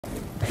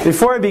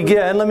Before I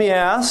begin, let me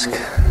ask,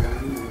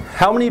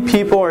 how many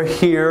people are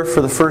here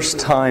for the first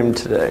time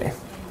today?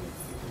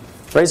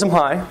 Raise them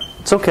high.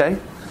 It's okay.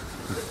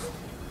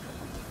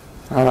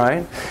 All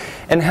right.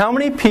 And how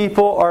many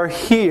people are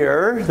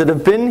here that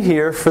have been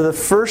here for the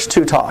first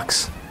two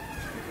talks?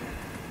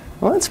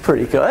 Well, that's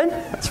pretty good.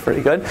 That's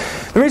pretty good.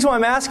 The reason why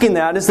I'm asking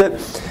that is that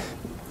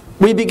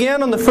we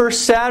began on the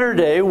first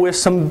Saturday with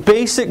some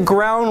basic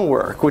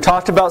groundwork. We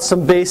talked about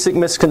some basic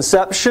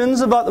misconceptions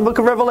about the book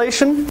of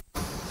Revelation,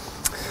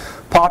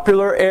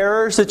 popular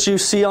errors that you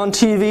see on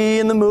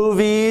TV and the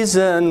movies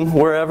and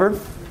wherever,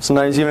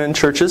 sometimes even in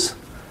churches.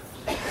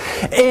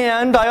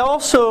 And I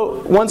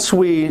also, once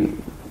we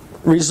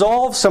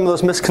resolved some of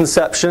those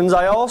misconceptions,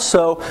 I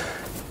also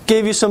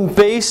gave you some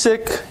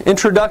basic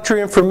introductory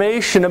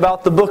information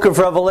about the book of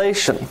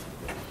Revelation.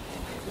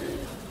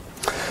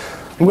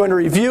 I'm going to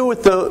review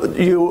with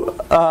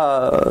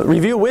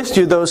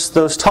you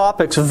those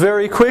topics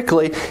very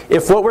quickly.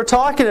 If what we're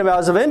talking about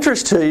is of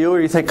interest to you, or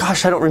you think,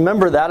 gosh, I don't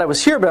remember that, I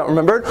was here but I don't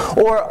remember it,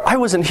 or I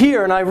wasn't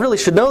here and I really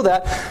should know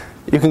that,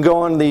 you can go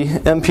on the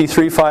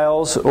MP3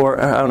 files,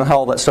 or I don't know how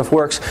all that stuff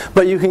works,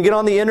 but you can get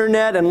on the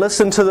internet and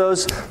listen to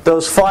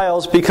those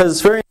files, because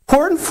it's very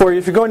important for you,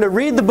 if you're going to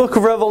read the book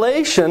of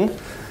Revelation,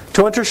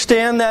 to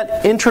understand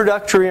that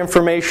introductory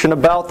information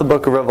about the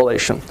book of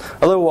Revelation.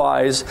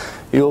 Otherwise,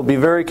 you'll be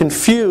very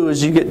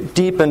confused as you get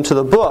deep into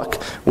the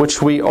book,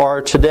 which we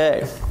are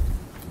today.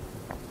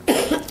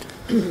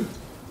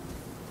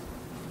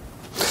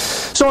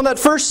 So on that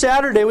first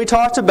Saturday, we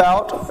talked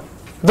about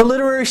the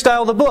literary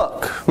style of the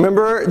book.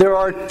 Remember, there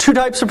are two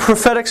types of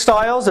prophetic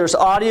styles. There's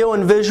audio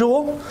and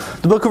visual.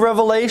 The book of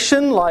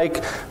Revelation,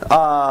 like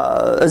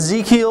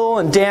Ezekiel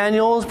and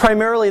Daniel, is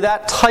primarily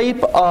that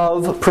type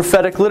of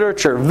prophetic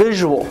literature,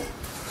 visual.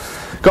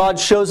 God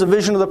shows a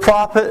vision of a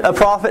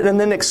prophet, and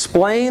then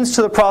explains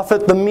to the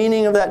prophet the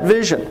meaning of that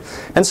vision.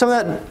 And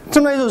sometimes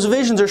those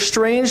visions are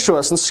strange to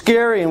us and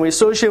scary, and we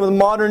associate with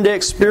modern day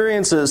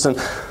experiences.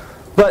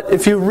 But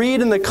if you read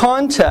in the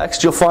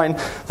context, you'll find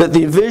that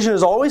the vision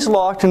is always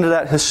locked into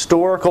that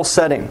historical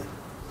setting.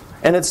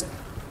 And it's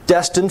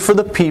destined for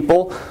the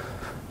people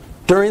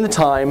during the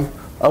time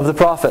of the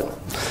prophet.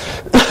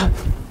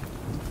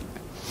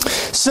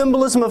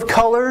 Symbolism of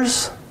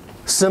colors,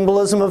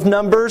 symbolism of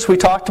numbers. We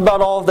talked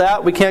about all of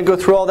that. We can't go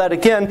through all that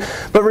again.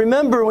 But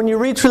remember, when you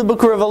read through the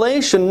book of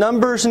Revelation,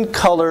 numbers and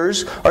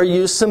colors are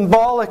used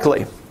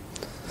symbolically.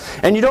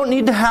 And you don't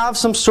need to have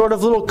some sort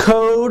of little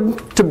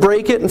code to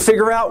break it and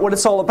figure out what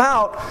it's all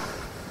about.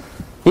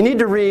 You need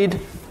to read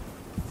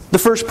the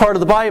first part of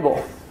the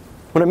Bible.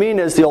 What I mean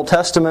is the Old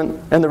Testament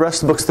and the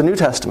rest of the books of the New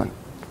Testament.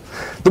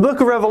 The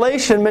book of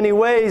Revelation, in many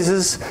ways,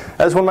 is,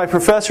 as one of my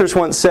professors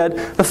once said,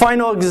 the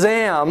final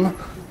exam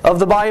of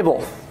the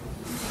Bible.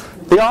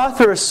 The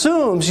author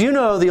assumes you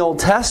know the Old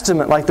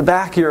Testament like the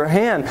back of your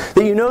hand,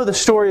 that you know the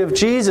story of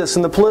Jesus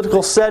and the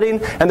political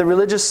setting and the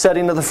religious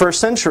setting of the first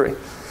century.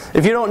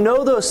 If you don't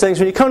know those things,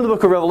 when you come to the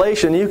book of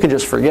Revelation, you can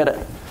just forget it.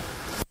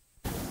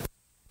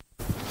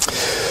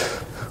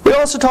 We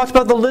also talked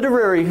about the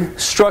literary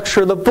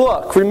structure of the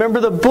book. Remember,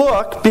 the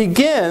book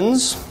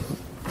begins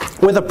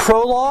with a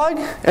prologue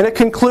and it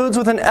concludes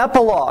with an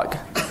epilogue.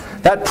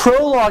 That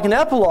prologue and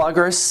epilogue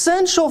are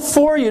essential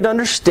for you to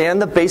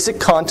understand the basic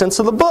contents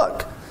of the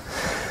book.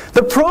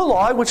 The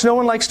prologue, which no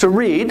one likes to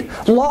read,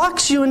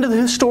 locks you into the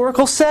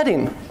historical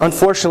setting,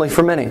 unfortunately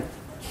for many.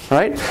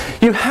 Right?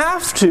 You're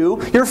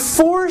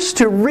forced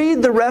to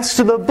read the rest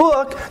of the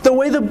book the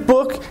way the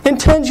book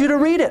intends you to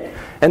read it.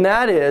 And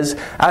that is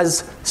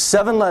as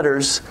 7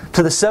 letters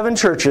to the 7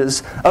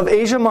 churches of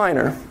Asia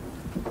Minor,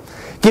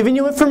 giving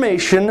you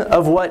information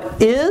of what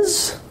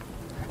is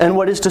and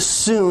what is to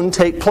soon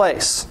take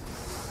place.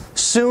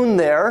 Soon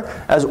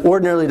there, as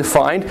ordinarily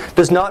defined,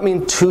 does not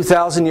mean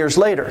 2,000 years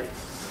later.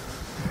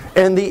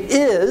 And the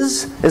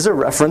is a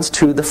reference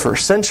to the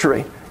first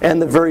century.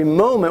 And the very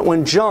moment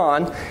when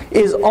John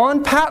is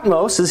on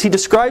Patmos, as he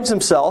describes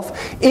himself,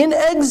 in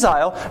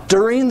exile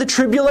during the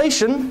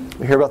tribulation.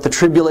 We hear about the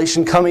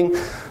tribulation coming.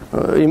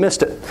 You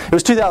missed it. It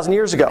was 2,000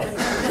 years ago.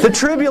 The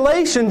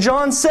tribulation,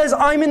 John says,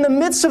 I'm in the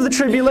midst of the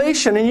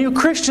tribulation, and you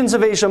Christians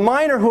of Asia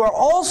Minor who are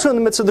also in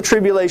the midst of the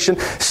tribulation,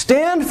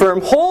 stand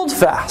firm, hold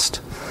fast,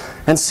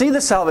 and see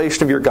the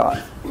salvation of your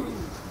God.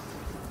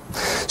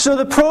 So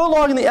the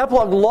prologue and the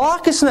epilogue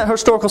lock us in that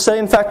historical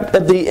setting. In fact,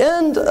 at the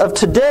end of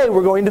today,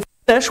 we're going to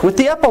finish with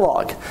the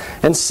epilogue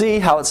and see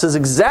how it says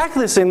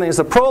exactly the same thing as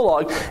the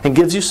prologue and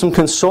gives you some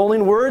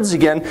consoling words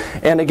again.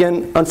 And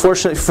again,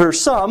 unfortunately for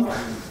some,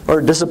 or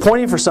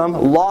disappointing for some,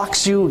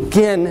 locks you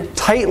again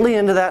tightly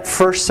into that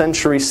first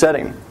century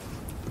setting.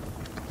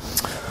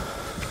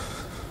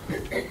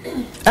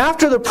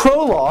 After the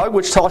prologue,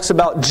 which talks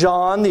about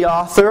John, the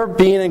author,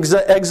 being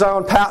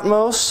exiled in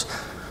Patmos,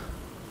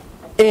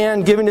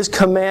 and giving his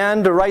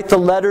command to write the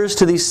letters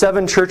to these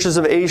 7 churches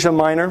of Asia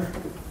Minor.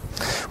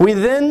 We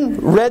then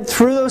read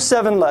through those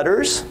 7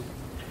 letters,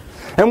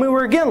 and we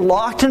were again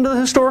locked into the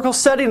historical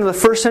setting of the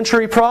first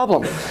century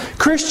problem.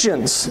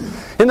 Christians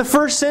in the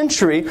first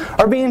century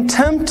are being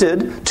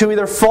tempted to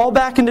either fall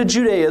back into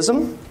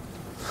Judaism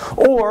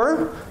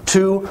or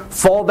to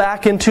fall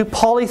back into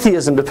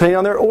polytheism, depending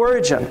on their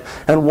origin.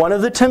 And one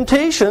of the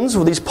temptations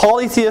with these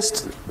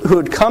polytheists who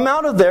had come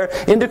out of there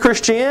into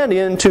Christianity,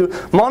 into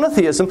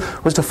monotheism,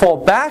 was to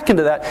fall back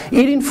into that,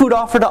 eating food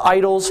offered to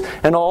idols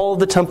and all of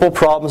the temple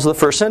problems of the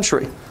first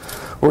century.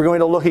 We're going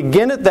to look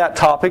again at that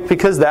topic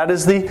because that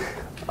is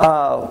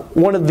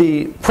one of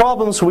the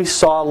problems we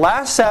saw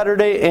last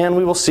Saturday and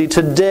we will see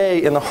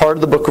today in the heart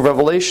of the book of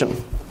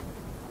Revelation.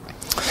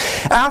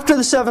 After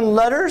the 7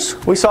 letters,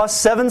 we saw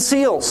 7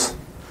 seals.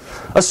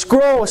 A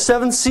scroll with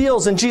 7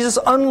 seals, and Jesus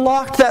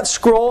unlocked that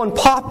scroll and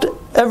popped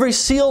every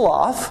seal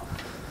off.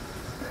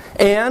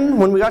 And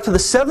when we got to the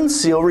 7th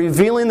seal,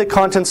 revealing the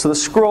contents of the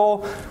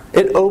scroll,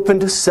 it opened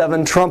to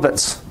 7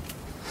 trumpets.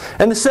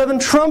 And the 7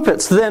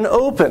 trumpets then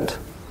opened.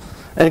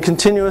 And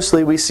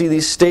continuously we see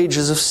these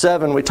stages of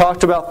 7. We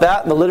talked about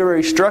that in the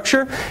literary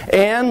structure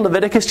and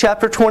Leviticus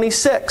chapter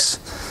 26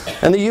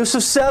 and the use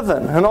of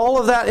 7 and all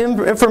of that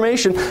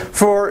information.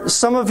 For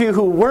some of you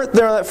who weren't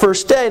there on that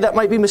first day, that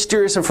might be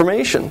mysterious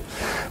information.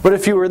 But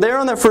if you were there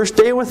on that first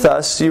day with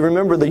us, you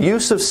remember the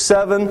use of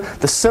 7,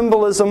 the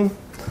symbolism,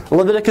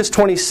 Leviticus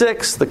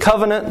 26, the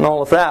covenant, and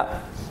all of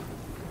that.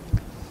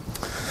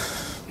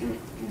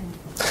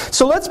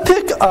 So let's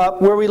pick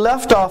up where we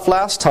left off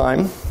last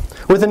time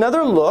with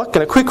another look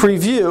and a quick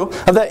review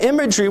of that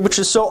imagery which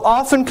is so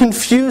often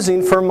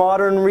confusing for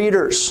modern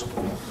readers.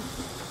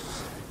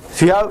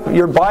 If you have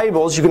your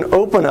Bibles, you can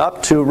open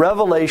up to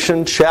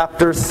Revelation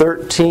chapter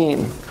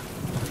 13.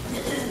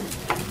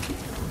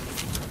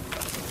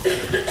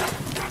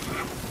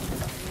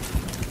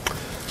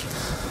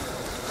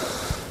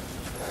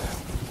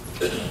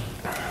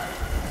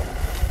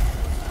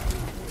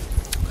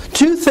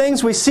 Two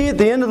things we see at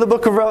the end of the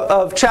book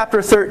of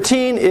chapter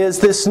 13 is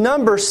this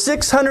number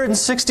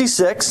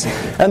 666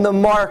 and the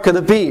mark of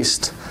the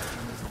beast.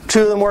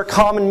 Two of the more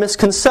common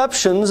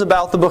misconceptions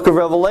about the book of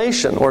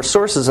Revelation, or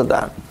sources of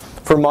that,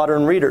 for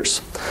modern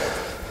readers.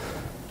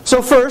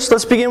 So first,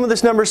 let's begin with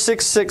this number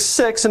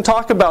 666 and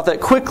talk about that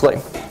quickly.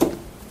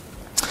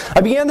 I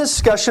began this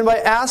discussion by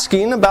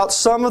asking about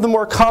some of the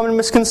more common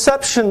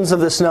misconceptions of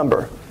this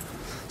number.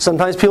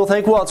 Sometimes people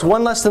think, well, it's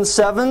 1 less than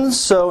 7, and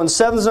 7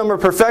 is the number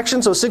of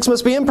perfection, so 6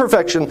 must be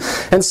imperfection.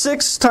 And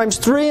 6 times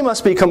 3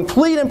 must be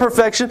complete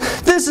imperfection.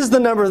 This is the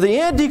number of the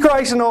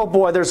Antichrist, and oh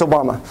boy, there's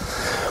Obama.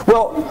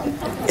 Well,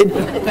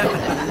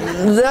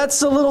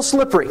 that's a little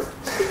slippery.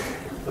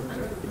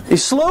 You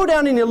slow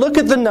down and you look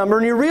at the number,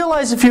 and you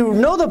realize if you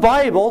know the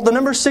Bible, the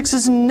number 6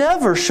 is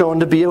never shown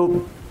to be a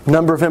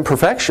number of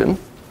imperfection.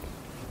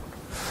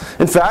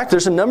 In fact,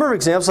 there's a number of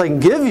examples I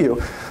can give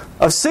you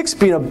of 6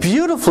 being a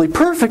beautifully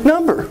perfect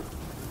number.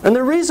 And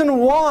the reason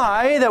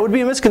why that would be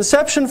a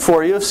misconception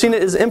for you, if seen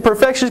it as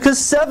imperfection, is because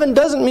 7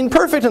 doesn't mean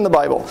perfect in the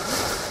Bible.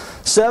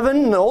 7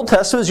 in the Old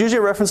Testament is usually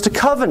a reference to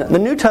covenant. In the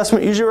New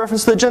Testament usually a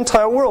reference to the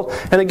Gentile world.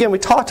 And again, we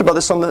talked about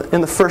this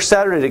in the first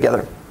Saturday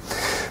together.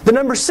 The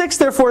number 6,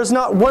 therefore, is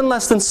not 1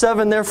 less than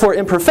 7, therefore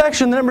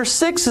imperfection. The number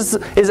 6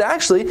 is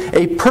actually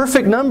a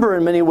perfect number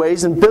in many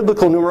ways in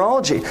biblical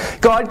numerology.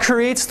 God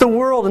creates the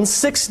world in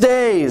 6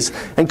 days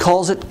and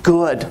calls it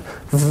good.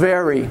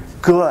 Very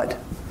good.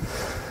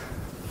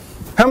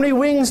 How many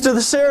wings do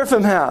the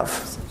seraphim have?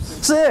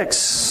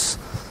 6.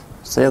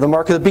 Do they have the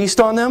mark of the beast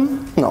on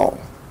them? No.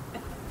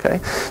 Okay.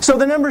 So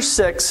the number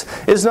 6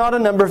 is not a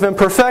number of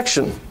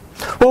imperfection.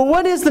 Well,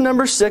 what is the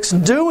number 6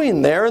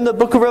 doing there in the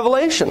book of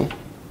Revelation?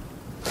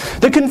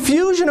 The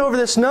confusion over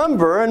this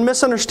number and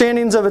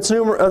misunderstandings of its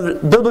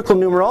biblical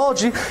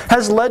numerology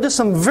has led to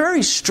some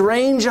very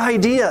strange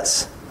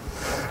ideas.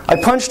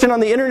 I punched in on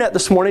the internet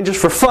this morning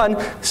just for fun,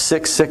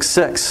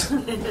 666.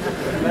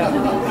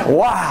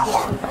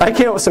 Wow! I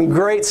came up with some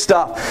great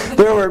stuff.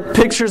 There were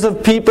pictures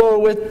of people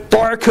with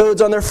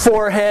barcodes on their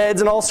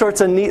foreheads and all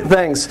sorts of neat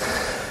things.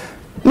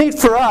 Neat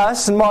for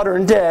us in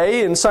modern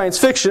day in science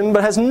fiction,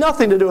 but has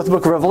nothing to do with the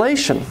book of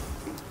Revelation.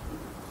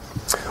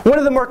 One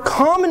of the more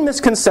common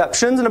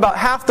misconceptions, and about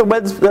half the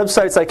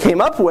websites I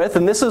came up with,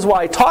 and this is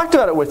why I talked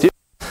about it with you,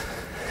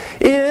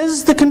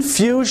 is the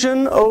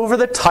confusion over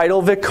the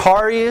title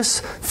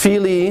Vicarius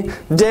Filii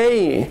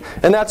Dei.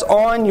 And that's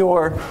on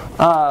your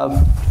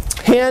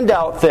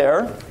handout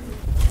there.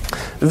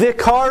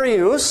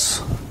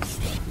 Vicarius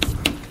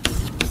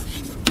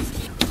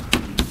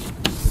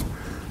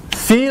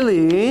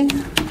Filii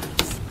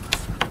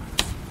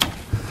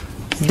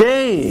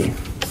Dei.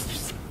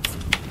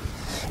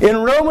 In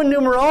Roman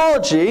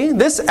numerology,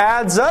 this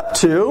adds up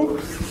to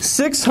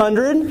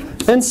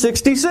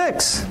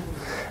 666.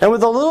 And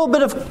with a little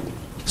bit of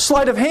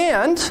sleight of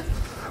hand,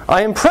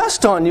 I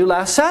impressed on you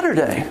last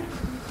Saturday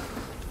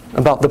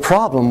about the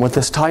problem with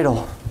this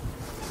title.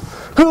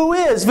 Who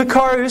is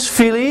Vicarius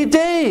Filii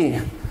Dei?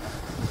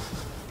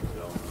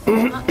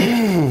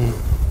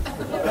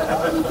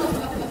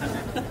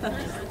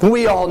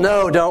 We all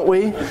know, don't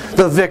we?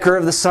 The vicar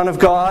of the Son of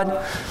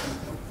God.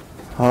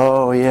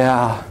 Oh,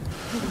 yeah.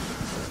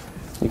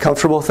 You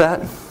comfortable with that?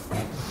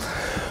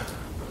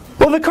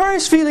 Well,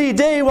 Vicarius Filii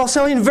Dei, while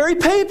sounding very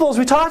papal, as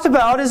we talked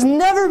about, has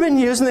never been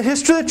used in the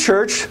history of the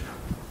church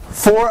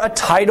for a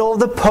title of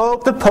the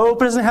Pope. The Pope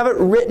doesn't have it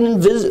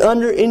written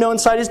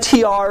inside his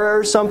tiara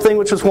or something,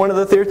 which was one of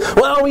the theories.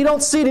 Well, we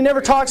don't see it. He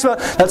never talks about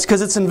it. That's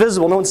because it's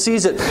invisible. No one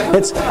sees it.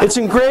 It's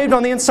engraved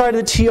on the inside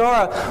of the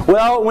tiara.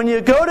 Well, when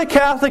you go to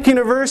Catholic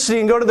University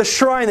and go to the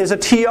shrine, there's a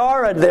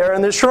tiara there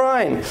in the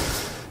shrine.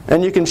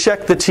 And you can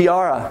check the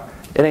tiara.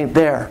 It ain't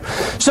there.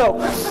 So,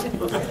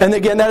 and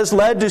again, that has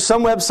led to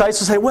some websites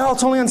to say, well,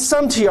 it's only on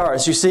some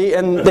tiaras, you see,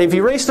 and they've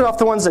erased it off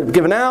the ones they've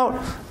given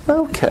out.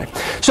 Okay.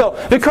 So,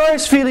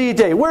 Vicarius Filii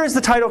Dei, where does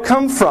the title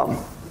come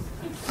from?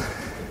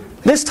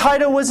 This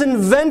title was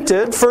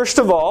invented, first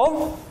of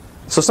all,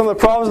 so some of the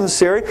problems in this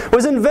series,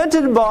 was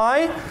invented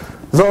by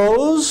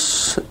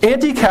those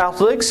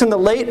anti-Catholics in the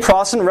late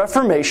Protestant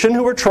Reformation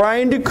who were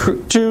trying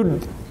to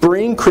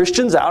bring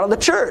Christians out of the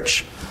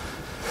church.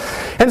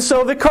 And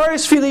so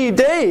Vicarius Filii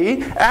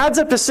Dei adds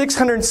up to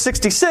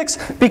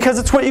 666 because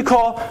it's what you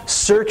call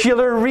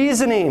circular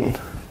reasoning.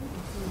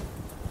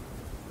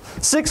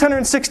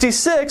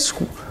 666,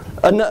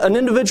 an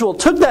individual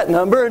took that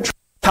number and tried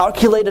to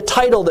calculate a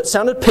title that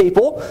sounded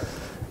papal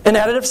and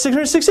added up to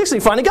 666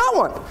 and he finally got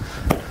one.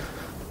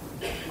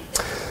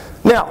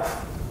 Now,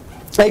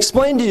 I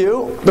explained to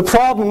you the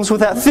problems with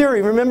that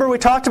theory. Remember we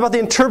talked about the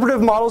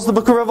interpretive models of the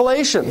book of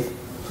Revelation.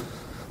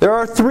 There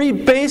are three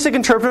basic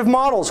interpretive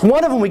models.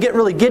 One of them we get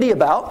really giddy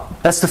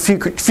about. That's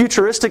the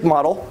futuristic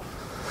model.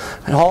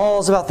 And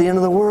all is about the end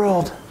of the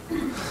world.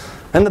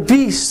 And the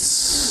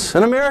beasts.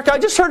 In America, I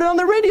just heard it on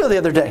the radio the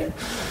other day.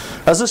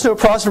 I was listening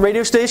to a Protestant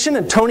radio station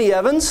and Tony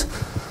Evans,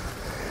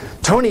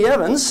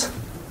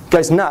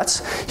 guy's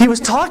nuts, he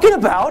was talking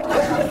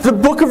about the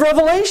book of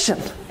Revelation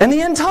and the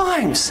end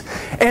times.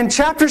 And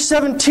chapter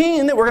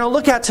 17 that we're going to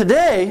look at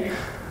today,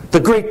 the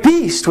great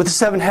beast with the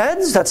 7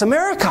 heads, that's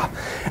America.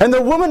 And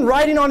the woman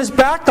riding on his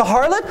back, the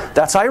harlot,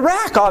 that's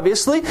Iraq,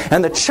 obviously.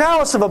 And the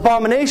chalice of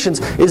abominations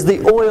is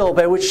the oil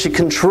by which she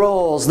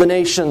controls the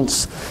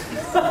nations.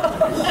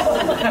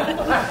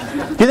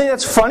 You think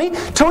that's funny?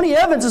 Tony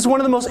Evans is one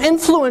of the most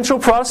influential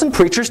Protestant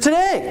preachers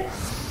today.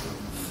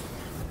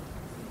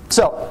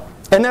 So,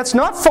 and that's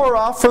not far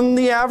off from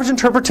the average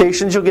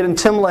interpretations you'll get in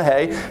Tim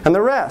LaHaye and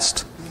the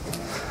rest.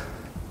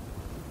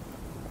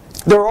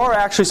 There are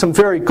actually some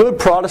very good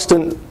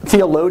Protestant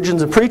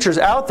theologians and preachers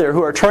out there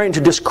who are trying to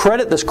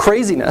discredit this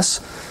craziness.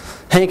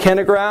 Hank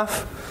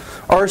Hanegraaff,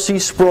 R.C.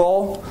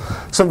 Sproul,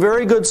 some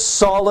very good,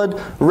 solid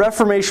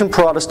Reformation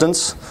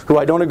Protestants, who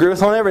I don't agree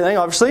with on everything,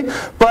 obviously,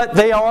 but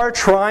they are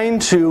trying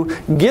to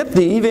get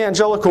the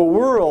evangelical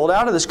world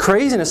out of this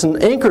craziness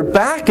and anchored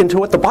back into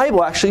what the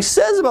Bible actually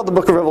says about the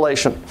book of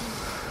Revelation.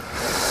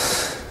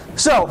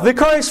 So,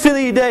 Vicarius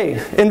Filii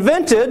Dei,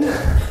 invented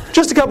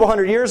just a couple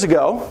hundred years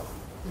ago,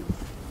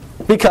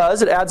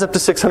 because it adds up to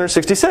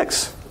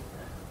 666.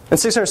 And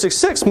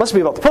 666 must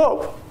be about the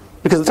Pope,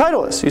 because the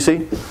title is, you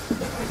see.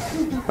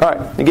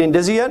 Alright, you getting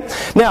dizzy yet?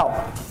 Now,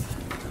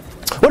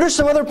 what are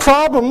some other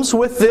problems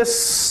with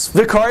this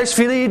Vicarius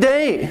Filii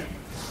Dei?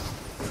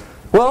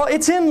 Well,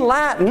 it's in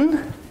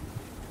Latin,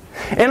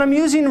 and I'm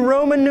using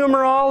Roman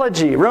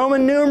numerology,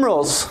 Roman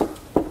numerals,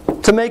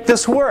 to make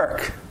this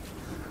work.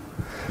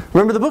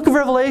 Remember, the book of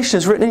Revelation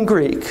is written in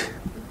Greek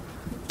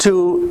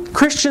to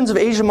Christians of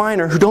Asia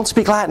Minor who don't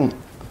speak Latin.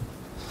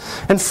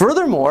 And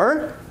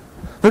furthermore,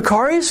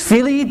 Vicarius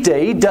Filii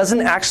Dei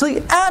doesn't actually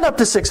add up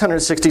to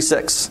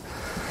 666.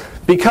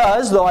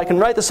 Because, though I can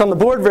write this on the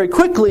board very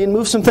quickly and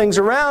move some things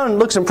around and it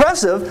looks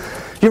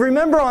impressive, you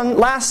remember on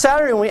last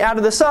Saturday when we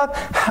added this up,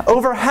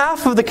 over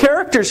half of the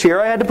characters here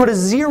I had to put a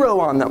 0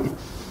 on them.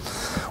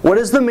 What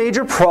is the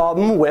major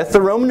problem with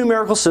the Roman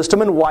numerical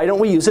system and why don't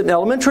we use it in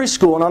elementary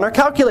school and on our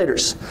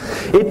calculators?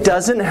 It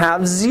doesn't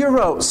have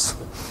zeros.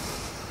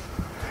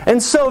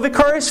 And so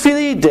Vicarius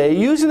Filii Dei,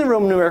 using the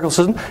Roman numerical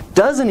system,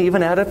 doesn't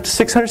even add up to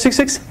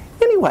 666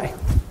 anyway.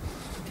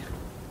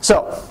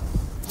 So,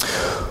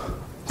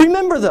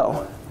 remember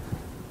though,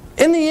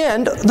 in the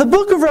end, the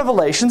book of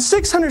Revelation,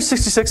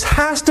 666,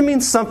 has to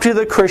mean something to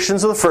the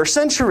Christians of the first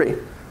century.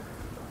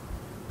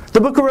 The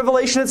book of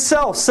Revelation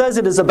itself says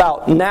it is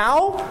about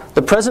now,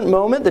 the present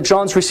moment that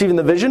John's receiving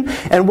the vision,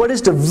 and what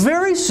is to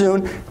very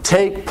soon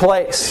take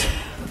place.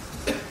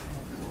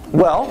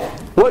 Well,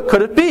 what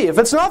could it be? If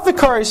it's not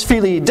Vicarius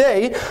Filii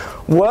Dei,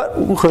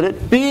 what could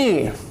it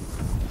be?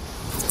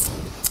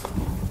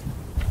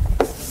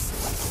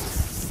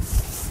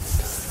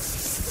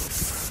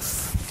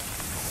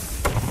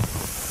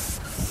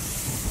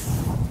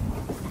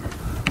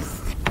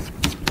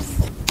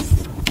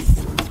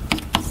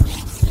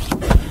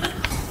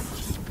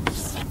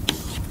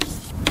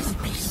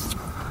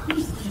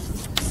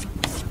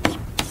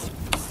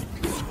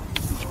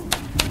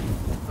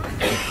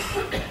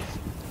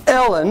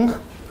 Ellen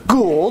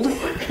Gould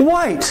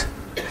White.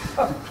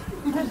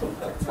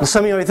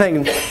 Some of you are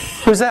thinking,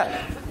 who's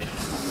that?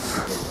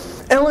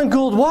 Ellen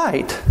Gould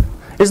White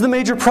is the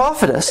major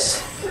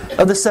prophetess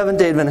of the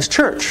Seventh-day Adventist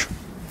Church.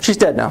 She's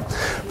dead now.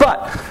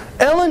 But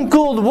Ellen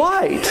Gould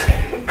White,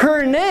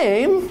 her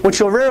name, which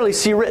you'll rarely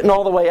see written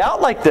all the way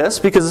out like this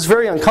because it's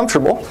very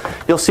uncomfortable.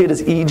 You'll see it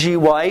as E.G.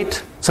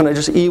 White, sometimes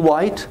just E.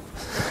 White.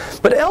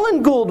 But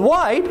Ellen Gould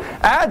White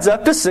adds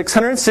up to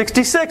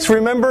 666.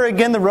 Remember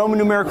again the Roman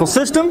numerical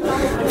system?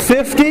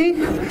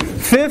 50,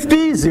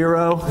 50,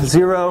 0,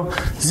 0,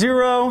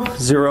 0,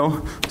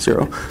 0,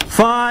 0,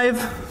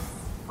 5,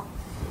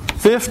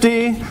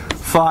 50,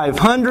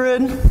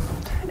 500.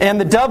 And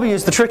the W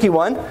is the tricky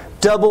one.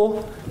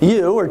 Double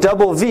U, or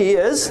double V,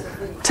 is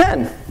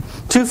 10.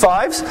 2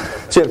 5s.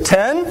 So you have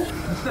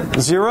 10,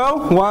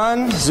 0,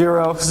 1,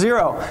 0,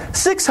 0.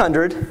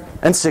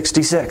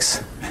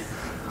 666.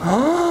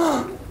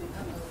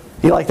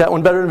 You like that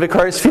one better than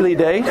Vicarious Filii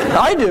Dei?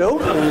 I do.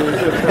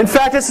 In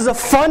fact, this is a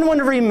fun one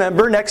to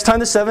remember next time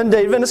the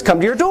Seventh-day Adventists come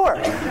to your door.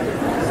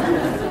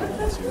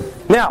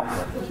 Now,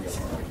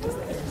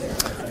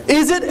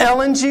 is it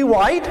Ellen G.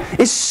 White?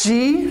 Is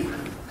she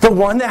the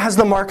one that has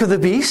the mark of the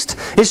beast?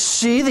 Is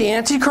she the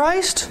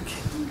Antichrist?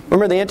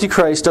 Remember, the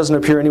Antichrist doesn't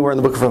appear anywhere in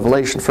the book of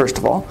Revelation, first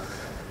of all.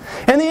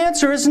 And the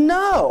answer is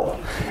no.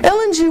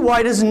 Ellen G.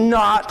 White is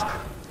not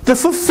the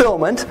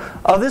fulfillment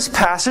of this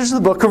passage of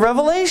the book of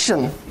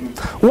Revelation.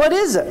 What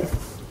is it?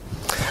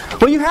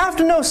 Well, you have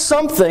to know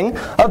something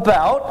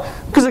about,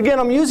 because again,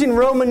 I'm using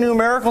Roman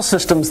numerical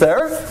systems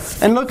there,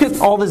 and look at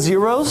all the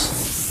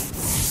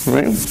zeros.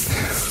 Right?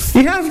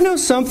 You have to know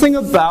something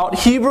about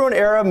Hebrew and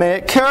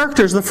Aramaic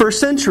characters in the first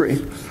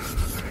century.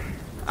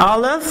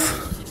 Aleph,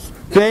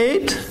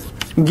 Beit,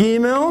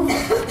 Gimel,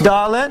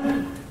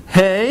 Dalet,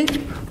 Hey,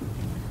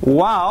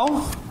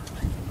 Wow.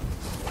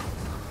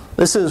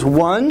 This is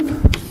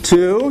 1,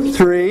 2,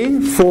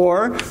 3,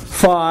 4,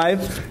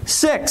 5,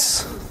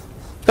 6.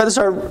 That is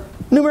our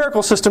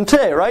numerical system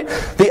today, right?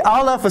 The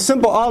Aleph, a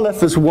simple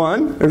Aleph, is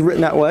 1. It's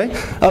written that way.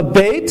 A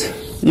Beit,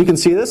 you can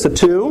see this, a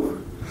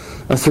 2,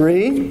 a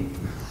 3.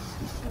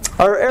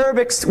 Our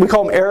Arabics, we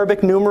call them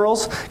Arabic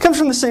numerals, comes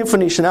from the same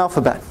Phoenician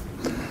alphabet.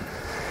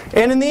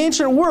 And in the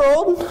ancient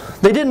world,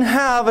 they didn't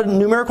have a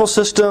numerical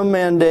system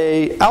and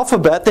an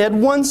alphabet. They had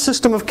one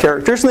system of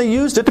characters, and they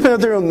used it, depending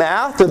on their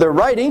math or their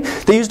writing,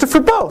 they used it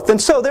for both.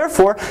 And so,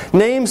 therefore,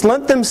 names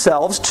lent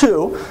themselves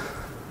to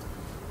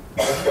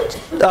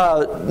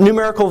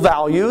numerical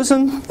values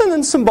and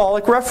then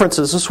symbolic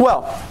references as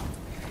well.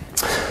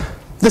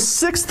 The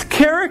sixth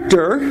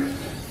character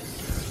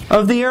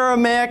of the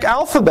Aramaic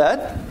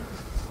alphabet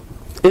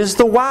is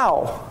the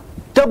Wow,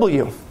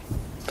 W.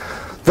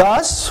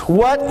 Thus,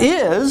 what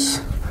is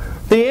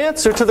the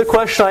answer to the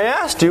question I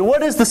asked you?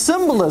 What is the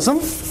symbolism?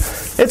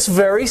 It's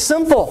very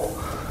simple.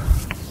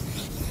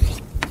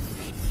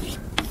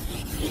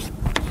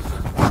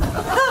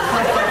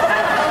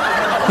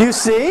 You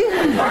see?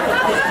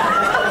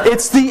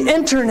 It's the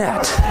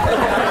internet.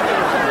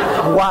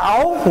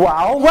 Wow,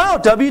 wow, wow.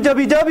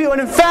 www.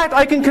 And in fact,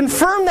 I can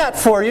confirm that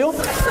for you.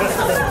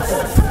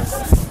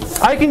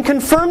 I can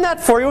confirm that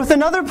for you with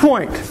another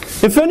point.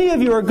 If any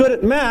of you are good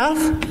at math,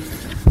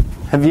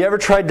 have you ever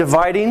tried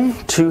dividing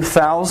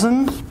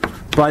 2,000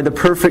 by the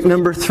perfect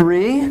number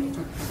 3?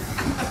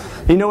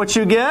 You know what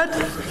you get?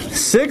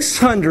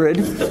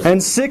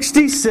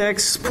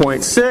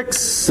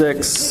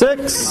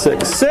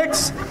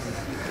 666.66666.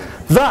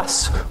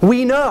 Thus,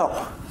 we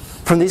know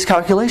from these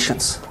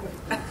calculations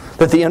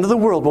that the end of the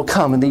world will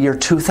come in the year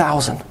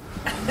 2000.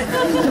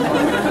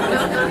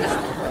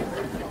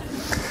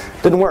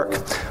 Didn't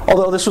work.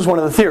 Although this was one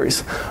of the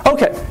theories.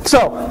 Okay,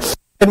 so...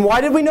 And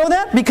why did we know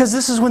that? Because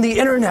this is when the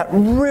internet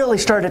really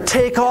started to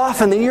take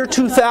off in the year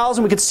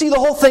 2000. We could see the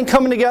whole thing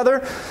coming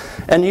together.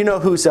 And you know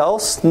whose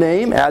else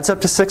name adds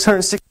up to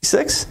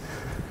 666?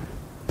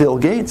 Bill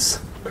Gates.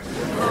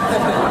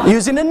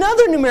 Using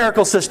another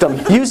numerical system.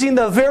 Using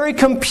the very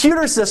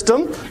computer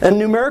system and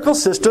numerical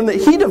system that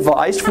he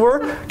devised for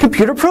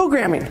computer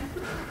programming.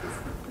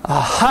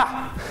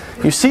 Aha!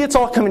 You see, it's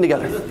all coming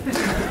together.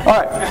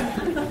 All right.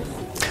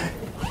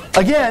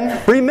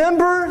 Again,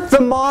 remember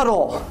the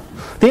model.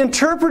 The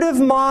interpretive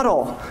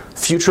model.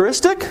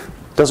 Futuristic?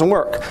 Doesn't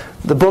work.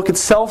 The book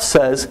itself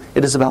says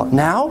it is about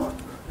now.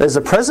 It is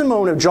the present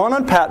moment of John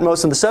on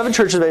Patmos and the 7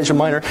 churches of Asia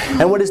Minor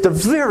and what is to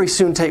very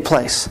soon take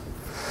place.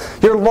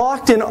 You're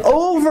locked in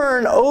over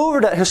and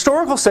over to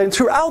historical setting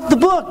throughout the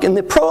book, in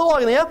the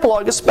prologue and the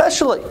epilogue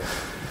especially.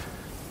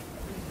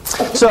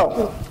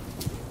 So,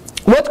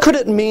 what could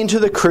it mean to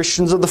the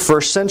Christians of the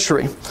first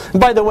century?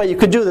 And by the way, you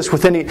could do this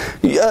with any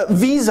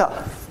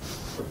Visa.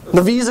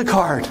 The Visa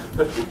card.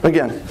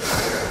 Again,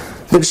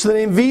 just the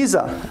name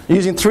Visa.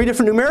 Using 3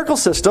 different numerical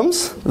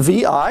systems.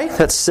 VI,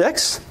 that's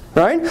 6.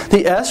 Right?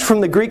 The S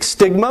from the Greek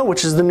stigma,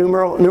 which is the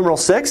numeral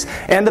 6.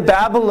 And the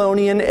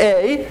Babylonian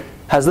A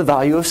has the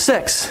value of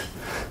 6.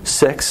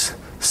 6,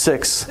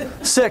 6,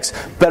 6.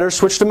 Better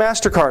switch to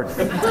MasterCard.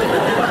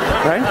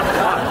 Right?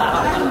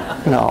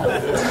 No.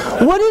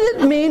 What did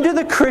it mean to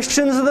the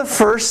Christians of the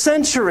first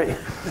century?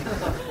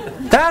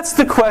 That's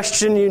the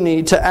question you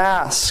need to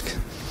ask.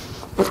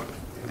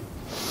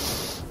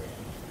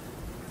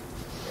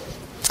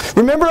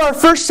 Remember our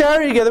first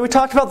Saturday together, we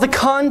talked about the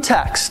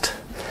context.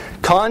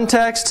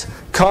 Context,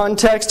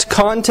 context,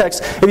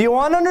 context. If you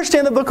want to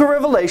understand the book of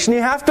Revelation,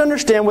 you have to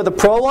understand what the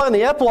prologue and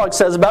the epilogue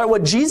says about it,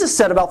 what Jesus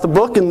said about the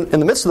book in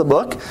the midst of the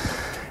book,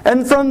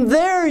 And from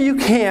there you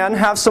can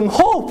have some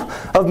hope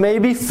of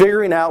maybe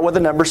figuring out what the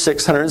number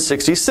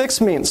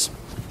 666 means.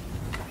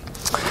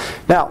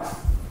 Now,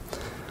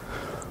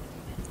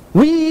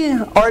 we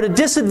are at a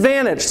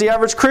disadvantage, the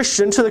average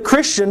Christian, to the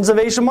Christians of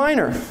Asia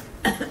Minor.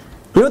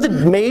 You know the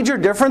major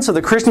difference of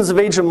the Christians of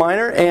Asia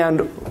Minor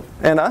and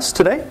us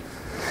today?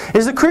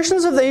 Is the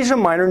Christians of Asia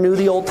Minor knew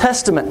the Old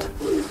Testament.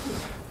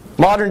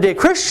 Modern day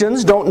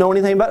Christians don't know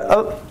anything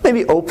about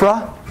maybe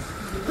Oprah,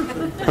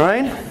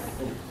 right?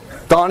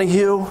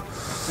 Donahue,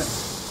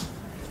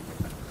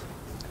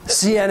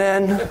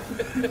 CNN.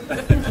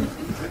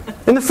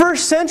 In the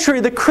first century,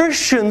 the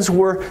Christians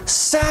were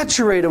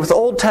saturated with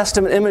Old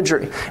Testament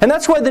imagery. And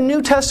that's why the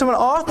New Testament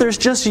authors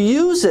just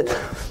use it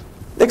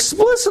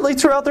explicitly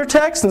throughout their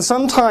text, and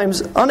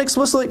sometimes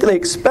unexplicitly they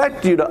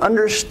expect you to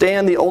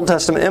understand the Old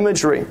Testament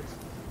imagery.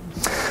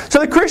 So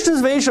the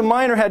Christians of Asia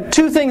Minor had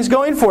two things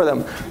going for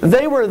them.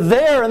 They were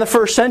there in the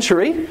first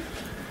century,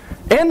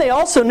 and they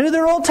also knew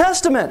their Old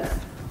Testament.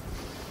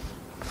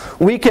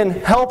 We can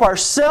help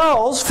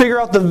ourselves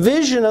figure out the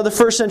vision of the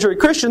first century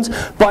Christians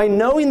by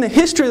knowing the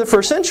history of the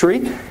first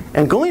century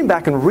and going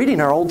back and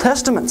reading our Old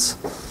Testaments.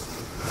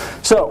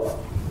 So,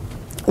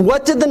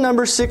 what did the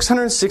number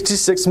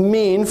 666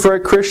 mean for a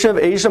Christian of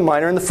Asia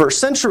Minor in the first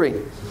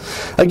century?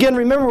 Again,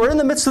 remember, we're in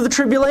the midst of the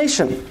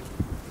tribulation.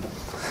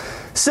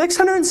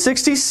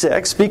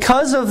 666,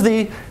 because of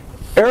the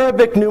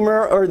Arabic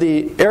numeral, or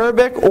the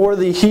Arabic or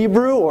the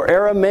Hebrew or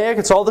Aramaic,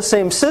 it's all the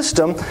same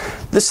system.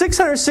 The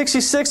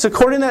 666,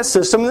 according to that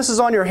system, this is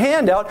on your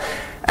handout,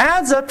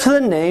 adds up to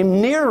the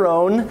name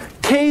Neron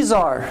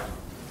Caesar,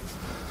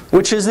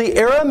 which is the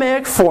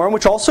Aramaic form,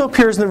 which also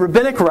appears in the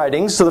rabbinic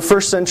writings, so the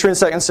 1st century and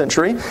 2nd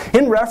century,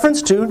 in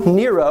reference to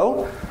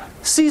Nero,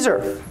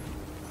 Caesar.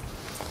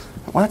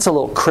 Well, that's a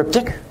little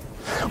cryptic.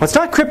 Well, it's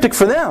not cryptic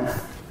for them.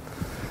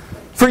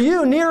 For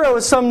you, Nero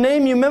is some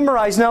name you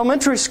memorized in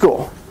elementary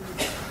school.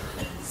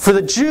 For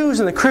the Jews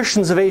and the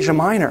Christians of Asia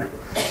Minor,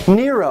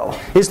 Nero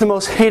is the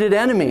most hated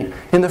enemy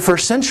in the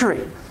 1st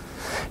century.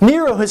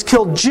 Nero has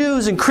killed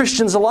Jews and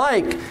Christians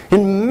alike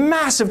in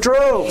massive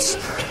droves.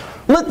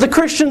 Lit the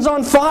Christians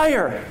on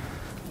fire.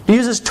 He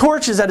uses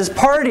torches at his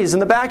parties in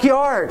the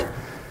backyard.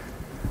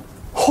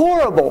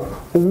 Horrible,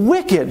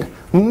 wicked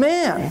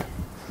man.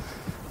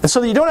 And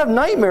so that you don't have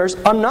nightmares,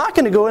 I'm not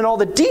going to go into all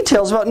the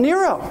details about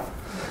Nero.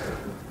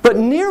 But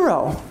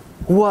Nero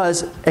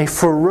was a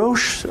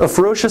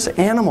ferocious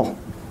animal.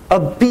 A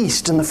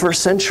beast in the 1st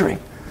century.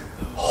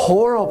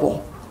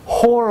 Horrible,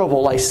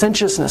 horrible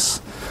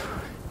licentiousness.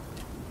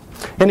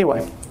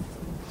 Anyway,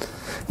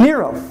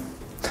 Nero.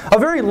 A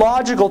very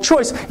logical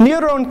choice.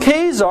 Neron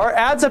Caesar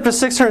adds up to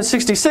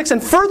 666,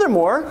 and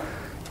furthermore,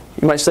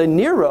 you might say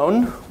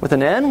Neron with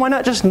an N. Why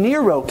not just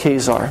Nero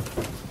Caesar?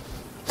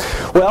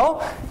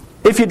 Well,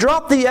 if you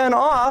drop the N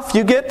off,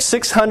 you get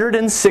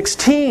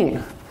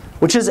 616.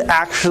 Which is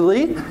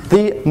actually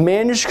the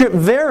manuscript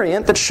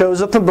variant that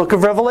shows up in the book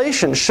of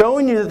Revelation,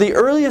 showing you that the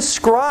earliest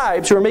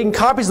scribes who were making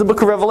copies of the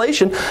book of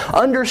Revelation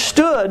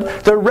understood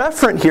the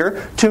referent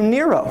here to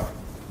Nero.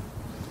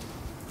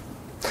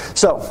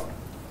 So,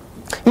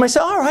 you might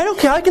say, all right,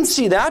 okay, I can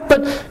see that,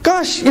 but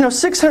gosh,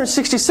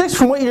 666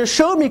 from what you just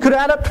showed me could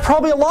add up to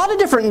probably a lot of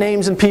different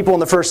names and people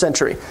in the 1st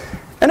century.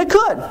 And it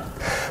could.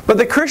 But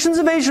the Christians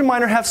of Asia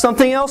Minor have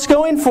something else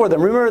going for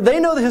them. Remember, they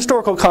know the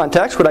historical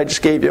context, what I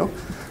just gave you.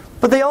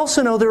 But they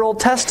also know their Old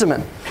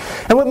Testament.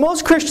 And what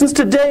most Christians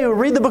today who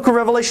read the book of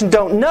Revelation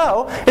don't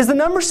know is the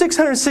number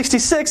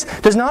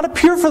 666 does not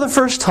appear for the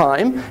first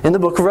time in the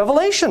book of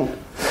Revelation.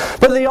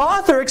 But the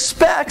author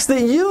expects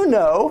that you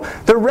know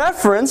the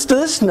reference to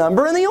this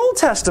number in the Old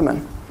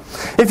Testament.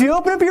 If you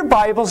open up your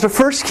Bibles to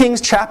 1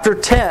 Kings chapter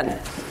 10,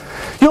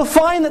 you'll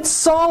find that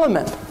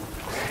Solomon,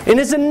 in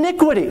his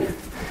iniquity,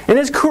 in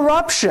his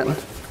corruption,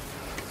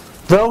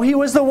 though he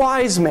was the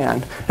wise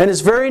man, and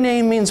his very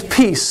name means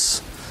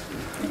peace,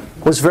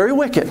 was very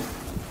wicked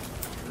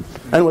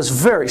and was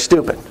very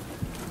stupid.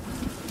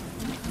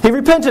 He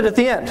repented at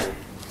the end,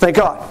 thank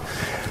God.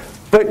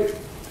 But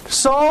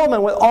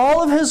Solomon, with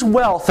all of his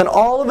wealth and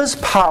all of his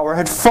power,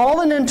 had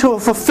fallen into a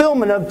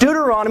fulfillment of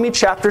Deuteronomy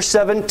chapter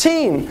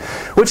 17,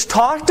 which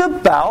talked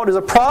about, as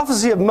a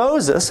prophecy of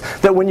Moses,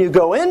 that when you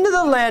go into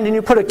the land and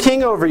you put a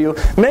king over you,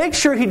 make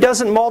sure he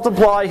doesn't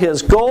multiply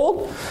his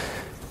gold,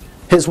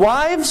 his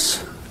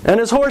wives, and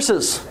his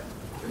horses.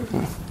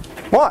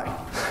 Why?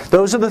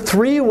 Those are the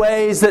 3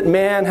 ways that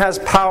man has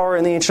power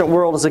in the ancient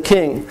world as a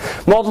king.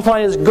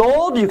 Multiplying his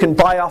gold, you can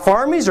buy off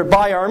armies or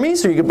buy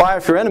armies, so you can buy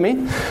off your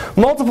enemy.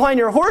 Multiplying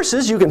your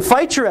horses, you can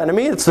fight your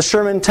enemy. It's the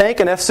Sherman tank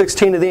and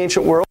F-16 of the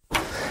ancient world.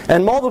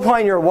 And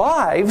multiplying your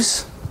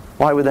wives,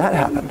 why would that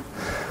happen?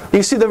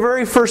 You see, the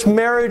very first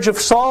marriage of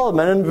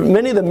Solomon, and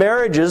many of the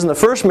marriages and the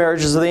first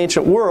marriages of the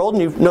ancient world,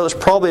 and you know this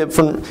probably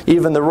from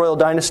even the royal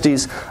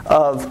dynasties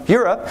of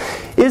Europe,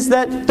 is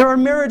that there are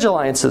marriage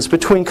alliances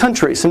between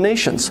countries and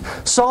nations.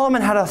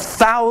 Solomon had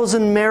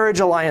 1,000 marriage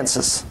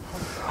alliances.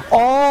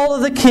 All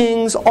of the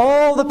kings,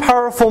 all the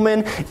powerful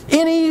men,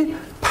 any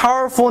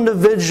powerful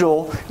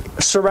individual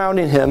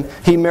surrounding him,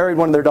 he married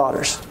one of their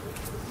daughters.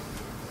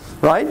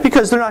 right?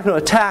 Because they're not going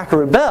to attack or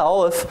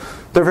rebel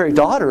if their very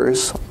daughter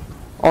is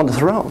on the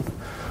throne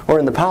or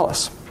in the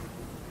palace.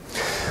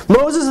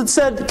 Moses had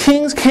said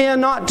kings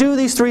cannot do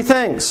these three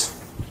things.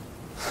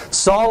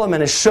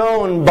 Solomon is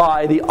shown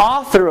by the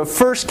author of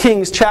 1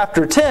 Kings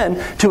chapter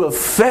 10 to have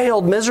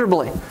failed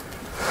miserably.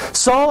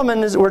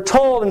 Solomon, as we're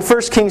told in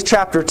 1 Kings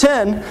chapter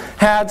 10,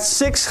 had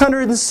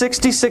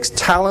 666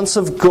 talents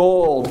of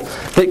gold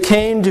that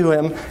came to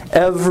him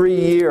every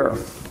year.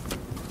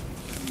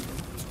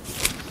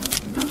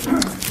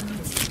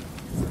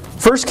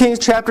 1 Kings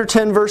chapter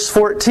 10 verse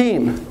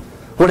 14.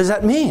 What does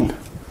that mean?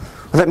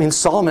 Well, that means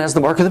Solomon has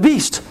the mark of the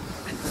beast.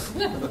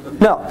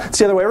 No, it's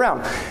the other way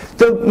around.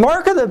 The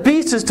mark of the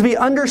beast is to be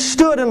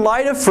understood in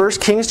light of 1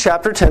 Kings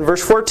chapter 10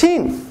 verse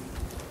 14.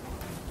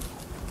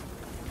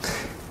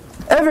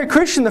 Every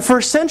Christian in the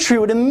first century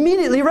would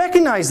immediately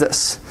recognize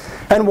this.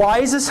 And why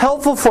is this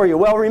helpful for you?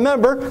 Well,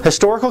 remember,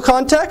 historical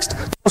context,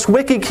 the most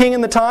wicked king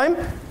in the time,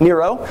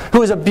 Nero,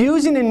 who is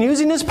abusing and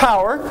using his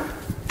power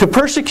to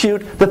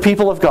persecute the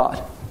people of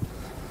God.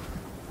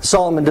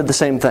 Solomon did the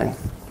same thing.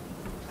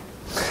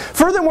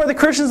 Furthermore, the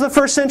Christians of the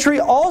first century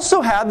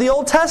also had the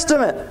Old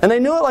Testament, and they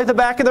knew it like the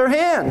back of their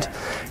hand.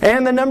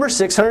 And the number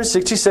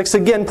 666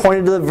 again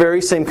pointed to the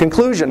very same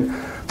conclusion.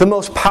 The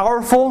most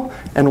powerful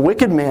and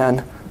wicked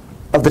man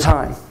of the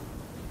time,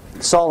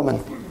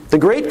 Solomon, the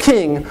great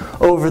king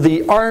over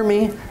the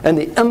army and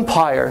the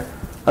empire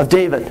of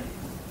David.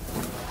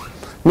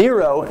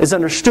 Nero is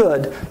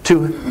understood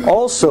to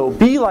also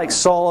be like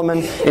Solomon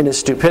in his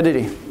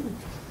stupidity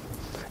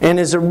and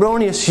his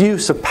erroneous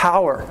use of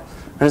power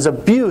and his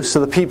abuse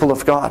of the people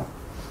of God.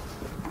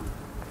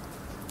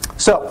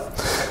 So,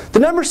 the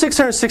number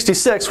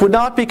 666 would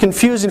not be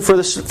confusing for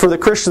the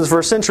Christians of the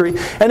first century.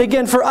 And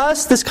again, for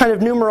us, this kind of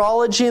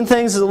numerology and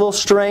things is a little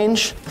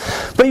strange.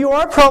 But you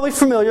are probably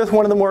familiar with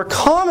one of the more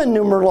common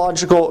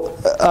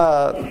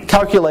numerological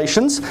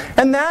calculations,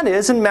 and that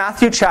is in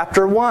Matthew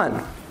chapter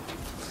 1.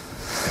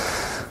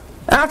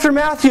 After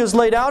Matthew has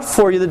laid out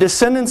for you the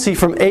descendancy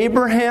from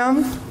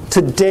Abraham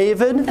to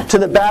David, to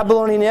the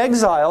Babylonian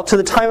exile, to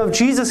the time of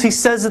Jesus, he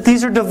says that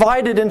these are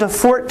divided into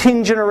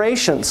 14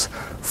 generations.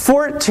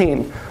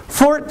 14.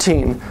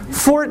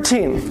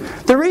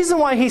 The reason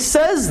why he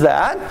says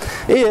that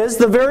is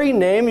the very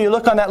name, you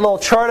look on that little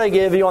chart I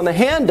gave you on the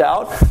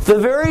handout, the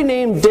very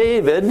name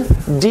David,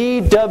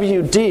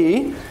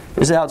 D-W-D,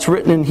 is how it's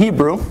written in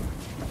Hebrew.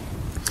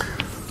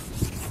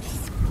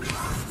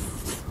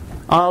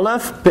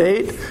 Aleph,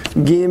 Beit,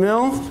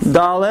 Gimel,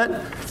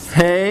 Dalet,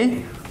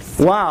 Hey,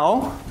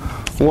 Wow.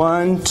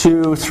 1,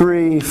 2,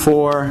 3,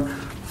 4,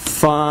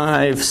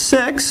 5,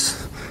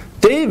 6.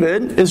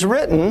 David is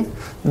written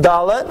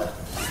Dalet,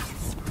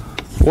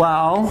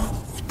 Wow,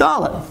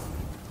 Dalet,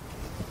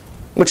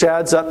 which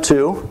adds up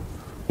to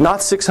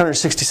not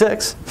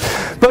 666,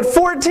 but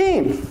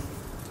 14.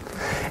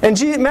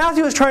 And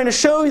Matthew is trying to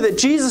show you that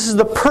Jesus is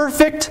the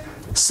perfect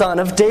son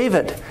of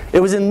David. It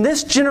was in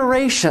this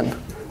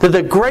generation that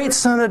the great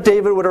son of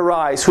David would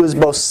arise, who is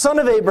both son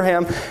of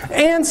Abraham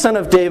and son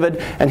of David,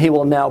 and he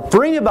will now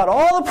bring about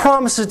all the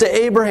promises to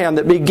Abraham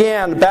that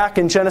began back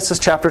in Genesis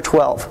chapter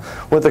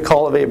 12 with the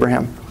call of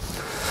Abraham.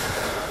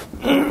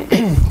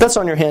 That's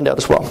on your handout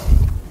as well.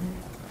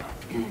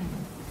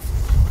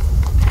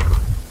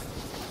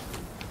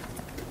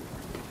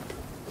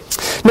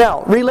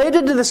 Now,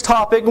 related to this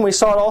topic, and we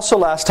saw it also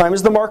last time,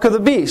 is the mark of the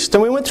beast.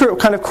 And we went through it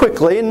kind of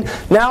quickly, and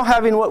now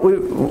having what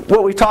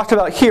we talked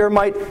about here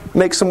might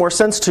make some more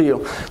sense to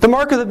you. The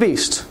mark of the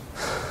beast,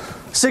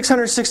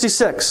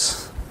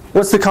 666.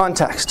 What's the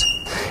context?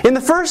 In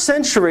the first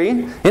century,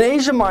 in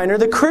Asia Minor,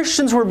 the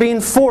Christians were being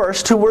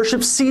forced to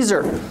worship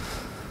Caesar.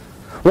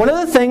 One of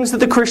the things that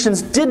the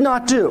Christians did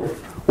not do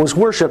was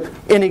worship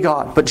any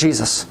god but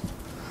Jesus.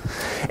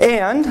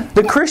 And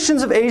the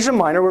Christians of Asia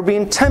Minor were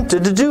being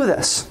tempted to do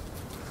this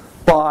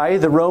by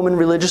the Roman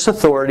religious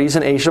authorities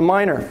in Asia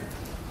Minor.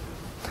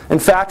 In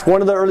fact, one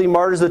of the early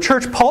martyrs of the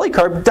church,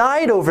 Polycarp,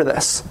 died over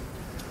this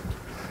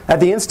at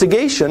the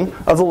instigation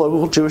of the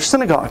local Jewish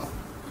synagogue.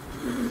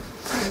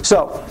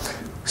 So,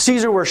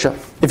 Caesar worship.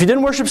 If you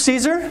didn't worship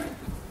Caesar,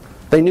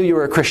 they knew you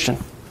were a Christian.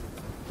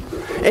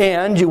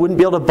 And you wouldn't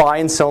be able to buy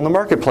and sell in the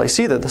marketplace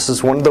either. This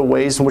is one of the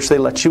ways in which they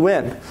let you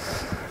in.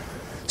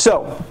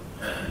 So,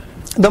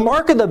 the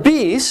mark of the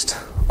beast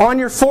on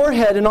your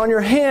forehead and on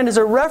your hand is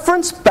a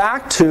reference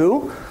back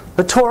to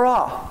the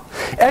Torah.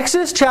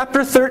 Exodus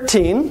chapter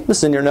 13, this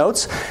is in your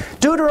notes,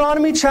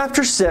 Deuteronomy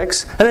chapter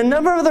 6, and a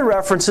number of other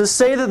references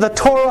say that the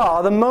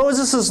Torah, the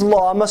Moses'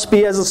 law, must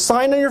be as a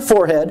sign on your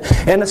forehead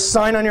and a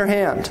sign on your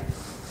hand.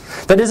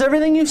 That is,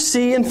 everything you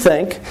see and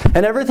think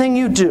and everything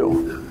you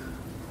do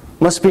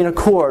must be in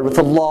accord with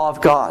the law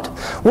of God.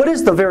 What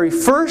is the very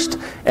first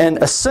and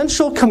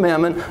essential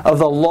commandment of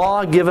the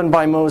law given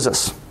by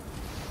Moses?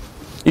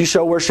 You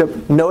shall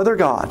worship no other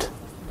God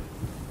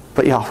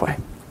but Yahweh.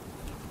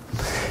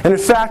 And in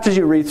fact, as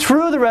you read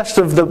through the rest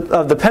of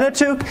the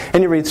Pentateuch,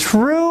 and you read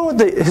through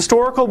the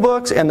historical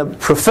books and the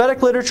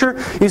prophetic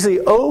literature, you see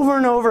over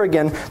and over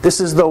again, this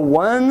is the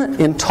one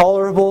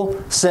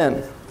intolerable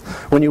sin.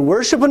 When you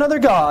worship another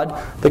god,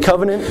 the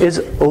covenant is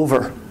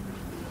over.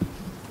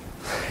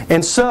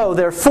 And so,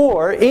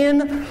 therefore,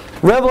 in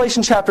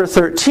Revelation chapter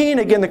 13,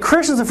 again, the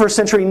Christians of the first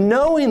century,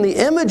 knowing the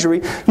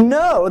imagery,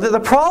 know that the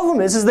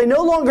problem is they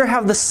no longer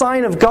have the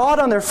sign of God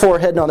on their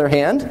forehead and on their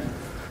hand,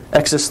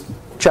 Exodus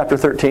chapter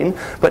 13,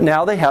 but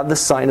now they have the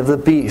sign of the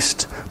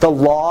beast, the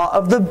law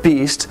of the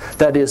beast,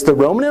 that is the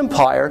Roman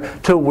Empire,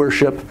 to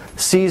worship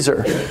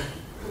Caesar.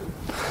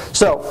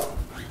 So,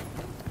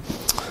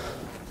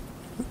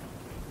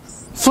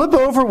 flip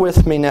over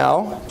with me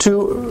now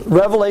to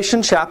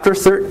Revelation chapter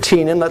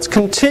 13, and let's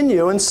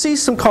continue and see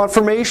some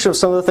confirmation of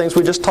some of the things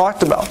we just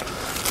talked about.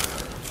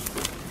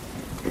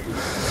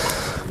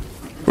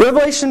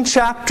 Revelation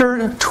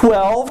chapter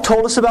 12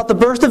 told us about the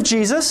birth of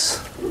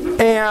Jesus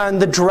and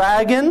the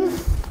dragon,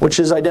 which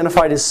is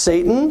identified as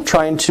Satan,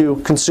 trying to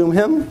consume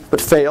him,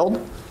 but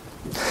failed.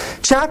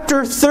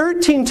 Chapter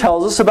 13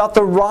 tells us about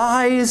the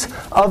rise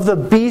of the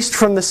beast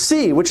from the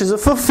sea, which is a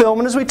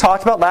fulfillment, as we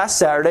talked about last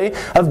Saturday,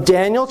 of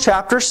Daniel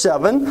chapter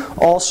 7,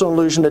 also an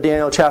allusion to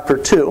Daniel chapter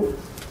 2,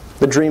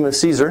 the dream of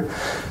Caesar.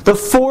 The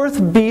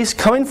fourth beast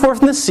coming forth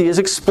from the sea is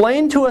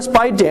explained to us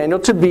by Daniel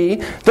to be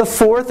the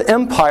fourth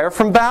empire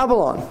from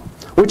Babylon,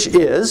 which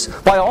is,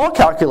 by all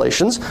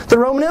calculations, the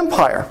Roman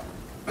Empire.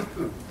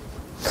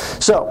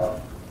 So,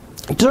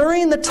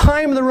 during the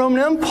time of the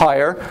Roman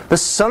Empire, the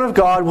Son of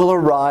God will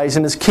arise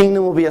and His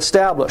kingdom will be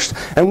established.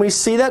 And we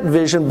see that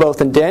vision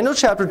both in Daniel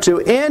chapter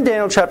 2 and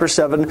Daniel chapter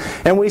 7.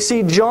 And we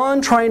see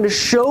John trying to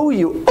show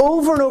you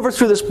over and over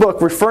through this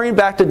book, referring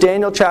back to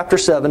Daniel chapter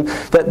 7,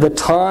 that the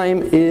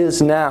time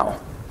is now.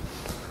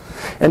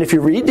 And if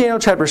you read Daniel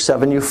chapter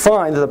 7, you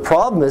find that the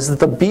problem is that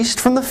the beast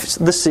from the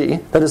sea,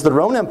 that is the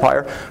Roman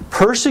Empire,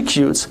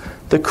 persecutes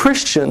the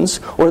Christians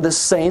or the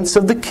saints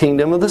of the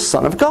kingdom of the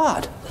Son of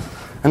God.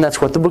 And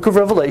that's what the book of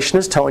Revelation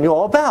is telling you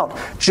all about.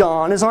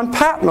 John is on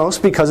Patmos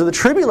because of the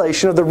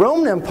tribulation of the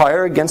Roman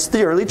Empire against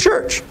the early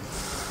church.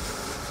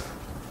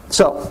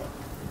 So,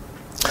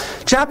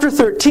 chapter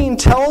 13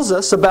 tells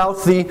us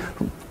about the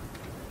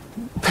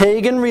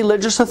pagan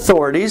religious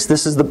authorities,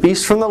 this is the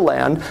beast from the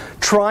land,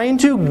 trying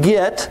to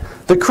get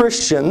the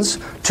Christians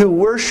to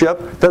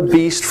worship the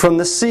beast from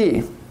the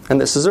sea.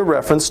 And this is a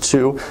reference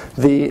to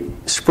the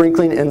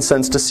sprinkling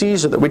incense to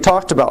Caesar that we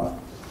talked about.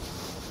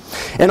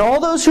 And all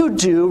those who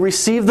do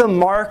receive the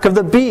mark of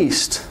the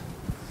beast.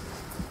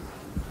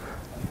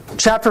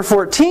 Chapter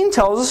 14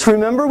 tells us,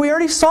 remember, we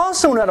already saw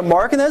someone had a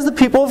mark, and that is the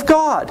people of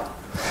God.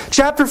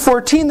 Chapter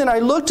 14, then I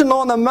looked, and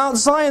on the Mount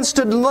Zion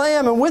stood the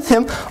Lamb, and with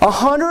him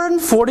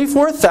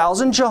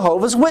 144,000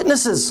 Jehovah's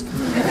Witnesses.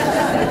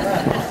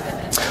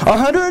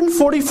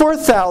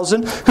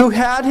 144,000 who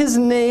had his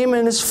name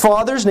and his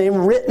father's name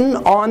written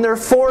on their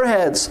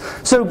foreheads.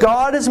 So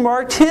God has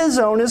marked His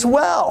own as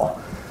well.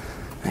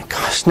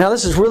 Gosh, now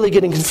this is really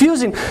getting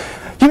confusing.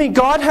 You mean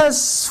God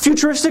has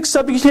futuristic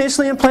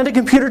subcutaneously implanted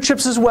computer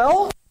chips as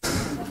well?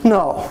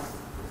 No.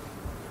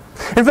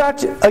 In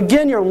fact,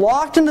 again, you're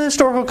locked into the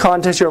historical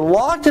context, you're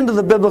locked into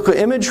the biblical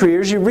imagery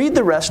as you read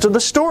the rest of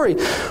the story.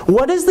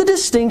 What is the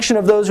distinction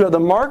of those who have the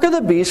mark of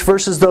the beast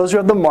versus those who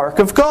have the mark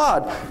of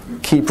God?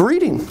 Keep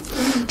reading.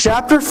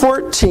 Chapter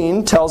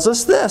 14 tells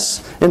us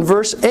this in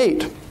verse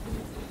 8.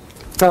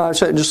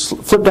 Just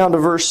flip down to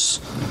verse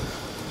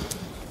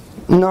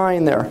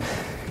 9 there.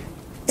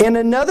 And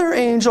another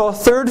angel, a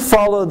third,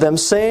 followed them,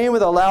 saying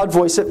with a loud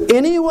voice, if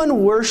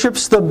anyone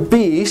worships the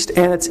beast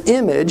and its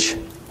image,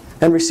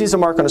 and receives a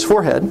mark on his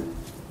forehead,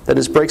 that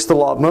is, breaks the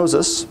law of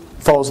Moses,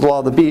 follows the law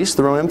of the beast,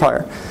 the Roman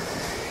Empire,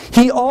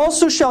 he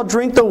also shall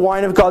drink the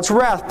wine of God's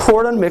wrath,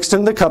 poured unmixed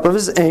into the cup of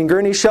His anger,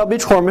 and he shall be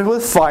tormented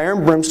with fire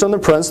and brimstone in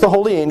the presence of the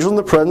holy angels and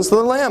the presence of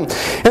the Lamb.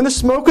 And the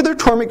smoke of their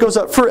torment goes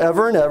up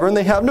forever and ever, and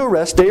they have no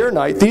rest day or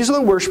night. These are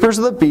the worshippers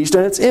of the beast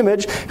and its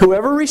image,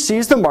 whoever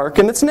receives the mark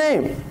in its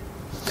name.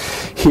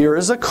 Here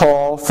is a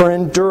call for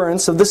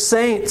endurance of the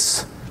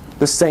saints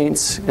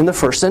in the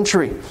first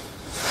century,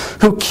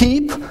 who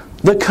keep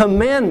the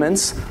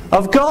commandments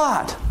of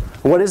God.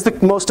 What is the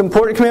most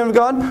important commandment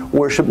of God?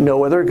 Worship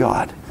no other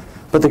God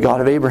but the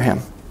God of Abraham.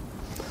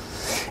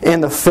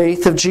 And the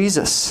faith of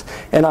Jesus.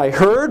 And I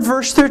heard,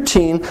 verse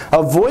 13,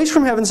 a voice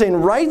from heaven saying,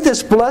 write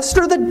this, blessed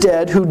are the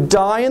dead who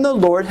die in the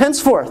Lord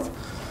henceforth.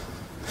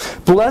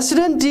 Blessed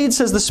indeed,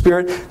 says the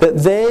Spirit, that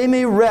they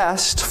may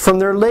rest from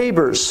their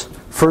labors,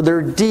 for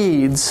their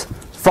deeds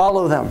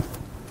follow them.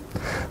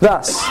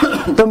 Thus,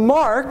 the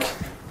mark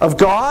of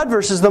God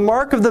versus the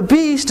mark of the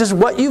beast is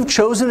what you've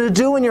chosen to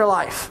do in your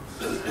life.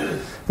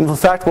 In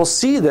fact, we'll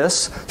see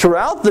this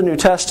throughout the New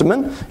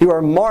Testament. You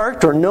are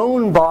marked or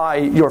known by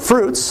your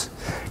fruits.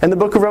 And the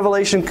book of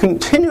Revelation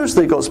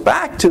continuously goes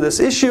back to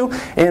this issue,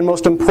 and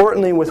most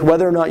importantly, with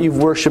whether or not you've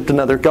worshipped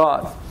another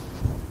god.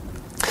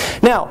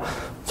 Now,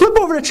 flip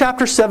over to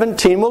chapter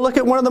 17. We'll look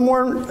at one of the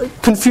more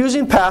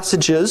confusing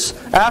passages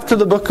after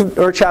the book of,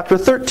 or chapter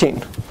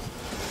 13.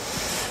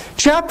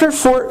 Chapter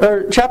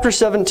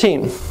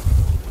 17.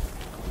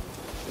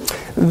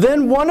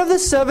 Then one of the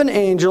 7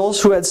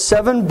 angels who had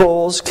 7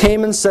 bowls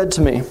came and said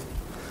to me,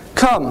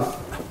 come,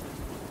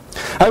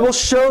 I will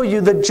show you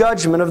the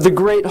judgment of the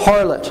great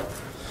harlot,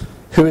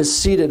 who is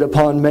seated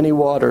upon many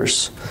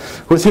waters,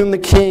 with whom the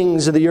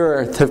kings of the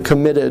earth have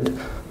committed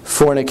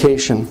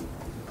fornication,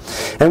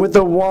 and with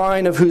the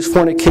wine of whose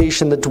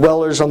fornication the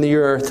dwellers on the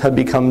earth have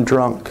become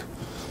drunk.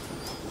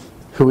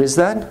 Who is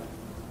that?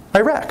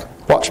 Iraq.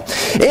 Watch.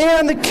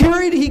 And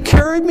he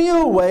carried me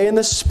away in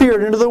the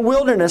Spirit into the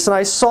wilderness, and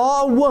I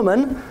saw a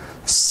woman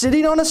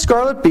sitting on a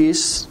scarlet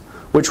beast,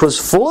 which was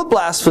full of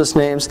blasphemous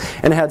names,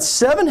 and had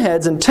 7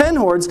 heads and 10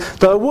 horns.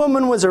 The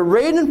woman was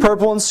arrayed in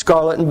purple and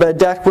scarlet, and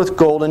bedecked with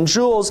gold and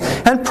jewels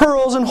and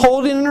pearls, and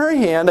holding in her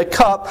hand a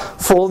cup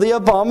full of the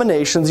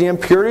abominations, the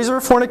impurities of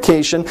her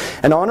fornication.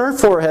 And on her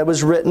forehead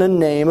was written a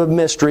name of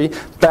mystery,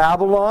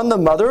 Babylon, the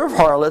mother of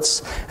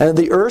harlots, and of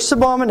the earth's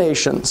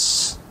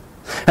abominations.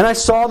 And I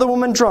saw the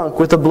woman drunk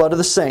with the blood of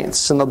the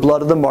saints and the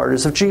blood of the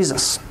martyrs of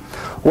Jesus.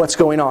 What's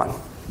going on?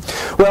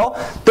 Well,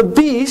 the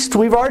beast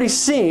we've already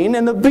seen,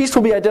 and the beast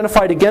will be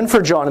identified again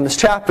for John in this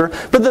chapter,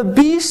 but the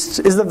beast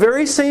is the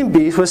very same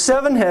beast with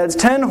 7 heads,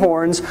 10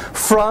 horns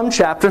from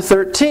chapter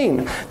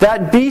 13.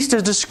 That beast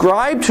is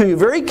described to you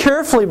very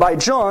carefully by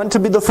John to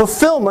be the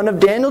fulfillment of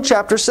Daniel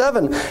chapter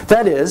 7.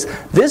 That is,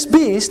 this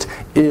beast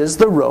is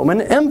the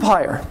Roman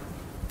Empire.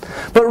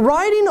 But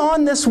riding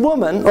on this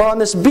woman, or on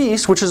this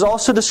beast, which is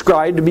also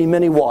described to be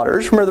many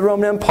waters, remember the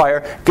Roman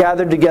Empire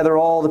gathered together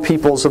all the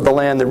peoples of the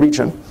land, the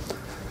region.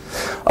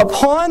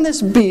 Upon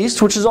this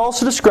beast, which is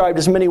also described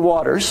as many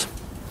waters,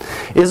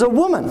 is a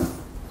woman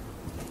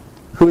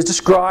who is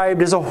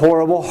described as a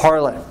horrible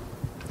harlot.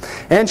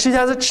 And she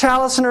has a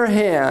chalice in her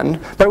hand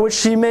by which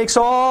she makes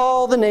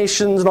all the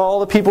nations and all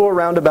the people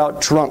around about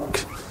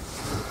drunk.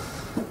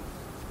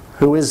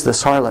 Who is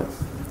this harlot?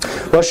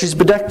 Well, she's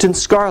bedecked in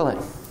scarlet.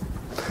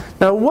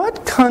 Now,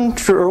 what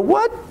country or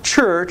what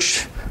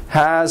church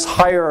has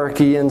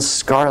hierarchy in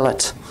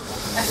scarlet?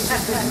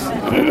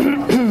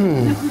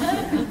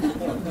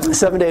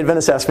 Seventh-day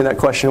Adventist asked me that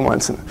question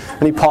once, and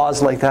he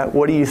paused like that.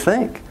 What do you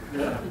think?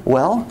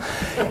 Well,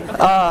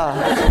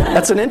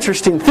 that's an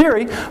interesting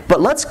theory, but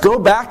let's go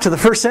back to the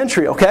first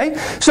century, okay?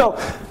 So,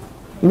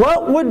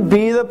 what would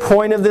be the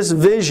point of this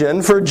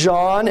vision for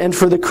John and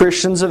for the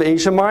Christians of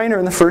Asia Minor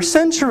in the first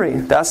century?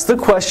 That's the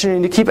question you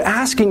need to keep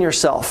asking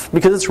yourself,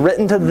 because it's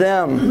written to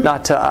them,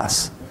 not to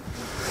us.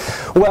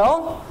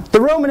 Well,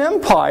 the Roman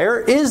Empire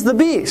is the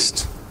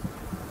beast.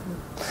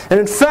 And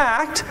in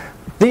fact,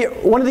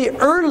 one of the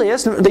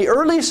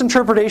earliest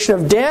interpretation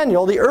of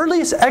Daniel, the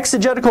earliest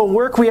exegetical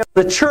work we have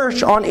in the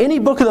church on any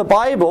book of the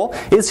Bible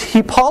is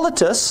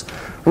Hippolytus,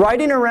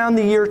 writing around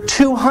the year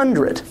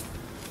 200.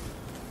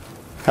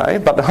 Okay,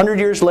 about 100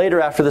 years later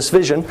after this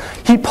vision,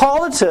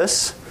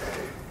 Hippolytus,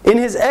 in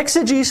his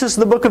exegesis of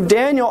the book of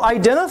Daniel,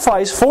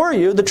 identifies for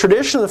you the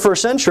tradition of the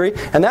first century,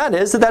 and that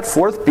is that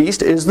fourth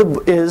beast is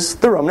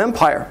the Roman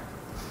Empire.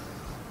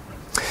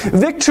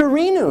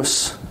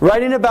 Victorinus,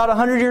 writing about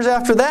 100 years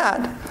after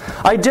that,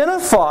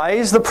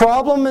 identifies the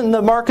problem in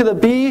the mark of the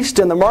beast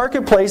and the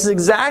marketplace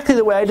exactly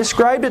the way I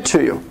described it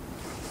to you.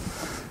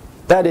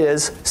 That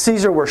is,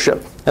 Caesar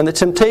worship, and the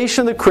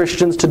temptation of the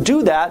Christians to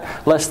do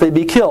that lest they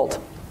be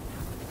killed.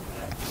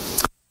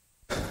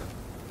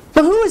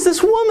 But who is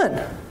this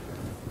woman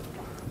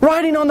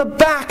riding on the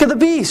back of the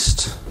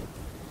beast?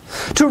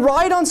 To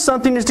ride on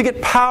something is to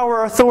get power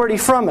or authority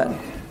from it.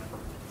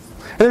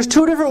 And there's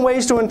 2 different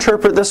ways to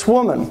interpret this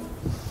woman.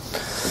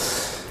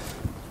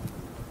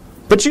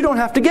 But you don't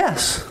have to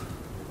guess.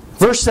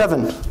 Verse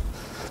 7.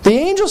 The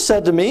angel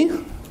said to me,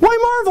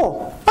 "Why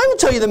marvel? I will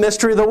tell you the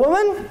mystery of the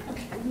woman.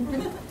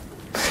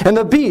 And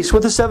the beast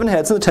with the 7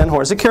 heads and the 10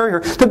 horns that carry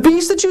her. The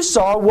beast that you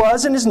saw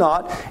was and is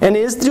not, and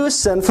is to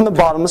ascend from the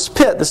bottomless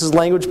pit." This is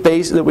language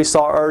based that we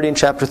saw already in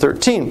chapter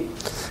 13.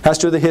 It has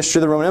to do with the history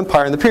of the Roman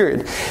Empire in the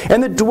period.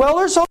 "And the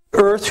dwellers on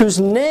earth whose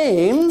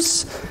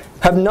names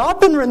have not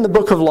been written in the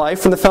book of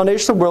life from the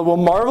foundation of the world will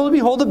marvel to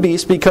behold the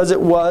beast, because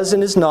it was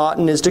and is not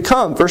and is to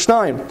come." Verse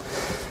 9.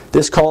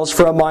 This calls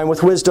for a mind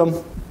with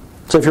wisdom.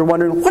 So if you're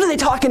wondering, what are they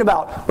talking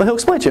about? Well, he'll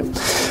explain to you.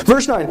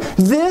 Verse 9.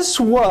 This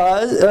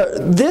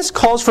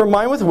calls for a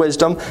mind with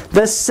wisdom.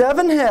 The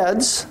 7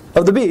 heads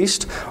of the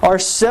beast are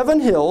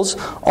 7 hills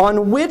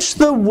on which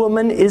the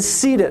woman is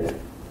seated.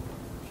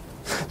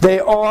 They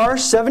are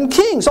 7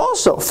 kings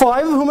also,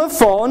 5 of whom have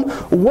fallen.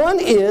 1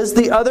 is,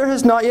 the other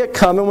has not yet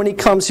come, and when he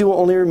comes he will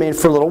only remain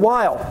for a little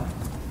while.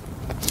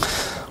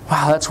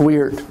 Wow, that's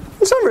weird.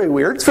 It's not very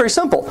weird, it's very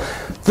simple.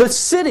 The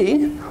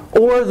city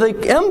or the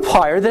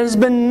empire that has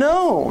been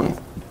known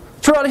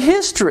throughout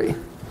history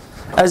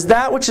as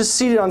that which is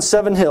seated on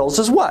 7 hills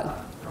is what?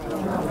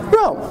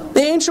 Rome.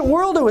 The ancient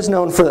world was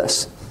known for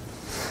this.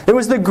 It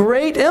was the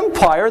great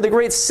empire, the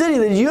great city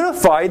that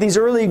unified these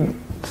early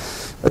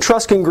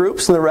Etruscan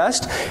groups and the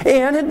rest,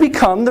 and had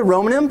become the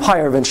Roman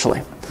Empire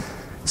eventually,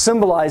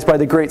 symbolized by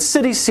the great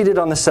city seated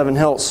on the 7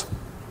 hills.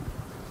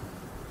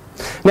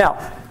 Now,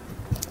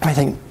 I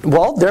think,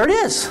 well, there it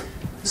is.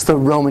 It's the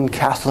Roman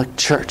Catholic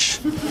Church.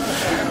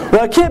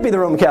 Well, it can't be the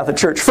Roman Catholic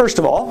Church, first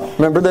of all.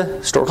 Remember the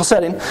historical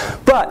setting.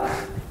 But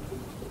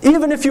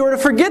even if you were to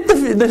forget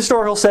the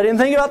historical setting and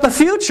think about the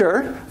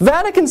future,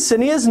 Vatican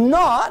City is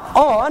not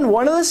on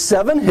one of the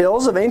 7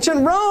 hills of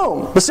ancient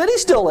Rome. The city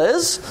still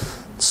is.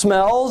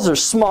 smells,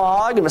 there's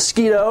smog and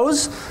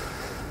mosquitoes.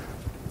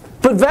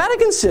 But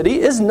Vatican City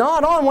is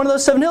not on one of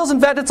those 7 hills. In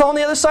fact, it's on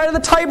the other side of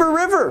the Tiber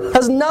River. It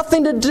has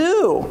nothing to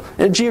do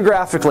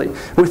geographically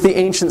with the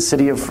ancient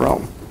city of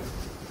Rome.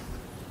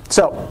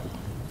 So,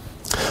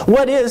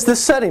 what is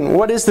this setting?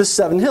 What is this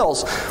 7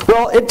 hills?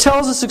 Well, it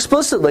tells us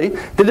explicitly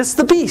that it's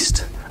the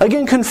beast.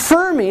 Again,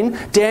 confirming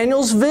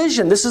Daniel's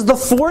vision. This is the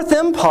 4th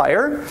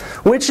empire,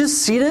 which is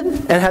seated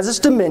and has its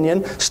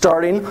dominion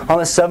starting on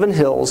the 7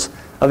 hills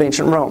of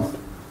ancient Rome.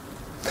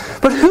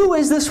 But who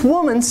is this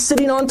woman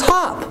sitting on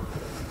top?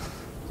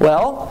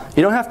 Well,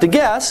 you don't have to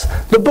guess.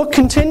 The book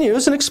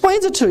continues and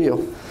explains it to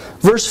you.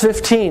 Verse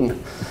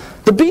 15.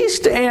 The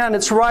beast and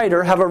its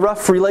rider have a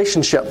rough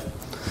relationship.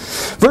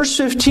 Verse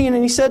 15,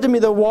 and he said to me,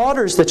 the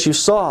waters that you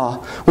saw,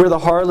 where the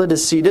harlot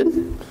is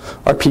seated,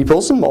 are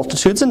peoples and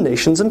multitudes and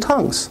nations and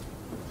tongues.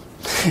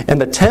 And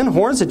the 10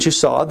 horns that you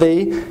saw,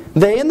 they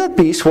and the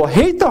beast will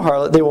hate the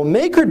harlot. They will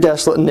make her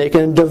desolate and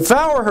naked, and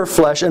devour her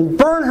flesh, and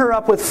burn her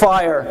up with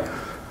fire.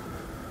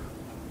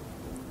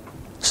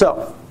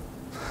 So,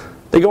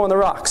 they go on the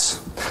rocks.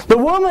 The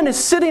woman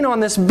is sitting on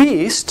this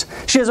beast.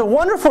 She has a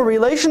wonderful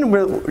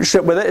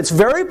relationship with it. It's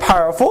very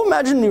powerful.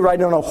 Imagine you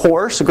riding on a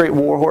horse, a great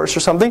war horse or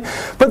something.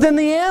 But then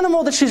the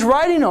animal that she's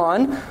riding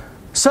on,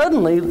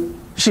 suddenly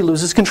she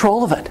loses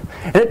control of it.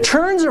 And it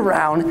turns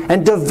around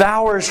and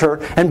devours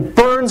her and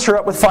burns her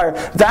up with fire.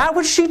 That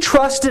which she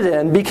trusted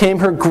in became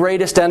her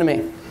greatest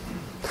enemy.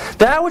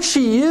 That which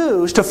she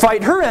used to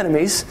fight her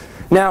enemies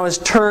now is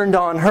turned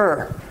on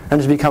her and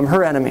has become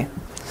her enemy.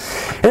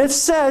 And it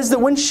says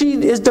that when she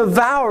is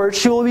devoured,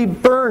 she will be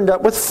burned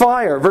up with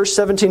fire. Verse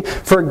 17,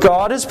 for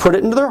God has put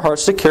it into their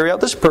hearts to carry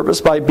out this purpose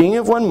by being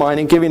of one mind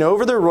and giving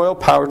over their royal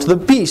power to the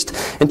beast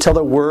until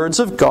the words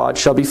of God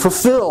shall be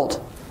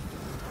fulfilled.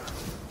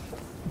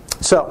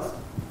 So,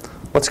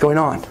 what's going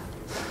on?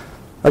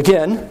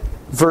 Again,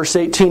 verse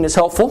 18 is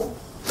helpful.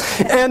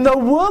 And the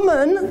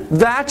woman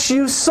that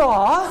you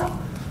saw,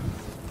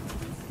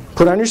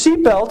 put on your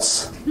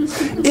seatbelts,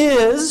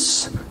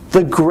 is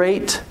the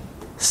great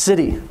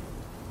city,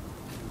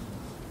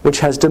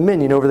 which has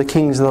dominion over the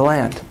kings of the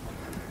land.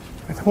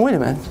 Wait a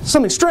minute,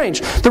 something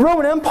strange. The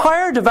Roman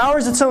Empire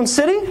devours its own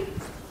city?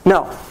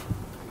 No.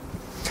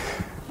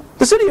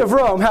 The city of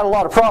Rome had a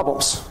lot of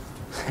problems,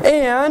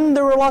 and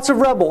there were lots of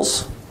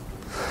rebels.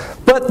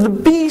 But the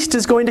beast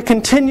is going to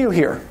continue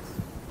here.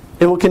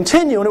 It will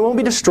continue, and it won't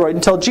be destroyed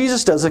until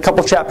Jesus does a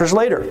couple chapters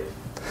later.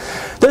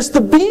 Thus,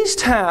 the beast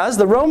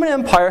the Roman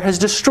Empire has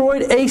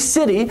destroyed a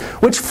city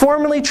which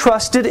formerly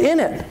trusted in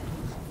it.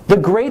 The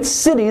great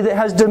city that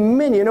has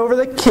dominion over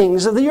the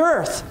kings of the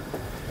earth.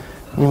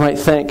 You might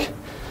think,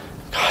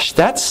 gosh,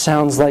 that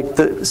sounds like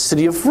the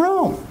city of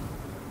Rome.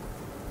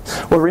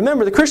 Well,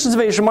 remember, the Christians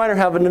of Asia Minor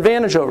have an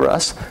advantage over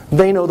us.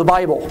 They know the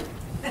Bible.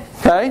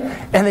 Okay?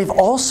 And they've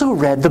also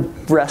read the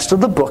rest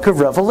of the book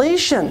of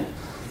Revelation.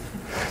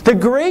 The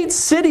great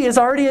city has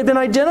already been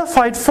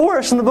identified for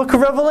us in the book of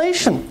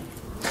Revelation.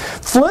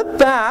 Flip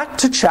back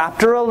to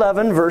chapter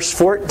 11, verse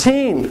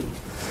 14,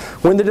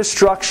 when the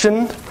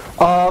destruction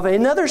of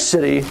another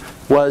city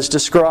was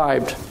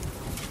described.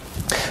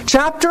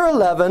 Chapter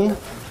 11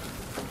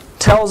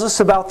 tells us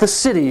about the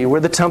city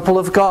where the temple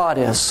of God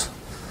is.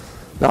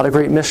 Not a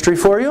great mystery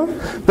for you,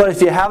 but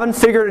if you haven't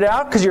figured it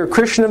out because you're a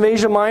Christian of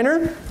Asia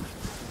Minor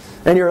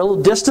and you're a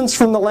little distance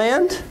from the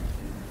land,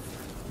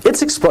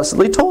 it's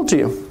explicitly told to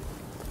you.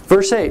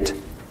 Verse 8.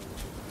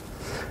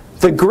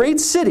 The great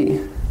city,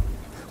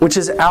 which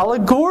is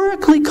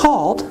allegorically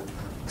called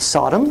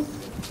Sodom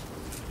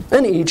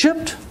and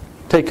Egypt,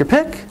 take your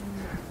pick,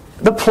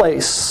 the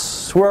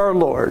place where our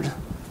Lord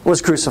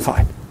was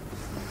crucified.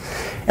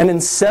 And in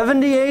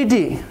 70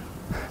 AD,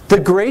 the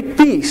great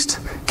beast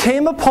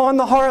came upon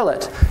the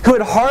harlot, who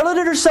had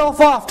harloted herself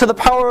off to the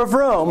power of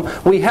Rome.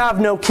 We have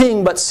no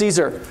king but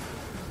Caesar.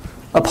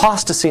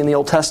 Apostasy in the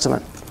Old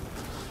Testament.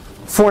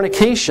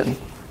 Fornication,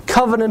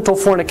 covenantal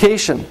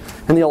fornication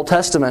in the Old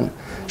Testament.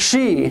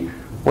 She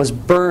was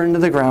burned to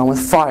the ground with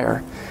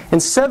fire. In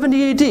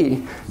 70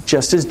 AD,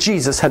 just as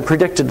Jesus had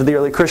predicted to the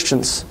early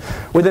Christians.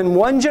 Within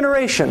one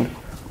generation,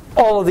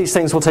 all of these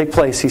things will take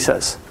place, he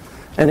says.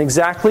 And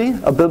exactly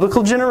a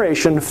biblical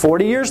generation,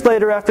 40 years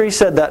later after he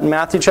said that in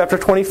Matthew chapter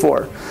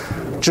 24,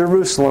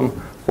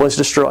 Jerusalem was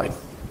destroyed.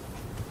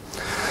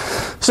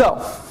 So,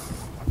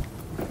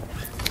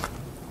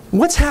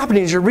 what's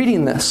happening as you're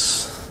reading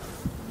this?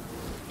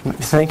 You might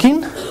be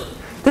thinking,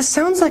 this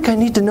sounds like I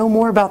need to know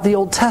more about the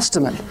Old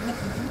Testament.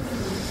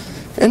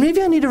 And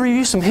maybe I need to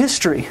review some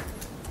history.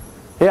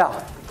 Yeah.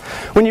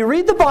 When you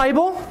read the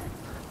Bible,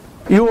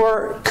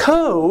 your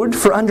code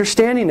for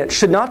understanding it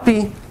should not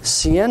be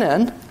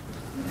CNN,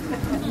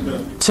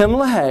 Tim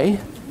LaHaye,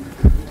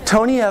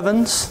 Tony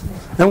Evans,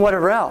 and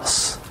whatever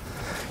else.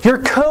 Your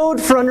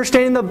code for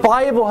understanding the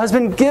Bible has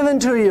been given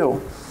to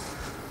you.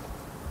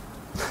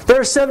 There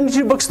are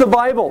 72 books of the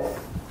Bible.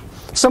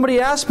 Somebody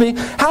asked me,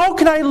 how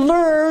can I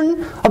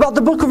learn about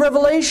the book of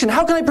Revelation?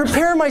 How can I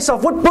prepare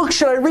myself? What book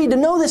should I read to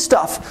know this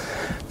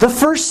stuff? The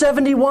first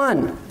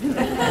 71.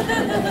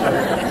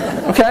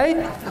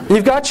 Okay?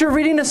 You've got your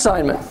reading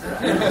assignment.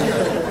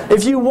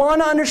 If you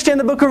want to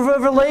understand the book of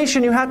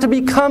Revelation, you have to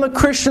become a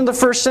Christian of the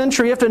first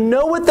century. You have to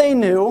know what they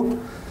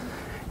knew.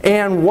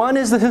 And one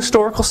is the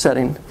historical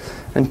setting,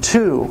 and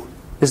two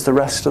is the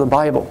rest of the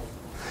Bible.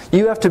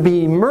 You have to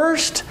be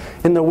immersed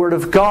in the Word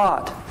of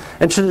God.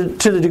 And to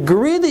the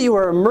degree that you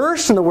are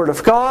immersed in the Word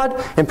of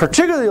God, and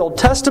particularly the Old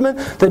Testament,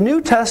 the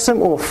New Testament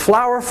will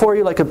flower for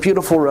you like a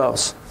beautiful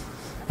rose,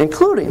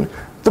 including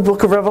the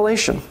book of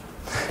Revelation.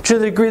 To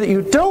the degree that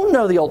you don't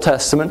know the Old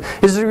Testament,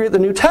 is the degree that the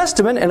New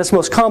Testament, and its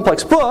most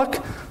complex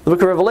book, the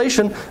book of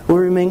Revelation, will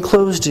remain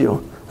closed to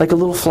you, like a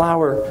little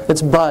flower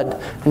that's bud,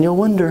 and you'll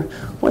wonder,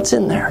 what's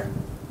in there?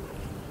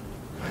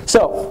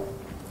 So,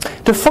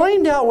 to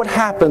find out what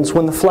happens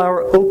when the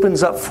flower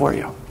opens up for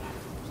you,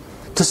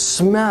 to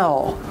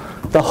smell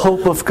the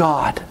hope of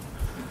God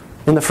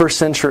in the first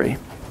century,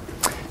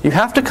 you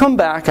have to come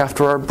back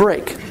after our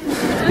break,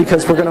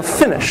 because we're going to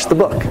finish the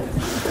book.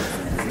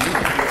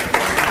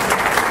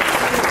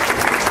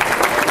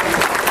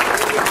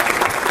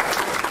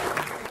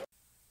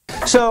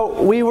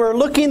 So we were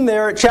looking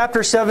there at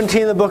chapter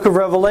 17 of the book of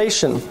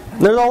Revelation.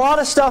 There's a lot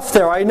of stuff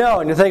there, I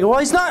know. And you're thinking, well,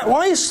 he's not.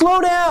 Why don't you slow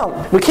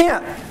down? We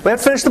can't. We have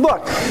to finish the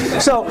book.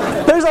 So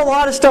there's a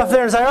lot of stuff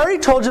there. As I already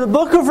told you, the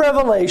book of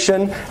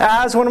Revelation,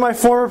 as one of my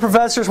former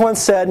professors once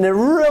said, and it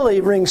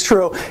really rings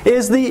true,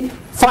 is the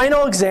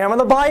final exam of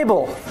the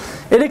Bible.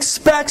 It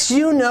expects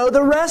you know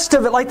the rest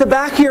of it like the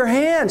back of your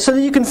hand, so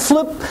that you can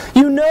flip,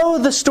 you know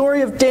the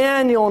story of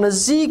Daniel and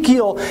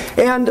Ezekiel,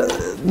 and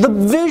the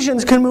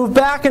visions can move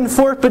back and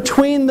forth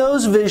between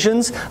those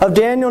visions of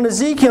Daniel and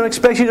Ezekiel, and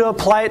expects you to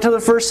apply it to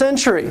the first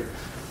century.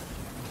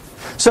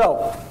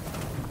 So,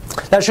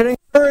 that should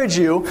encourage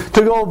you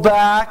to go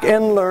back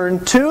and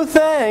learn two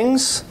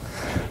things: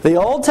 the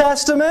Old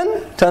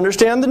Testament, to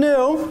understand the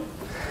New,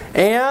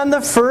 and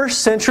the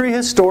first century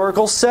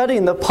historical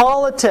setting, the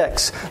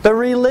politics, the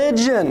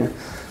religion.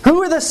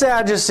 Who are the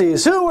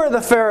Sadducees? Who were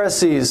the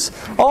Pharisees?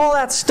 All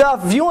that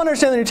stuff. If you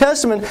understand the New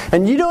Testament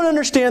and you don't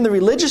understand the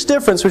religious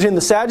difference between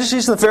the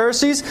Sadducees and the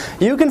Pharisees,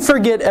 you can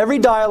forget every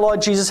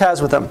dialogue Jesus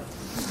has with them.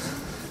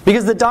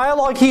 Because the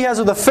dialogue he has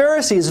with the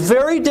Pharisees is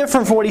very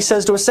different from what he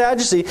says to a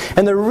Sadducee,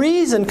 and the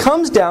reason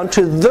comes down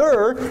to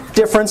their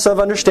difference of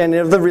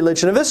understanding of the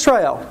religion of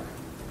Israel.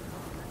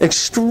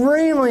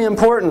 Extremely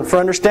important for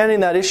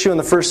understanding that issue in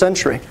the first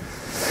century.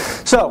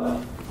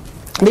 So,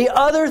 the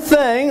other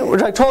thing,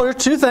 which I told you,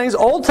 two things: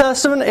 Old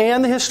Testament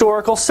and the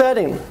historical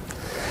setting.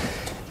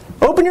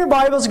 Open your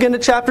Bibles again to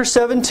chapter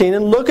 17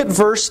 and look at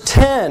verse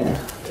 10.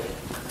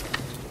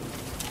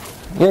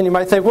 And you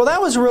might think, well,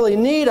 that was really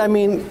neat. I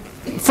mean,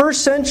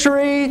 first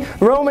century,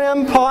 Roman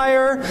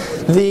Empire,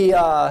 the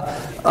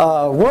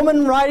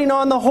woman riding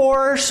on the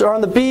horse or on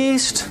the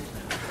beast.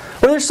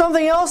 Well, there's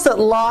something else that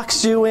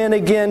locks you in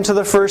again to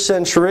the first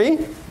century,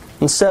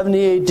 in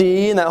 70 AD,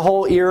 and that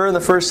whole era in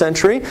the first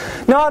century.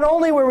 Not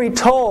only were we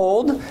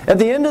told at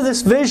the end of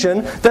this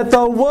vision that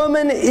the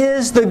woman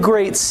is the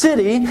great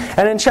city,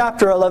 and in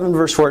chapter 11,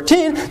 verse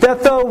 14,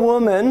 that the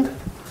woman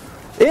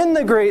in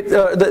the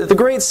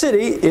great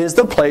city is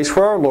the place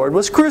where our Lord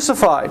was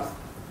crucified.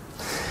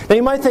 Now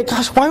you might think,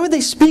 gosh, why would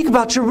they speak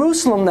about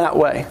Jerusalem that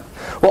way?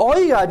 Well, all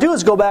you got to do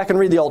is go back and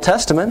read the Old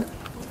Testament.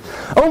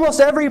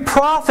 Almost every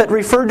prophet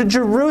referred to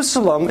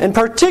Jerusalem. In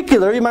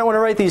particular, you might want to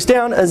write these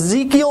down: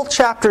 Ezekiel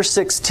chapter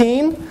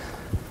 16,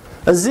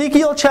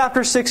 Ezekiel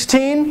chapter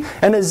 16,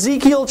 and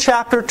Ezekiel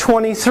chapter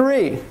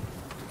 23.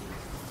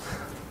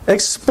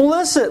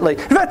 Explicitly. In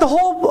fact, the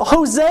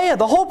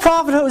whole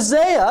prophet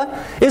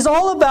Hosea is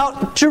all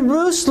about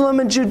Jerusalem,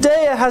 and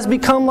Judea has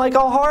become like a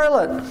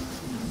harlot.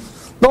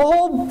 The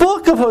whole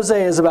book of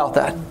Hosea is about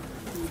that.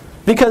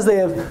 Because they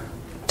have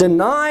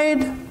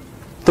denied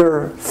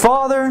their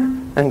Father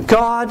and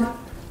God,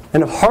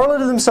 and have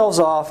harloted themselves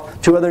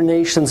off to other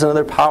nations and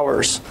other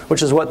powers,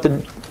 which is what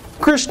the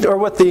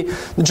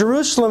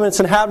Jerusalem and its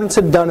inhabitants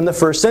had done in the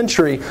first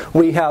century.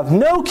 We have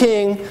no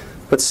king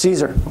but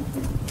Caesar.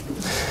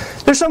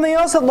 There's something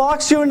else that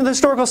locks you into the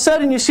historical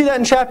setting. You see that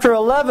in chapter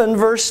 11,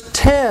 verse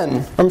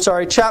 10.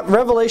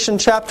 Revelation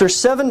chapter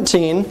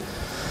 17,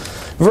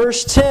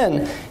 verse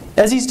 10.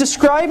 As he's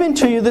describing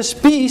to you this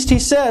beast, he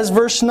says,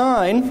 verse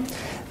 9,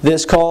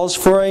 this calls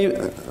for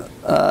a...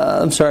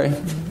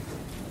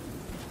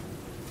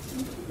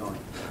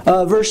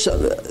 verse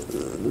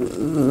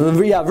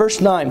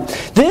 9.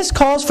 This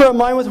calls for a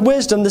mind with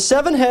wisdom. The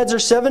 7 heads are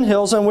 7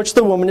 hills on which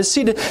the woman is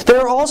seated.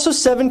 There are also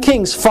 7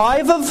 kings,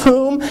 5 of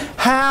whom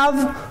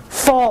have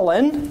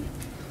fallen.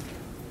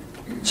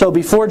 So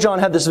before John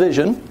had this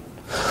vision,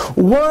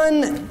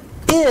 1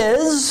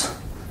 is,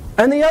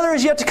 and the other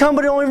is yet to come,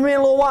 but it will only remain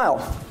a little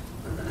while.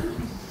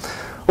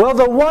 Well,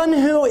 the one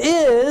who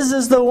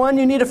is the one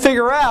you need to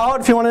figure out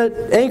if you want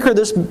to anchor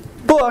this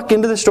book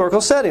into the historical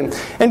setting.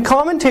 And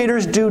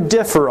commentators do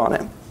differ on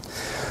it.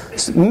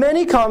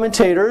 Many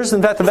commentators,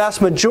 in fact the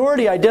vast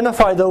majority,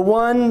 identify the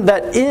one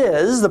that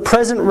is, the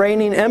present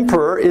reigning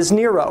emperor, is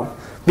Nero.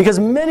 Because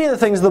many of the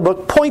things in the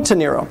book point to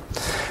Nero.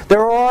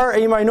 There are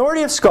a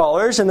minority of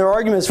scholars, and their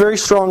argument is very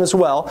strong as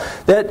well,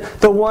 that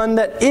the one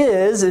that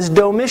is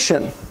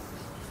Domitian.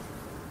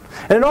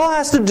 And it all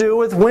has to do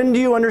with, when do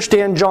you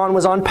understand John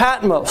was on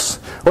Patmos?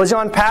 Was he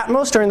on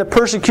Patmos during the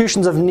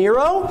persecutions of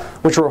Nero,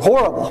 which were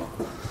horrible?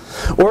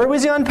 Or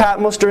was he on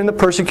Patmos during the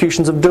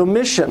persecutions of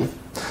Domitian?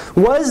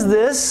 Was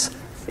this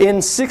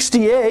in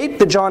 68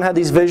 that John had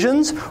these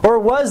visions, or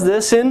was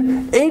this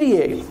in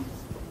 88?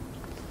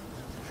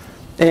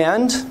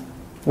 And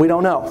we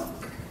don't know.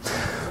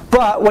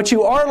 But what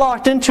you are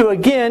locked into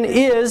again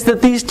is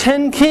that these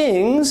 10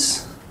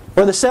 kings,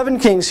 or the 7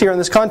 kings here in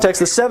this context,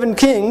 the 7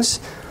 kings,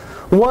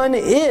 one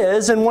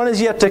is and one is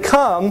yet to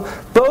come,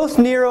 both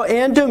Nero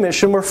and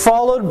Domitian were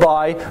followed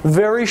by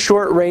very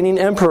short reigning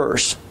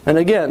emperors. And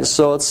again,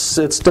 so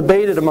it's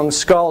debated among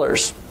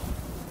scholars.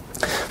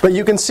 But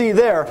you can see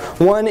there,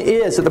 one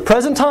is, at the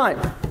present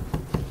time,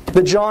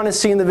 that John is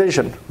seeing the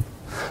vision.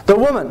 The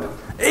woman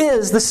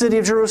is the city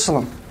of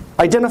Jerusalem,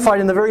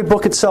 identified in the very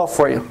book itself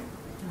for you.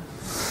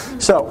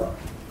 So,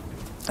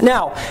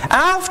 now,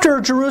 after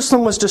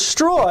Jerusalem was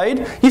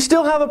destroyed, you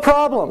still have a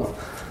problem.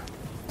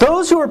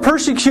 Those who were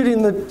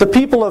persecuting the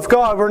people of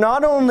God were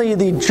not only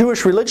the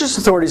Jewish religious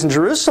authorities in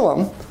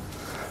Jerusalem,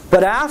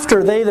 but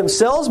after they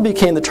themselves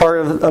became the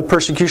target of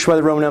persecution by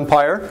the Roman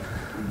Empire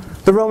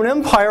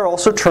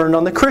also turned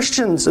on the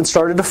Christians and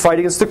started to fight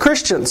against the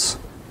Christians.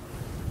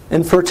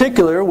 In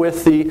particular,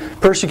 with the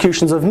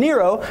persecutions of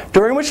Nero,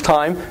 during which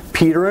time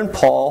Peter and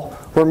Paul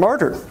were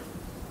martyred.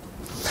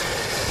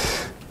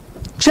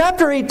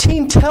 Chapter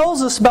 18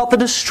 tells us about the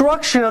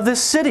destruction of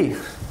this city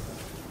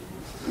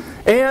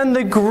and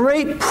the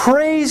great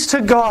praise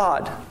to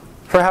God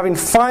for having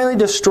finally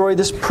destroyed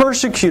this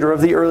persecutor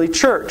of the early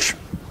church.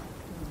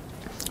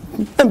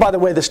 And by the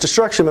way, this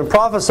destruction had been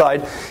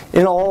prophesied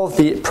in all of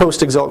the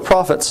post-exilic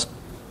prophets.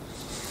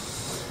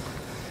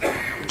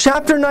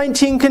 Chapter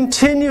 19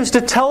 continues to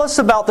tell us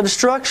about the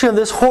destruction of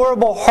this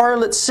horrible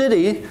harlot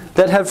city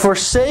that had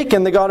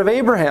forsaken the God of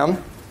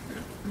Abraham,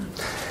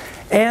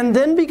 and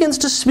then begins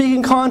to speak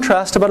in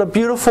contrast about a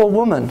beautiful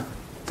woman,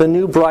 the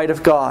new bride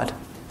of God,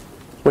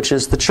 which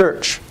is the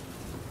church.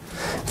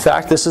 In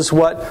fact, this is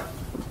what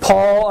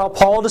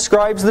Paul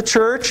describes the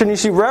church, and you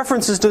see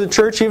references to the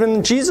church even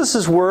in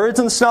Jesus' words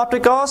in the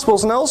Synoptic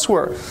Gospels and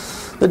elsewhere.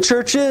 The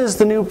church is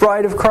the new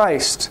bride of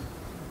Christ.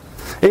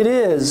 It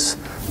is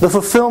the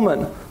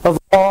fulfillment of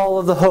all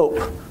of the hope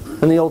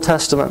in the Old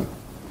Testament.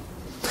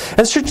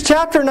 And so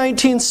chapter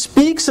 19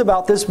 speaks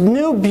about this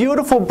new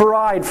beautiful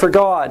bride for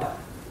God,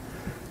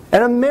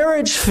 and a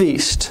marriage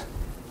feast,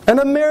 and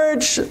a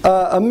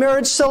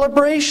marriage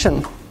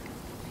celebration.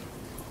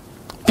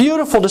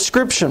 Beautiful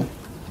description.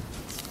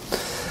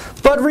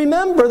 But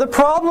remember, the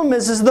problem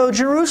is though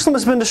Jerusalem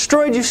has been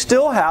destroyed, you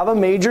still have a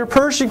major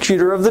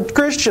persecutor of the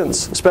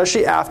Christians,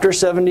 especially after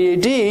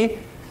 70 AD,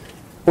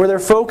 where their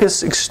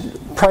focus is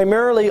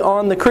primarily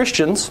on the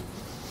Christians.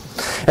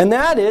 And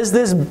that is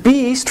this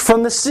beast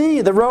from the sea,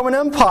 the Roman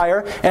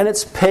Empire, and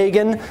its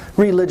pagan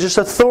religious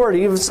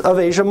authorities of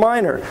Asia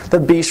Minor, the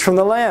beast from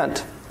the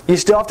land. You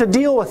still have to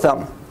deal with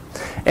them,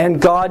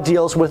 and God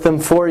deals with them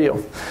for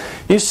you.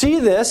 You see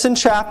this in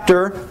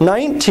chapter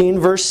 19,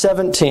 verse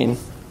 17.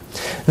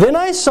 Then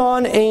I saw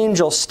an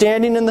angel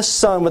standing in the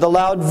sun with a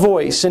loud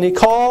voice, and he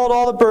called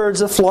all the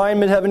birds that fly in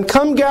mid-heaven,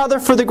 "Come gather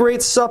for the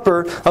great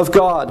supper of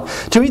God,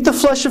 to eat the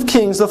flesh of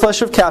kings, the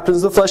flesh of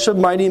captains, the flesh of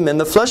mighty men,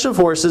 the flesh of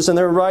horses and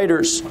their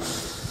riders."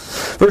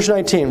 Verse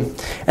 19.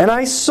 And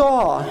I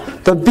saw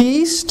the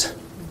beast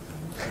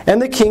and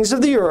the kings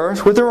of the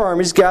earth with their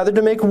armies gathered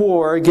to make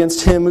war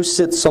against him who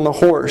sits on the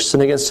horse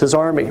and against his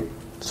army.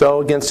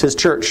 So against his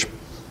church.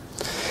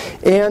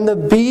 And the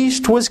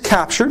beast was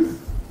captured,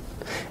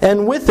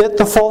 and with it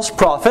the false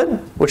prophet,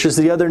 which is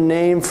the other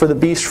name for the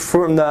beast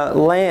from the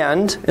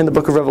land in the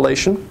book of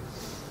Revelation.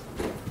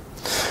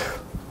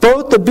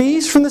 Both the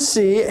beast from the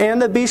sea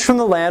and the beast from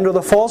the land, or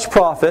the false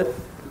prophet,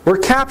 were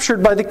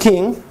captured by the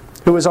king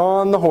who was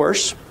on the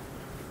horse.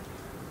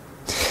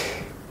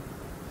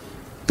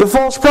 The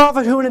false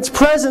prophet who in its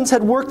presence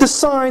had worked the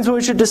signs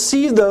which should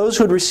deceive those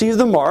who had received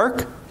the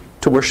mark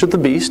to worship the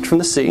beast from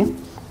the sea.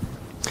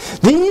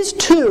 These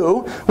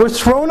two were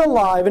thrown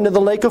alive into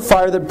the lake of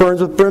fire that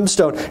burns with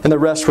brimstone, and the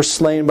rest were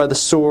slain by the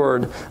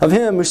sword of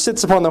him who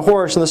sits upon the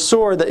horse, and the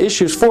sword that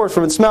issues forth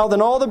from its mouth,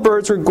 and all the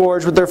birds were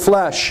gorged with their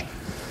flesh.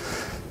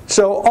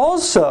 So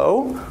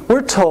also,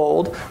 we're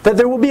told that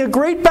there will be a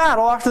great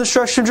battle after the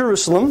destruction of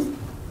Jerusalem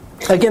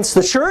against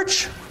the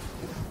church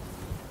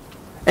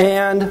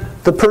and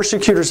the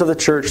persecutors of the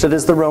church, that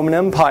is the Roman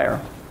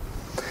Empire.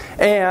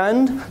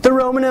 And the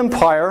Roman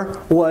Empire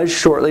was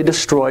shortly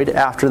destroyed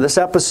after this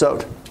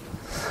episode.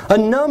 A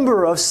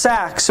number of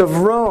sacks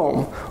of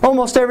Rome,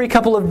 almost every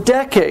couple of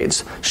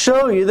decades,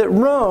 show you that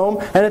Rome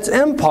and its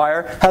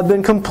empire have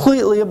been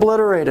completely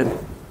obliterated.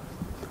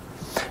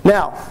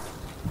 Now,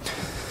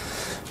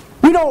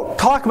 we don't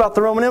talk about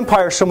the Roman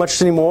Empire so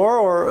much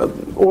anymore,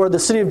 or the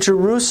city of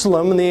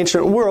Jerusalem in the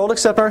ancient world,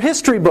 except in our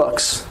history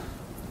books.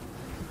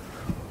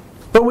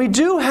 But we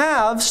do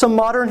have some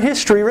modern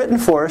history written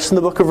for us in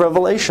the book of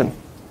Revelation.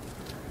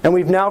 And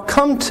we've now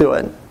come to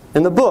it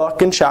in the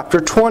book in chapter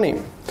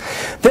 20.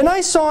 Then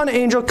I saw an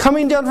angel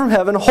coming down from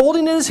heaven,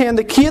 holding in his hand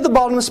the key of the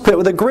bottomless pit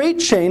with a great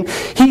chain.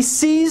 He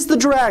seized the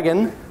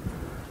dragon.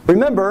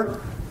 Remember,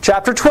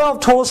 chapter 12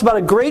 told us about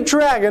a great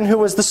dragon who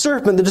was the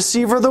serpent, the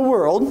deceiver of the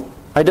world,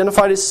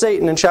 identified as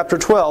Satan in chapter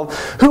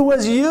 12, who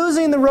was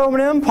using the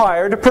Roman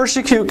Empire to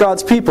persecute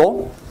God's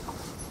people.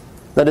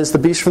 That is, the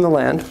beast from the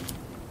land.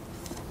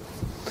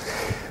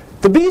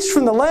 The beast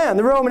from the land,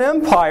 the Roman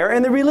Empire,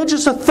 and the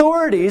religious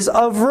authorities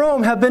of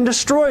Rome have been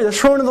destroyed. They're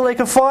thrown in the lake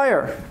of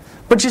fire.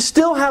 But you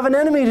still have an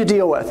enemy to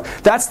deal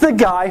with. That's the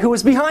guy who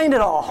is behind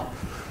it all.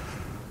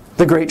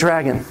 The great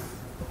dragon.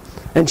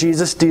 And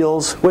Jesus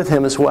deals with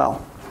him as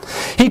well.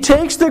 He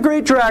takes the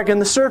great dragon,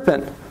 the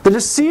serpent, the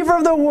deceiver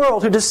of the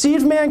world, who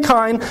deceived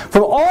mankind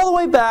from all the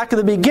way back at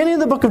the beginning of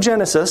the book of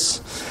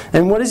Genesis.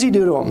 And what does he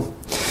do to him?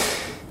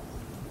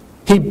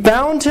 He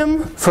bound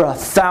him for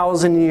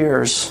 1,000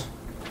 years.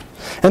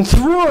 And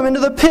threw him into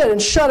the pit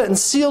and shut it and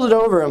sealed it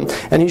over him.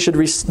 And he should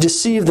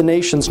deceive the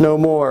nations no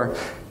more,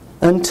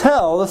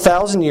 until the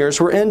 1,000 years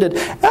were ended.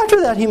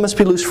 After that, he must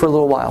be loosed for a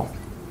little while.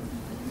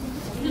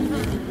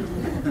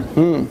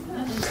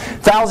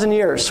 1,000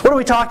 years. What are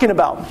we talking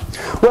about?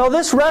 Well,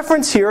 this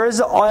reference here,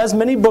 as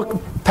many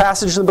book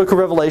passages in the book of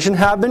Revelation,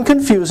 have been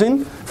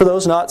confusing for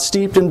those not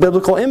steeped in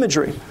biblical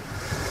imagery.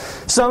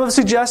 Some have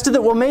suggested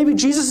that, well, maybe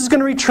Jesus is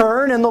going to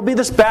return and there'll be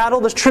this battle,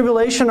 this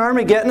tribulation,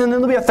 Armageddon, and then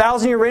there'll be a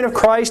 1,000-year reign of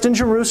Christ in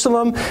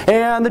Jerusalem,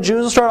 and the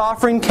Jews will start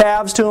offering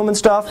calves to him and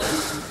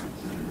stuff.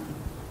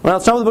 Well,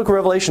 that's not what the book of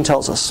Revelation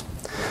tells us.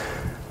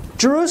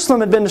 Jerusalem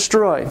had been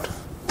destroyed.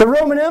 The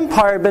Roman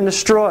Empire had been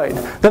destroyed.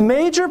 The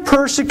major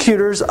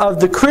persecutors of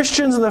the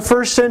Christians in the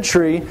first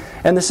century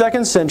and the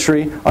second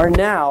century are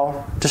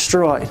now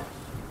destroyed.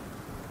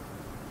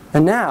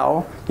 And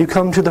now you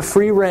come to the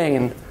free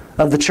reign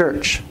of the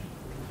church.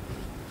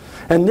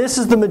 And this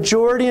is the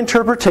majority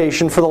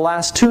interpretation for the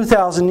last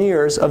 2,000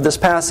 years of this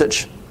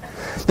passage.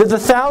 That the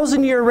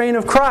 1,000-year reign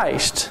of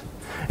Christ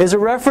is a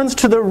reference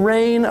to the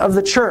reign of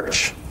the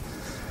church.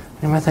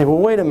 You might think, well,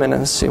 wait a minute,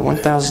 let's see,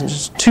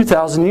 1,000,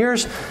 2,000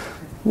 years?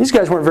 These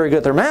guys weren't very good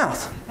at their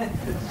math.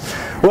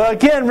 Well,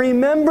 again,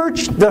 remember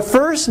the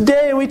first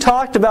day we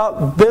talked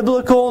about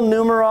biblical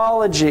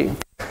numerology.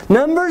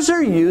 Numbers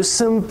are used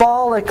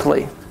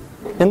symbolically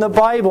in the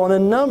Bible on a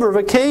number of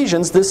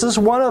occasions. This is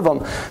one of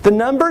them. The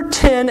number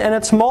 10 and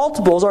its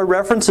multiples are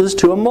references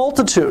to a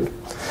multitude.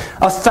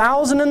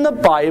 1,000 in the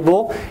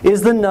Bible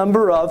is the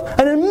number of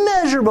an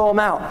immeasurable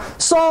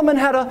amount. Solomon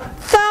had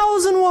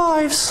 1,000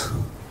 wives,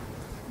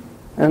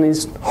 and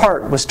his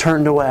heart was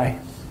turned away.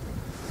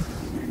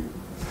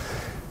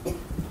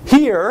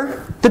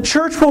 Here, the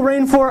church will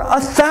reign for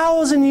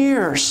 1,000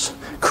 years.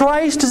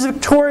 Christ is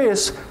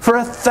victorious for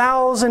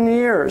 1,000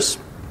 years.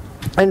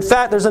 In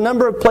fact, there's a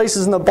number of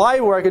places in the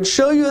Bible where I could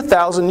show you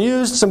 1,000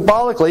 used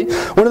symbolically.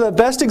 One of the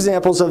best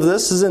examples of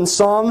this is in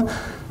Psalm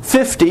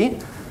 50,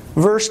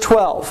 verse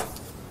 12.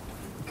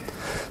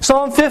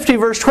 Psalm 50,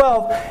 verse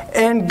 12,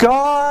 "And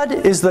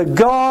God is the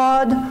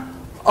God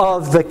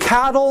of the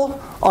cattle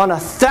on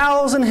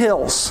 1,000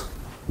 hills."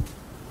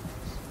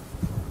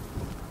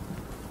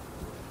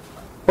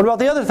 What about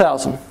the other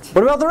 1,000?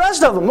 What about the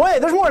rest of them?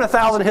 Wait, there's more than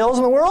 1,000 hills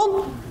in the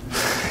world.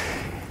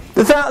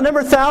 The number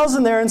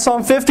 1,000 there in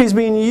Psalm 50 is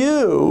being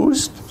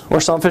used,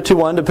 or Psalm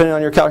 51, depending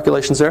on your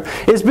calculations there,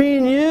 is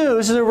being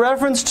used as a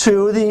reference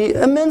to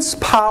the immense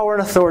power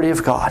and authority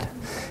of God.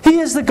 He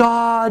is the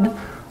God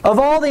of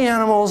all the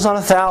animals on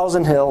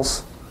 1,000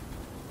 hills.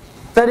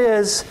 That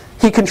is,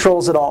 He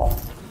controls it all.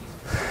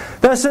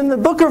 Thus, in the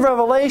book of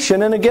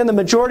Revelation, and again, the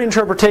majority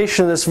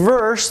interpretation of this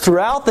verse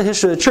throughout the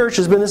history of the church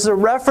has been this is a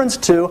reference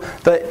to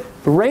the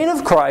reign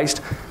of Christ,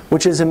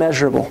 which is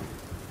immeasurable.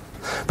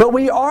 But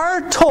we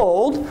are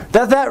told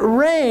that that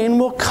reign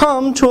will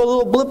come to a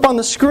little blip on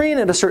the screen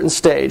at a certain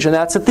stage, and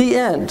that's at the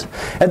end.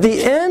 At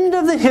the end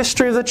of the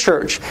history of the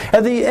church,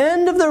 at the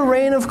end of the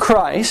reign of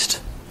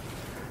Christ,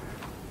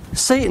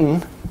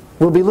 Satan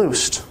will be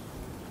loosed.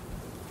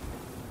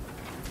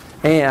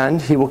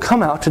 And he will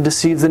come out to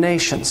deceive the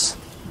nations.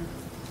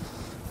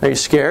 Are you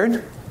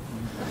scared?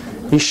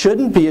 You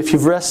shouldn't be if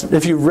you've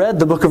read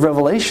the book of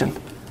Revelation.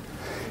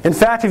 In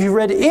fact, if you've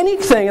read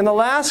anything in the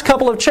last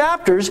couple of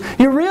chapters,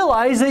 you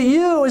realize that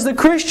you, as the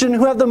Christian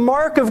who have the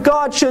mark of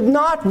God, should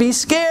not be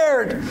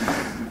scared.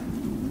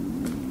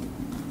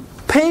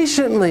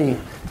 Patiently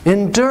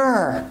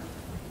endure.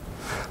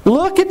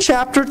 Look at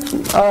chapter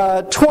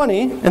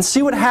 20 and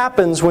see what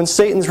happens when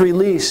Satan's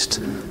released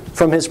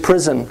from his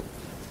prison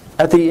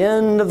at the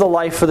end of the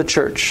life of the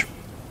church,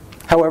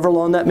 however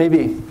long that may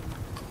be.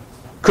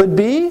 Could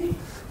be,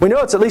 we know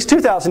it's at least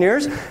 2,000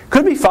 years,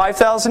 could be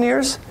 5,000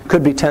 years,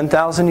 could be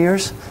 10,000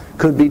 years,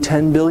 could be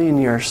 10 billion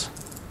years.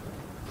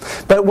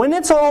 But when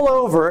it's all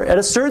over, at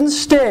a certain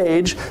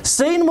stage,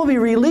 Satan will be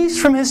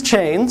released from his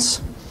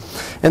chains,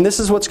 and this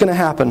is what's going to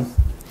happen.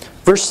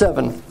 Verse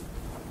 7.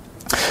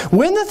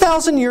 When the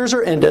 1,000 years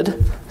are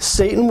ended,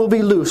 Satan will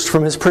be loosed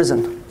from his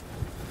prison,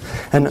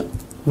 and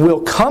will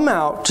come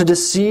out to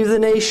deceive the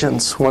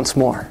nations once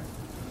more.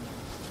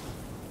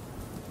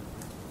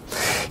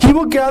 He He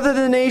will gather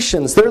the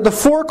nations. They're the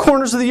four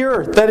corners of the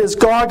earth. That is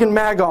Gog and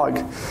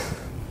Magog,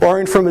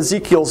 borrowing from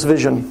Ezekiel's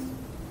vision.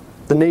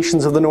 The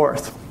nations of the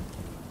north.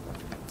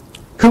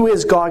 Who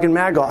is Gog and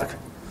Magog?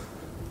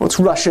 Well, it's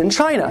Russia and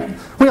China.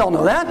 We all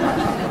know that.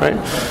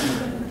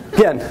 Right?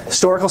 Again,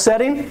 historical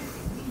setting.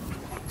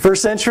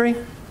 First century.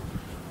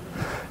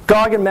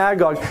 Gog and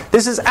Magog.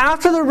 This is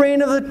after the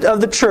reign of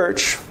the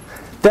church,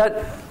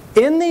 that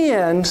in the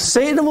end,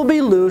 Satan will be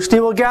loosed. He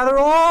will gather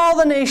all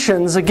the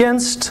nations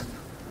against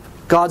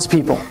God's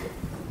people.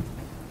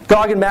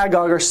 Gog and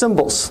Magog are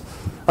symbols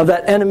of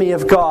that enemy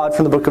of God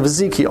from the book of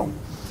Ezekiel.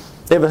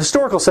 They have a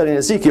historical setting in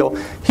Ezekiel.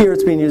 Here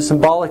it's being used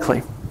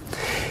symbolically.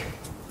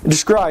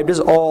 Described as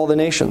all the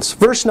nations.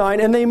 Verse 9,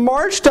 and they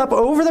marched up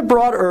over the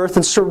broad earth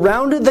and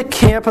surrounded the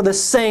camp of the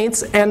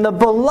saints and the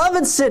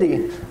beloved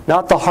city,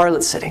 not the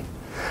harlot city,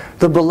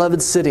 the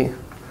beloved city,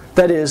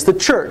 that is, the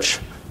church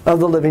of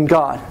the living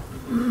God.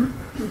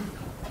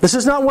 This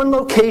is not one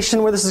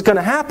location where this is going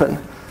to happen.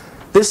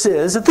 This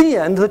is, at the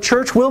end, the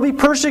church will be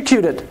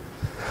persecuted.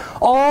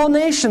 All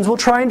nations will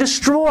try and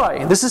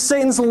destroy. This is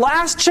Satan's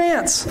last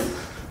chance.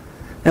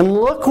 And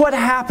look what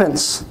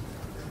happens.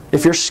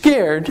 If you're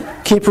scared,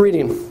 keep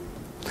reading.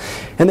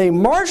 And they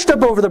marched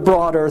up over the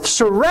broad earth,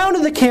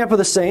 surrounded the camp of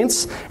the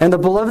saints and the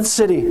beloved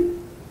city.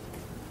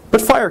 But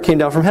fire came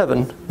down from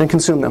heaven and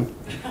consumed them.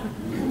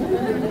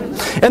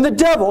 And the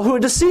devil who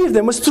had deceived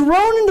them was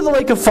thrown into the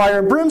lake of fire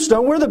and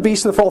brimstone, where the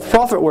beast and the false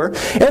prophet were,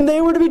 and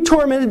they were to be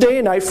tormented day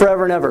and night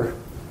forever and ever.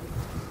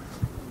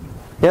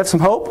 You have some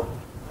hope?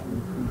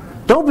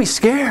 Don't be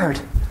scared.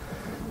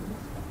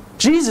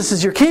 Jesus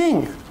is your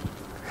king.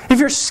 If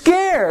you're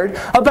scared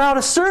about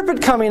a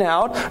serpent coming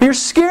out, or you're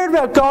scared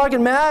about Gog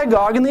and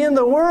Magog and the end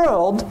of the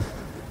world,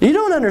 you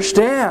don't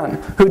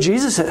understand who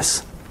Jesus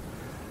is.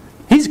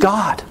 He's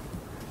God.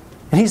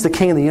 And He's the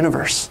King of the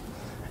universe.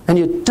 And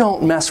you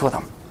don't mess with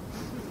Him.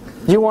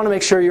 You want to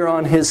make sure you're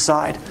on His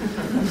side.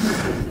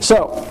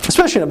 So,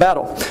 especially in a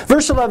battle.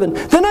 Verse 11,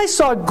 then I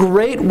saw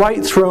great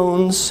white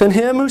thrones, and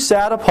Him who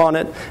sat upon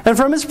it, and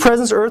from His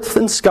presence earth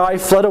and sky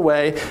fled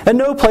away, and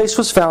no place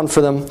was found for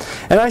them.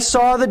 And I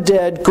saw the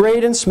dead,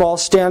 great and small,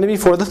 standing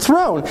before the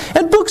throne,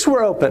 and books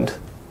were opened.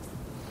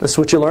 This is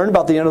what you learned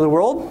about the end of the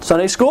world,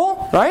 Sunday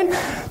school, right?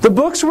 The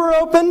books were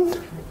opened,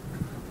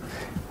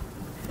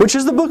 which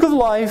is the book of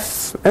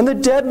life, and the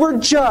dead were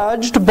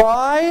judged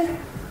by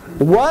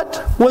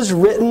what was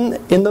written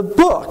in the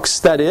books,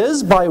 that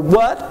is, by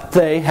what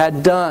they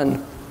had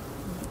done.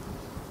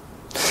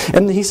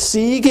 And the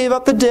sea gave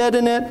up the dead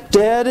in it,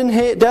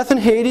 death and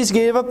Hades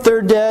gave up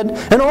their dead,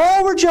 and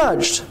all were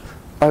judged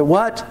by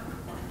what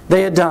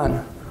they had done.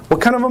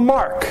 What kind of a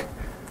mark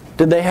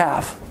did they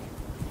have?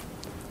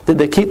 Did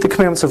they keep the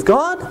commandments of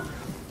God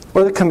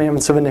or the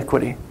commandments of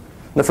iniquity? In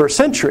the first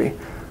century,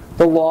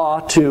 the law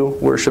to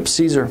worship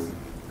Caesar.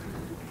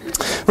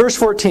 Verse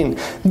 14,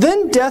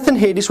 then death and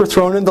Hades were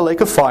thrown into the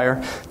lake of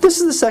fire. This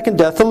is the second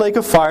death, the lake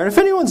of fire. And if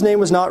anyone's name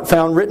was not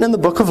found written in the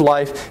book of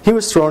life, he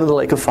was thrown into the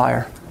lake of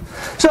fire.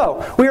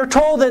 So, we are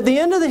told that at the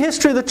end of the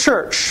history of the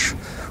church,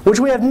 which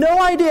we have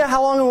no idea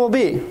how long it will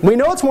be. We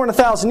know it's more than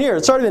 1,000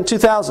 years. It's already been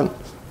 2,000.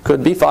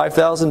 Could be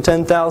 5,000,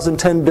 10,000,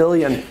 10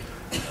 billion.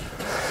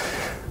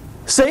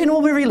 Satan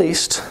will be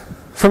released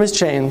from his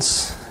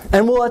chains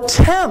and will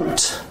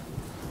attempt,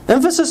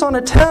 emphasis on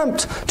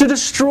attempt, to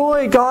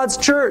destroy God's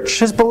church,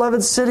 His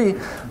beloved city.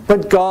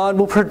 But God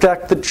will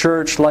protect the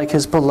church like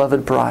His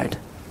beloved bride.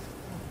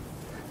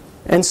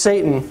 And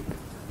Satan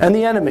and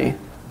the enemy,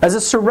 as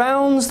it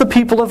surrounds the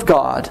people of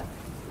God,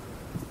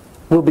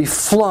 will be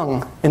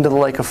flung into the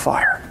lake of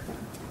fire.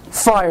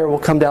 Fire will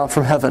come down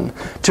from heaven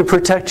to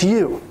protect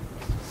you,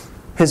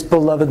 His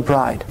beloved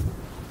bride.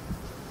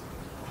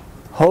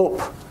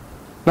 Hope,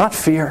 not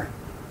fear.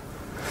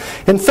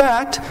 In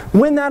fact,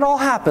 when that all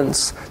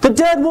happens, the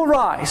dead will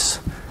rise.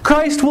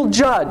 Christ will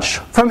judge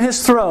from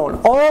His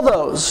throne all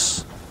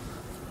those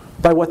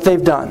by what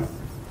they've done.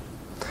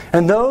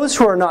 And those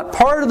who are not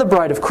part of the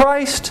bride of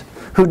Christ,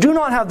 who do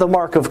not have the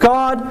mark of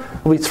God,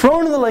 will be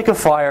thrown in the lake of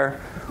fire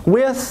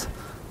with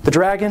the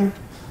dragon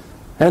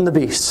and the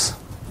beasts.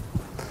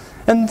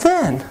 And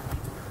then,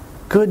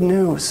 good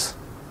news.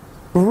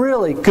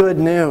 Really good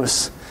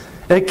news.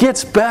 It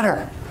gets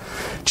better.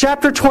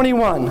 Chapter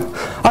 21,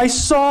 I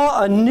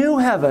saw a new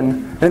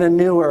heaven and a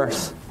new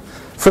earth.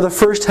 For the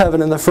first heaven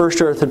and the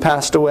first earth had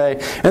passed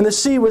away, and the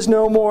sea was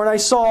no more. And I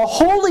saw a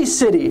holy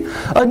city,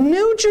 a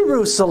new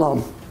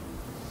Jerusalem,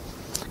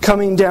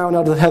 coming down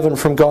out of heaven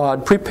from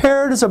God,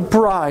 prepared as a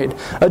bride,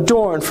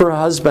 adorned for a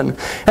husband.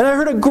 And I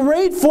heard a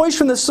great voice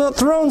from the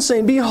throne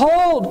saying,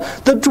 behold,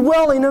 the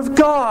dwelling of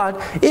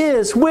God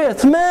is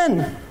with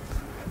men.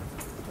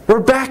 We're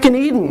back in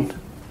Eden,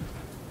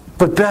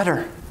 but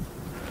better.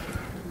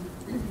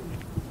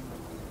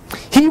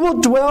 He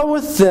will dwell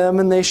with them,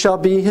 and they shall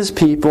be His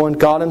people, and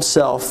God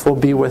Himself will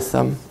be with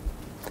them.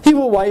 He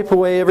will wipe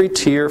away every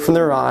tear from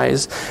their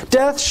eyes.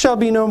 Death shall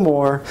be no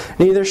more,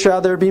 neither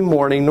shall there be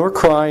mourning, nor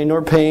crying,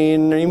 nor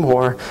pain any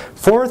more,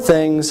 for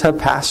things have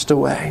passed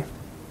away.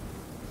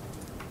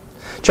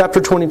 Chapter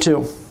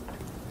 22.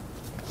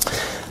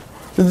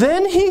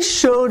 Then he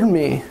showed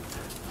me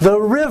the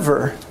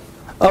river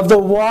of the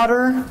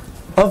water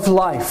of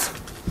life,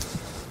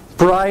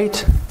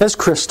 bright as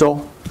crystal,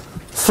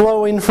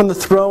 flowing from the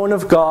throne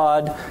of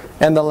God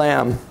and the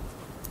Lamb.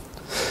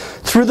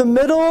 Through the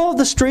middle of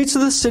the streets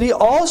of the city,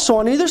 also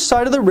on either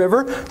side of the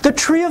river, the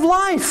tree of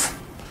life.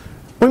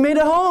 We made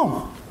it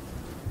home.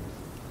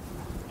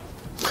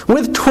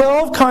 With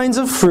 12 kinds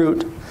of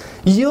fruit,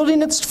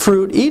 yielding its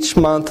fruit each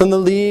month, and the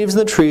leaves of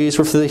the trees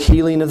were for the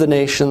healing of the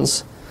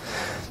nations.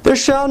 There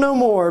shall no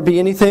more be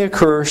anything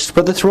accursed,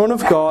 but the throne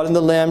of God and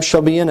the Lamb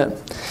shall be in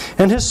it.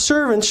 And his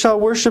servants shall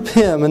worship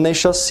him, and they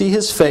shall see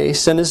his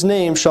face, and his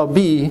name shall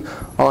be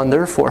on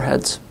their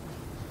foreheads.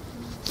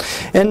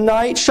 And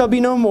night shall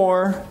be no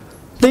more.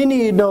 They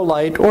need no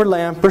light or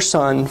lamp or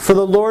sun, for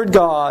the Lord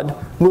God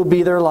will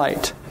be their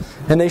light,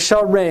 and they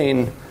shall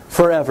reign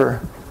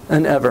forever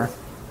and ever.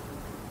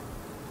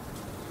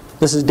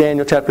 This is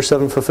Daniel chapter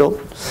 7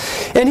 fulfilled.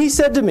 And he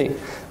said to me,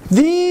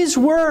 these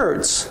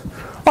words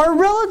are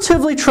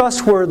relatively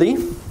trustworthy.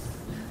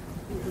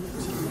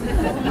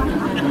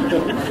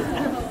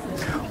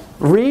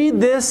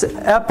 Read this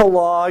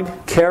epilogue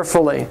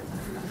carefully.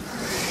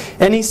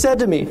 And he said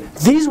to me,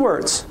 these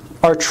words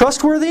are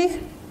trustworthy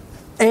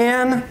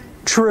and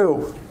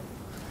true.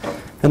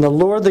 And the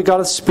Lord, the God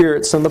of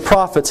spirits and the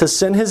prophets, has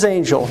sent his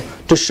angel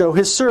to show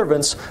his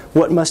servants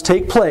what must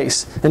take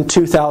place in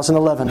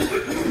 2011.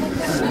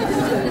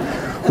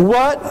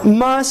 What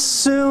must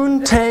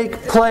soon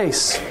take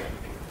place?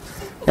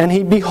 And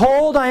he,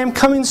 behold, I am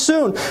coming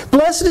soon.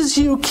 Blessed is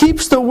he who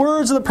keeps the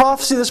words of the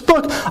prophecy of this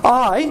book.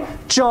 I,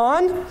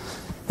 John,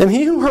 am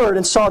he who heard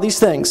and saw these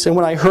things. And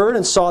when I heard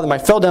and saw them, I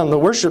fell down to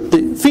worship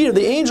the feet of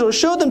the angel who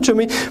showed them to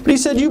me. But he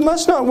said, you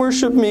must not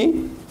worship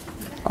me.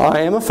 I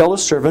am a fellow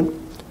servant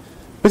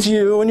with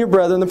you and your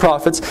brethren the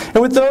prophets,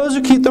 and with those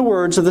who keep the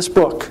words of this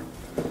book.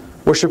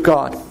 Worship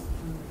God,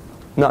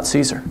 not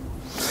Caesar.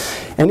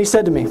 And he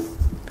said to me,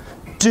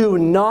 do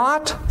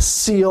not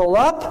seal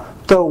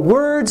up the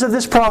words of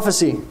this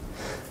prophecy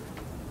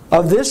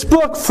of this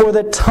book, for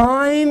the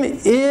time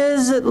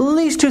is at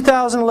least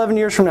 2011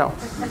 years from now.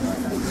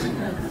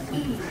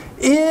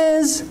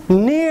 Is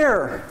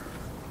near.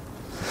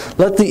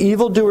 Let the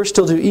evildoer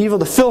still do evil,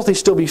 the filthy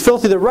still be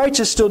filthy, the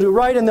righteous still do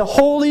right, and the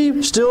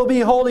holy still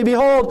be holy.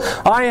 Behold,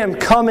 I am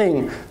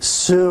coming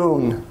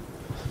soon,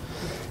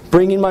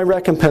 bringing my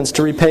recompense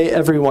to repay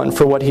everyone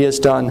for what he has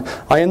done.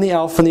 I am the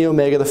Alpha and the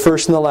Omega, the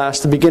first and the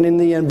last, the beginning and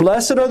the end.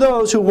 Blessed are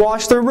those who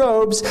wash their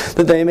robes,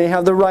 that they may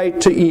have the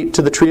right to eat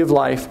to the tree of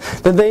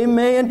life, that they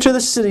may enter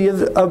the city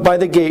by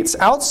the gates.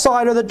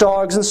 Outside are the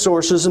dogs and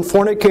sorcerers and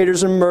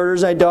fornicators and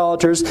murderers,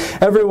 idolaters,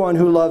 everyone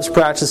who loves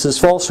practices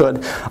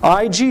falsehood.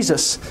 I,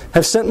 Jesus,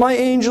 have sent my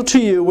angel to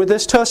you with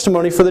this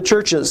testimony for the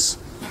churches.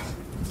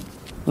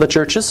 The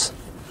churches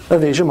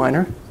of Asia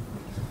Minor.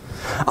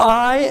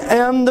 I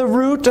am the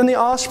root and the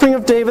offspring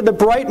of David, the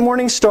bright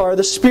morning star.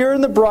 The Spirit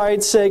and the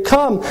bride say,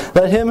 come.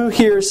 Let him who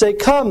hears say,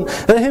 come.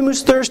 Let him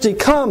who's thirsty,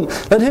 come.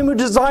 Let him who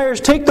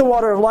desires take the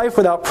water of life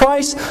without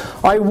price.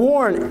 I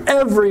warn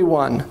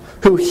everyone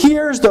who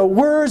hears the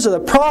words of the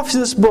prophecy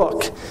of this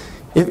book.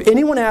 If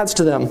anyone adds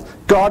to them,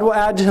 God will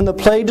add to him the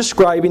plague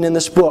describing in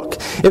this book.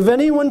 If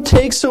anyone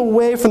takes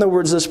away from the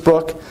words of this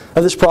book,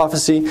 of this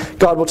prophecy,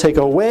 God will take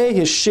away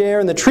his share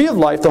in the tree of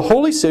life, the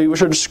holy city,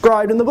 which are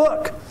described in the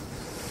book.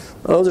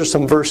 Those are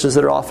some verses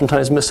that are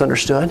oftentimes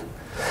misunderstood.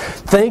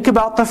 Think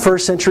about the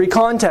first century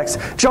context.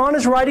 John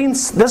is writing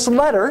this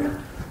letter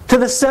to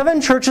the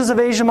 7 churches of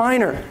Asia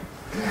Minor.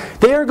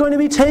 They are going to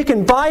be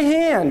taken by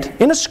hand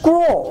in a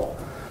scroll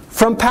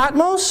from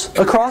Patmos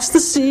across the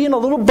sea in a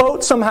little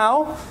boat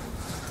somehow,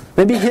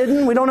 maybe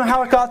hidden, we don't know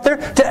how it got there,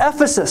 to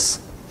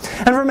Ephesus.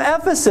 And from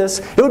Ephesus,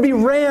 it would be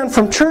ran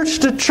from church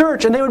to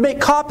church, and they would make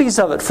copies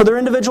of it for their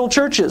individual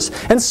churches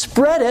and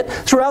spread it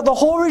throughout the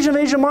whole region of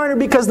Asia Minor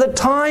because the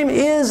time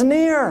is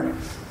near.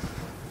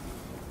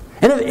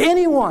 And if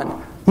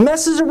anyone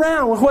messes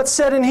around with what's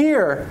said in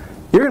here,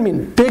 you're going to be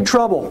in big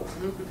trouble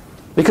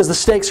because the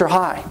stakes are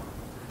high.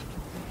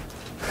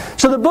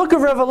 So the book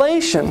of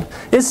Revelation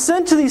is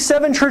sent to these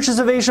 7 churches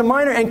of Asia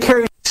Minor and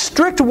carries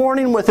strict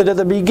warning with it at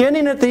the beginning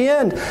and at the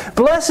end.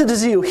 Blessed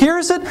is he who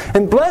hears it,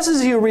 and blessed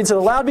is he who reads it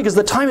aloud, because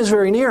the time is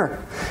very near.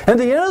 And at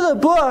the end of the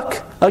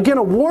book, again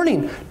a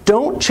warning,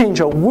 don't change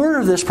a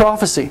word of this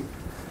prophecy,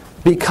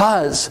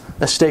 because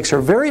the stakes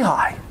are very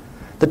high.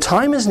 The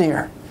time is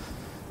near,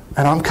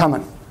 and I'm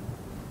coming.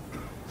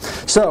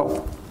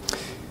 So,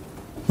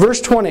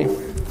 verse 20,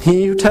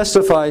 he who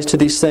testifies to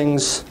these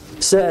things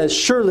says,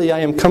 surely I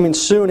am coming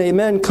soon.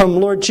 Amen. Come,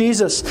 Lord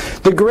Jesus.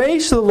 The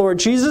grace of the Lord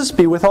Jesus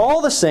be with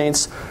all the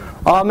saints.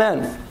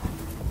 Amen.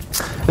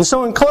 And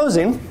so in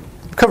closing,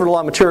 I've covered a lot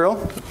of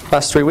material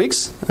last 3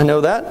 weeks. I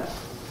know that.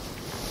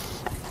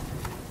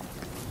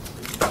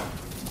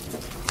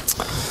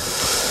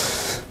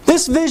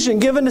 This vision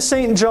given to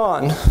St.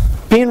 John,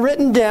 being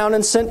written down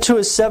and sent to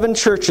his 7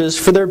 churches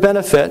for their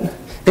benefit,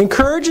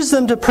 encourages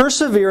them to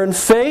persevere in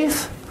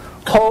faith,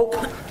 hope,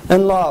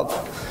 and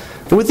love.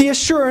 with the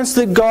assurance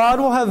that God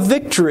will have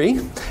victory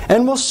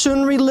and will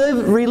soon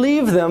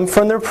relieve them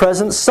from their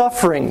present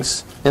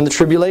sufferings in the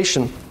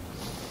tribulation.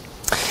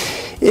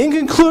 In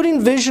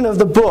concluding vision of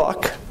the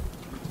book,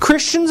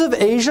 Christians of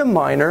Asia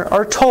Minor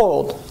are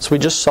told, as we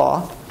just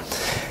saw,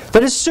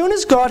 that as soon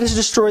as God has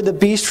destroyed the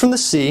beast from the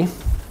sea,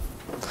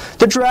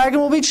 the dragon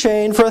will be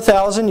chained for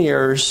 1,000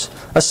 years,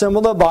 a symbol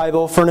of the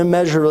Bible for an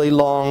immeasurably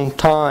long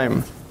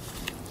time,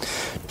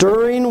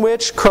 during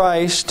which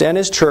Christ and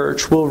His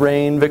church will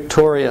reign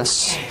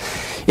victorious.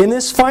 In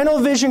this final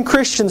vision,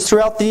 Christians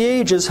throughout the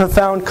ages have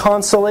found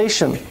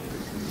consolation.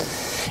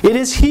 It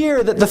is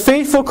here that the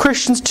faithful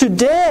Christians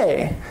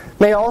today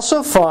may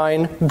also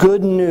find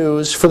good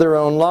news for their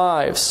own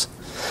lives.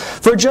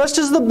 For just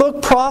as the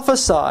book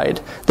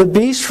prophesied, the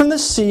beast from the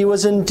sea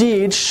was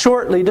indeed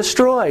shortly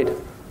destroyed.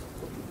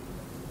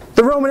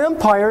 The Roman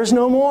Empire is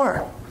no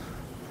more.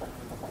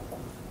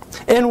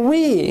 And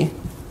we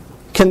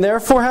can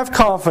therefore have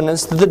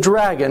confidence that the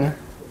dragon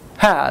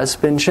has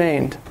been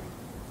chained.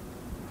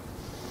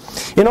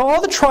 In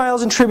all the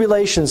trials and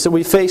tribulations that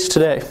we face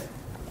today,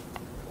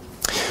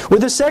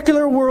 with the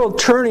secular world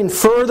turning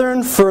further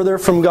and further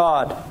from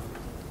God,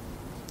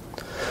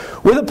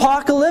 with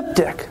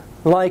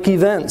apocalyptic-like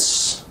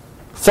events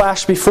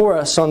flash before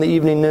us on the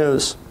evening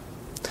news,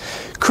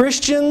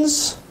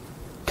 Christians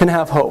can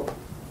have hope.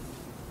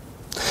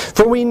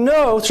 For we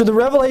know through the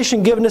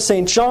revelation given to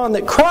St. John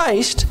that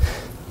Christ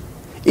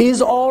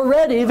is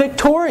already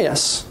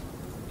victorious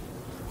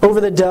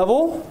over the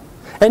devil,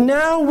 and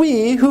now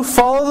we who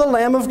follow the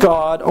Lamb of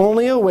God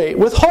only await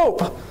with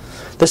hope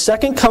the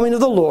second coming of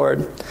the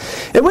Lord,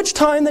 at which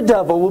time the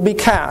devil will be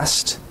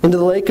cast into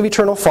the lake of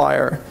eternal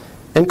fire,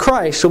 and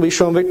Christ will be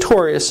shown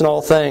victorious in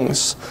all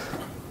things.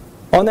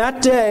 On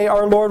that day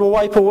our Lord will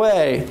wipe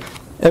away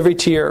every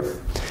tear.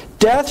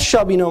 Death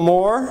shall be no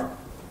more,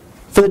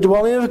 for the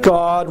dwelling of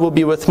God will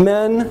be with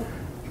men,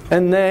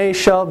 and they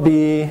shall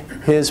be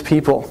His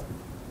people.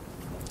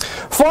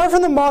 Far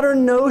from the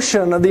modern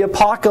notion of the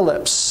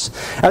apocalypse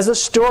as a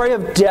story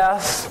of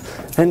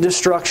death and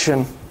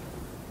destruction,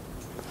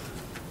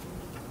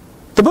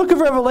 the book of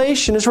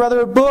Revelation is rather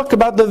a book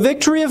about the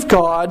victory of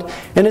God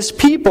and His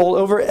people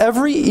over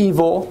every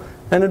evil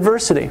and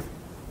adversity.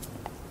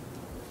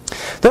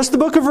 Thus, the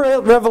book of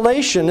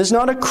Revelation is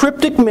not a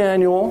cryptic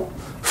manual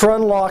for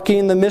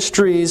unlocking the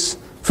mysteries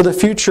for the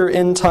future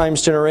end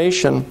times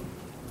generation,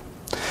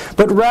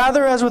 but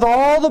rather, as with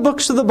all the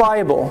books of the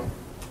Bible,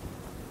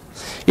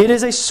 it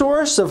is a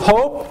source of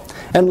hope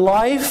and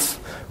life,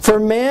 for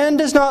man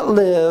does not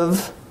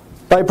live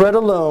by bread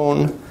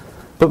alone,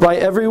 but by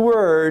every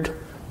word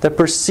that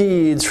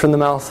proceeds from the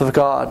mouth of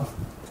God.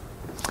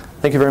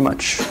 Thank you very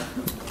much.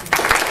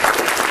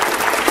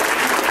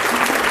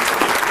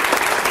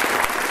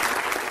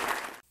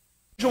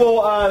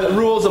 Usual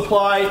rules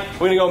apply.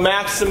 We're going to go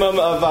maximum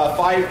of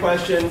 5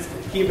 questions.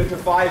 Keep it to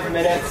 5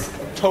 minutes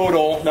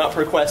total, not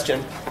per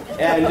question.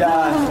 And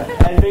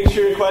make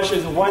sure your question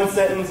is one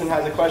sentence and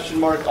has a question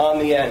mark on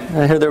the end.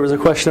 I heard there was a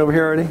question over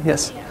here already.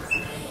 Yes.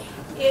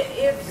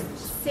 If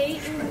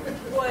Satan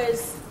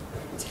was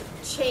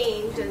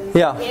chained and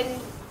in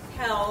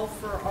hell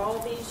for all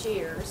these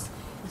years,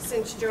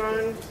 since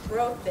John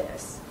wrote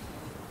this,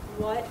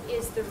 what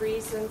is the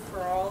reason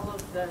for all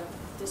of the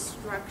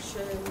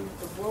destruction,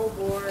 the world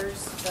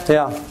wars?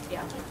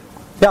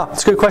 Yeah,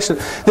 that's a good question.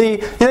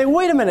 Wait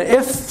a minute.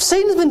 If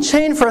Satan's been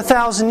chained for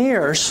 1,000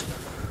 years,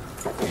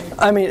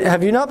 I mean,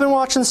 have you not been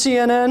watching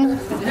CNN?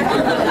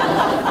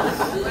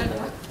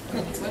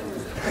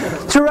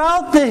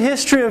 Throughout the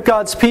history of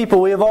God's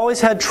people, we have always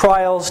had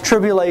trials,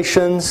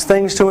 tribulations,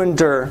 things to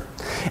endure.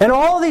 And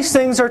all of these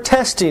things are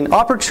testing,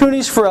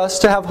 opportunities for us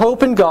to have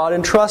hope in God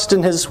and trust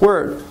in His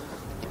Word.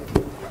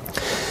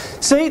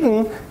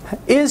 Satan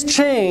is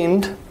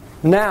chained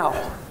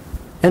now.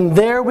 And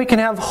there we can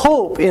have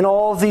hope in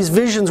all of these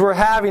visions we're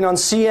having on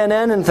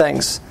CNN and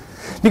things.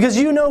 Because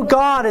you know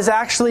God is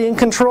actually in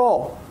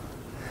control.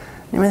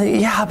 You may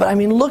think, yeah, but I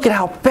mean, look at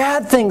how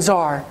bad things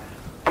are.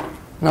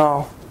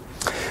 No.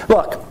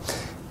 Look,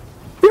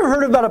 you ever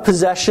heard about a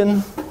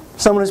possession?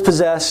 Someone is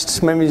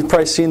possessed. Maybe you've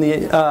probably seen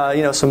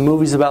some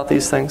movies about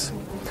these things. Do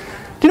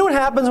you know what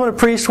happens when a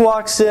priest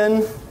walks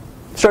in,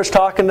 starts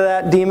talking to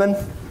that demon?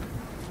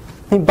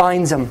 He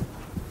binds him,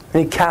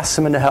 and he casts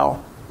him into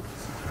hell.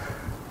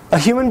 A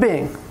human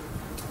being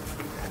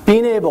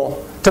being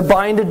able to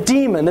bind a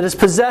demon that has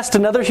possessed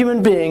another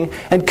human being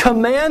and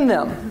command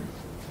them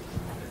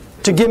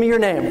to give me your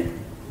name.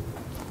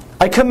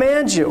 I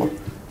command you,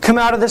 come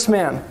out of this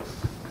man.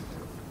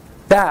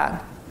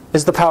 That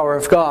is the power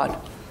of God.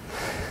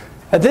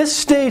 At this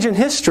stage in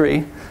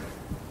history,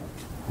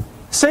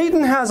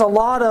 Satan has a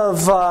lot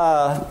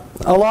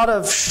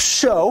of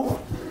show,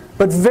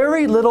 but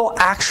very little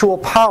actual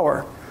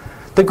power.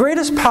 The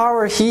greatest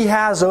power he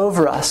has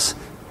over us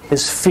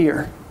is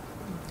fear.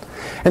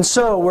 And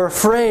so we're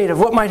afraid of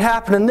what might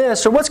happen in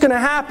this, or what's going to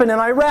happen in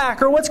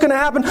Iraq, or what's going to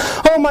happen,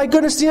 oh my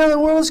goodness, the end of the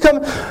world is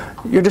coming.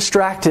 You're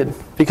distracted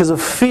because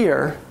of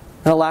fear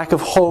and a lack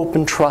of hope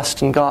and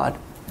trust in God.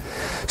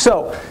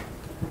 So,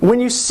 when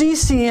you see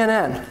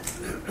CNN,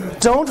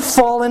 Don't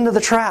fall into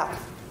the trap.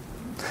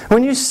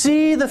 When you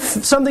see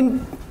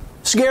something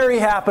scary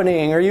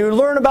happening, or you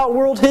learn about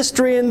world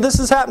history and this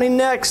is happening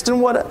next,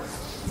 and what,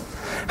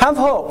 have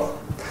hope.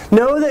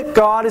 Know that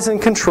God is in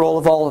control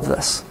of all of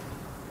this.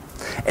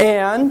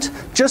 And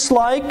just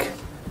like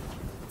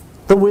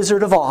the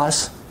Wizard of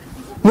Oz,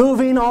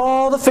 moving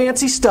all the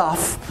fancy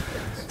stuff,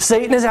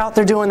 Satan is out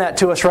there doing that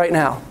to us right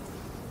now.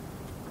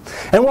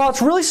 And while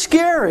it's really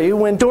scary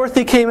when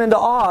Dorothy came into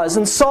Oz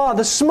and saw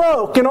the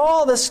smoke and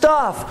all this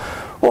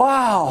stuff,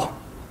 wow,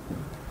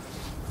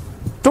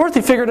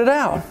 Dorothy figured it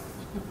out.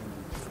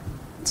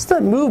 It's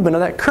that movement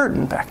of that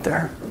curtain back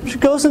there. She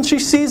goes and she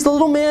sees the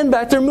little man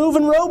back there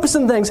moving ropes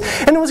and things,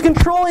 and it was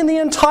controlling the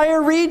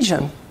entire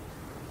region.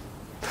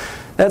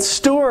 That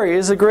story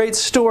is a great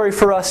story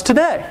for us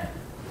today.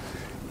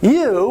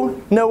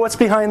 You know what's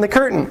behind the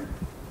curtain.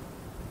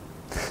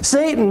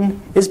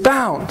 Satan is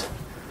bound.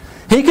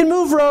 He can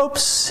move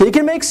ropes, he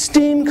can make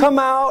steam come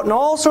out, and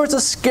all sorts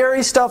of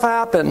scary stuff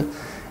happen.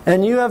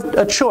 And you have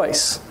a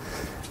choice.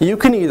 You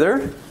can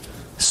either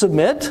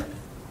submit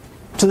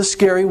to the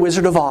scary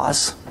Wizard of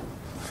Oz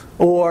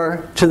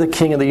or to the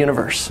King of the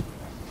universe.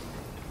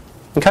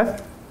 Okay?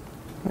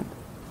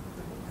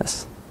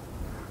 Yes.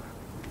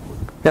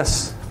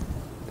 Yes.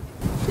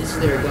 Is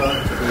there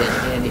going to be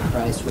an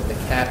Antichrist with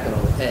a capital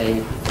A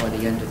before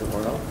the end of the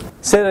world?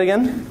 Say that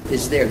again?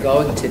 Is there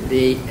going to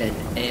be an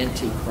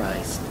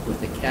Antichrist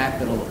with a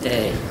capital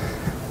A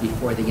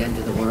before the end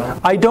of the world?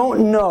 I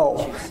don't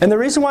know. And the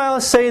reason why I'll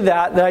say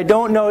that I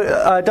don't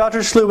know, Dr.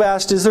 Schlub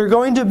asked, is there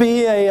going to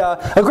be a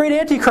great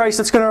Antichrist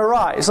that's going to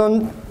arise?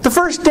 On the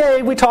first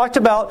day we talked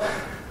about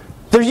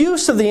the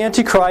use of the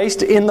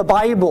Antichrist in the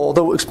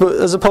Bible,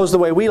 as opposed to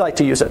the way we like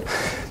to use it.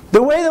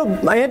 The way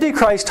the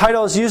Antichrist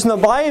title is used in the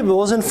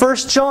Bible is in 1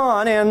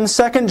 John and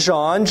 2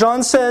 John.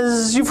 John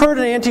says, you've heard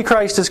an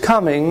Antichrist is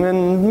coming,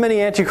 and many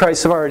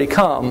Antichrists have already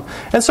come.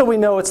 And so we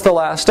know it's the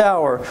last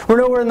hour.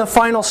 We're in the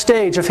final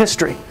stage of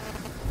history.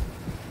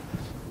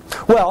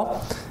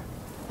 Well,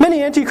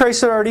 many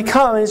Antichrists have already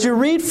come. And as you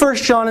read 1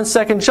 John and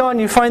 2 John,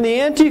 you find the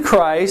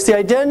Antichrist, the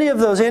identity of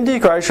those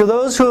Antichrists, are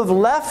those who have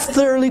left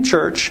the early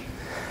church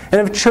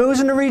and have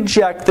chosen to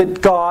reject that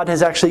God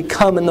has actually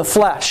come in the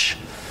flesh.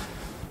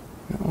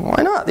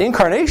 Why not? The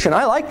incarnation,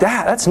 I like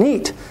that. That's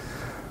neat.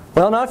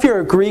 Well, not if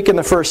you're a Greek in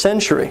the first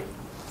century.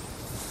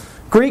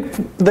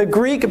 The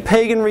Greek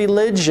pagan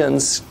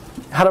religions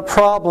had a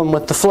problem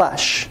with the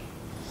flesh.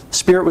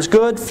 Spirit was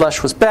good,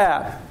 flesh was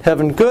bad.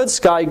 Heaven good,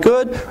 sky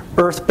good,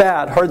 earth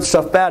bad, hard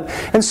stuff bad.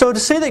 And so to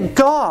say that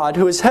God,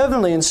 who is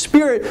heavenly in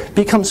spirit,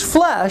 becomes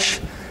flesh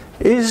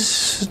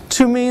is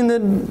to mean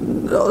that,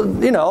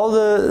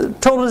 the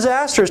total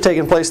disaster has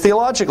taken place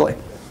theologically.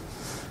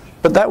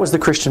 But that was the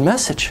Christian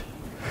message.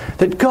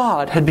 That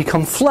God had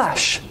become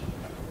flesh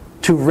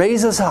to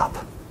raise us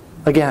up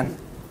again.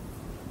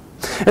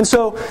 And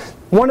so,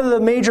 one of the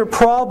major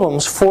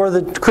problems for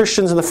the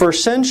Christians in the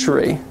first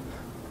century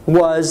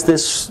was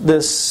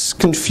this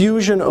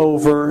confusion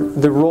over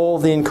the role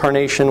of the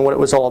incarnation, what it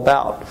was all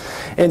about.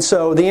 And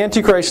so, the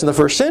Antichrists in the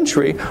first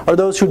century are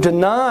those who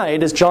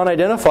denied, as John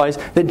identifies,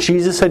 that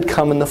Jesus had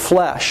come in the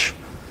flesh.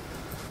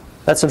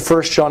 That's in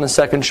 1 John and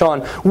 2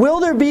 John. Will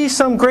there be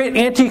some great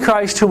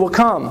Antichrist who will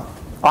come?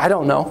 I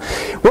don't know.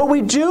 What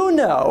we do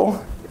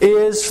know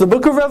is the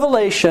book of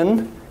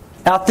Revelation,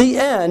 at the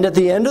end of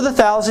the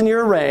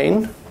 1,000-year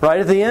reign,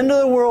 right, at the end of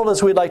the world,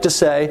 as we'd like to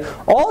say,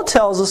 all it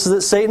tells us is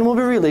that Satan will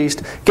be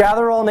released,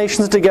 gather all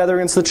nations together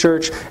against the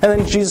church, and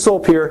then Jesus will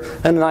appear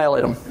and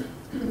annihilate them.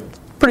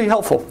 Pretty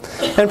helpful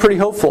and pretty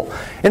hopeful.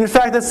 And in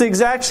fact, that's the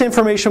exact same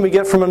information we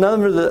get from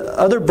another of the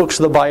other books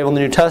of the Bible in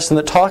the New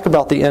Testament that talk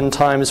about the end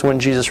times when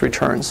Jesus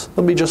returns.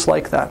 It'll be just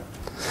like that.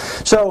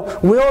 So,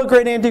 will a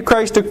great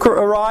Antichrist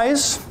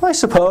arise? I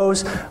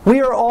suppose.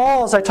 We are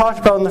all, as I talked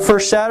about on the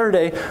first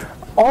Saturday,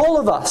 all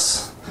of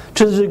us,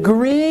 to the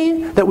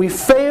degree that we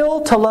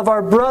fail to love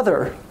our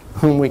brother,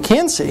 whom we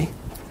can see,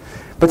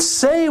 but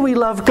say we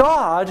love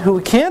God, who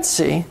we can't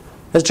see,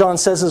 as John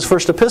says in his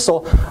first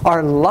epistle,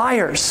 are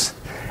liars.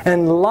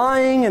 And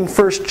lying in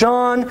 1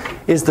 John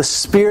is the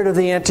spirit of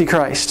the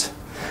Antichrist.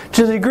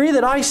 To the degree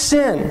that I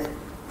sin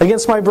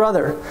against my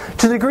brother,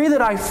 to the degree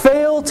that I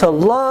fail to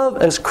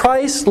love as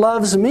Christ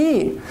loves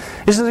me,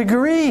 is the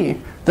degree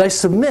that I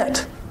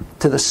submit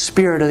to the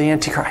spirit of the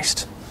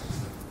Antichrist.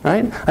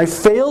 Right? I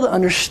fail to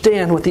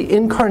understand what the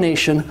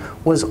incarnation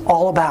was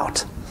all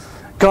about.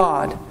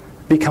 God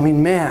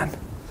becoming man.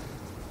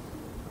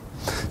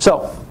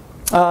 So,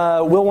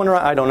 will one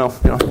arise? I don't know.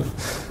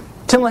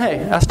 Tim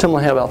LaHaye. Ask Tim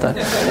LaHaye about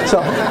that. So,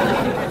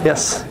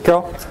 yes,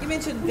 Carol? You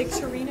mentioned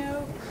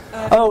Victorino.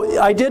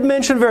 I did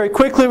mention very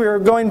quickly, we were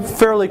going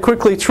fairly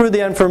quickly through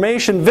the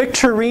information.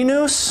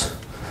 Victorinus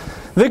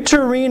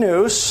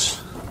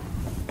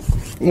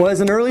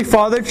was an early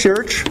father of the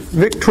church,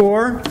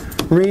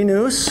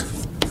 Victorinus,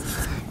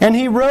 and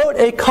he wrote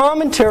a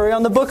commentary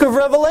on the book of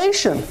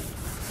Revelation,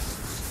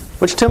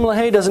 which Tim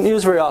LaHaye doesn't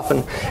use very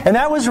often. And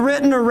that was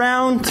written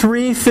around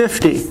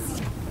 350.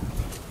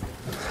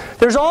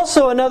 There's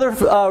also another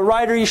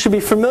writer you should be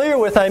familiar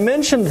with. I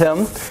mentioned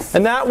him,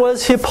 and that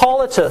was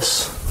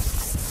Hippolytus.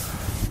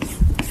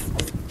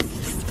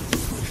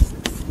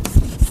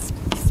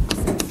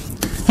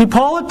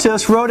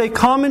 Hippolytus wrote a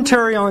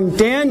commentary on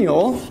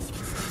Daniel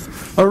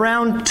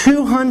around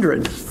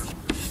 200,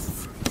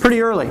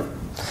 pretty early.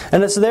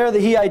 And it's there that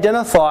he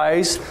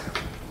identifies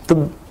the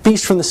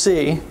beast from the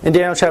sea in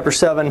Daniel chapter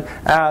 7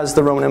 as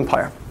the Roman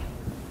Empire.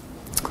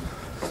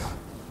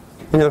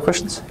 Any other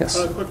questions?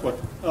 Yes. Quick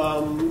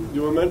one.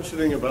 You were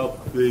mentioning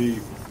about the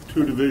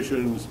two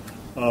divisions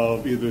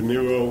of either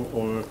Nero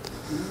or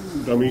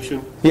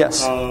Domitian.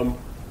 Yes.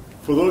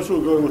 For those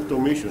who are going with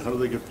Domitian, how do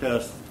they get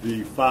past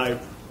the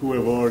 5 who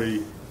have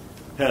already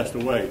passed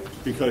away?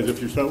 Because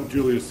if you start with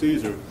Julius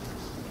Caesar,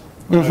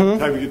 by the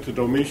time you get to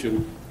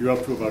Domitian, you're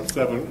up to about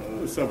 7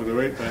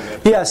 or 8 by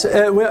that. Yes.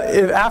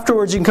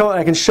 Afterwards, you can come and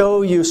I can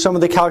show you some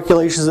of the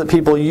calculations that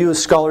people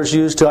use, scholars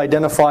use to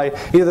identify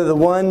either the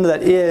one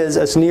that is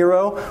as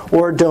Nero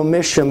or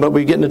Domitian, but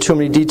we get into too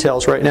many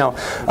details right now.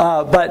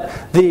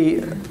 But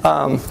the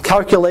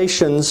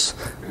calculations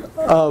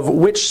of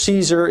which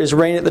Caesar is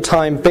reigning at the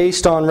time,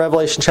 based on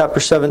Revelation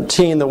chapter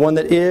 17, the one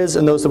that is,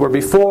 and those that were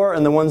before,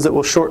 and the one that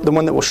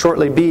will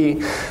shortly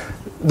be.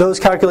 Those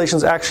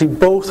calculations actually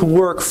both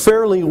work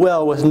fairly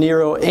well with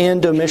Nero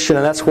and Domitian,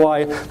 and that's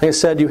why, like I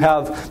said, you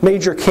have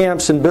major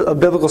camps of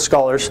biblical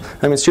scholars,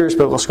 serious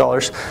biblical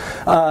scholars,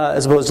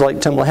 as opposed to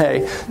like Tim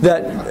LaHaye,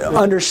 that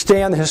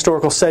understand the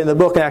historical setting of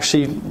the book and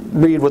actually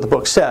read what the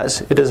book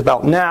says. It is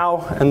about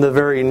now and the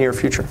very near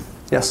future.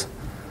 Yes?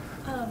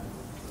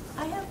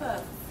 I have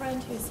a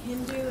friend who's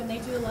Hindu, and they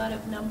do a lot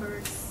of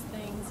numbers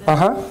things.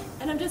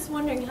 And I'm just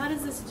wondering, how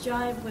does this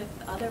jive with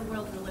other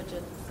world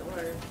religions,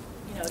 or...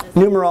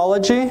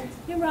 Numerology?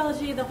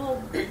 Numerology, the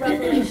whole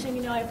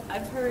Revelation.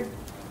 I've heard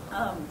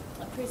a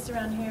priest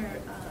around here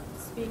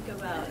speak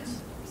about.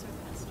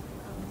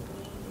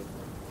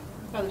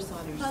 Father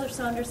Saunders. Father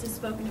Saunders has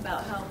spoken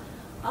about how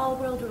all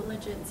world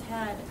religions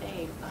had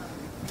a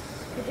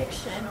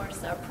prediction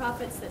or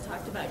prophets that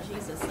talked about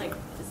Jesus. Like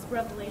this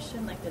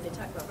Revelation, did they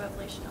talk about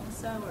Revelation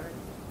also, or?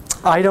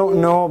 I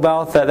don't know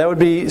about that. That would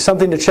be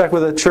something to check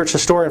with a church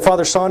historian.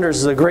 Father Saunders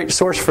is a great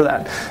source for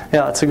that.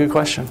 Yeah, that's a good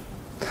question.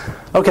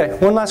 Okay,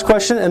 one last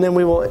question, and then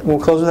we'll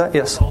close with that.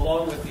 Yes?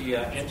 Along with the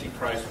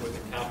Antichrist with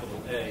a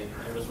capital A,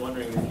 I was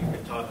wondering if you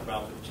could talk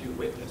about the 2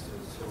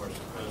 witnesses who are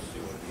supposed to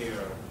appear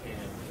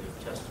and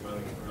give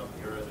testimony throughout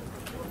the earth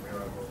and perform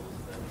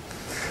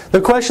miracles.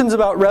 The question's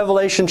about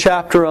Revelation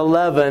chapter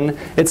 11.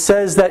 It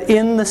says that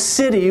in the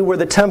city where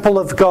the temple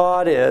of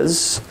God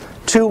is,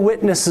 2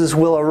 witnesses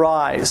will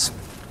arise.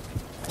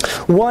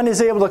 One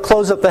is able to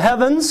close up the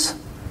heavens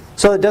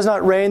so it does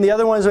not rain. The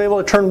other one is able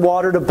to turn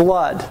water to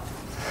blood.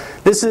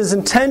 This is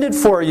intended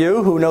for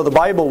you, who know the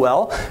Bible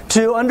well,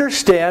 to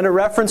understand a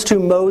reference to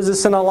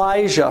Moses and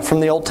Elijah from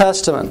the Old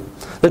Testament.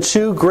 The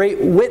 2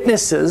 great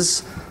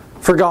witnesses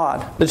for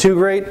God. The 2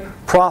 great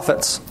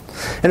prophets.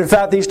 And in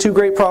fact, these 2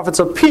 great prophets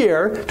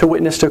appear to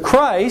witness to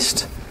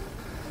Christ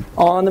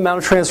on the Mount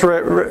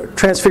of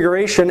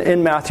Transfiguration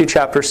in Matthew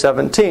chapter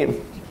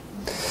 17.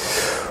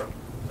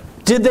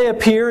 Did they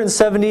appear in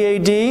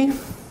 70 AD?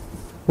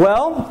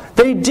 Well,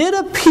 they did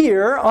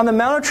appear on the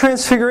Mount of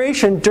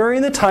Transfiguration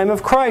during the time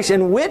of Christ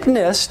and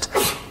witnessed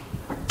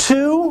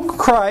to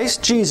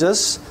Christ,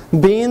 Jesus,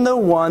 being the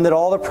one that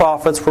all the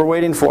prophets were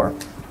waiting for.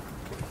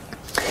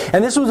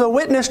 And this was a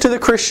witness to the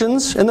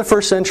Christians in the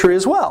first century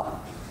as well.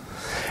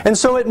 And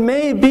so it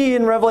may be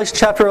in Revelation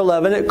chapter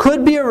 11, it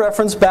could be a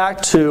reference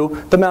back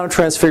to the Mount of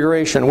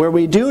Transfiguration, where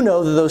we do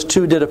know that those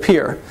 2 did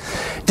appear.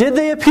 Did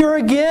they appear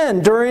again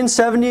during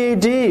 70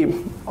 AD?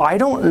 I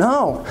don't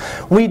know.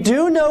 We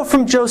do know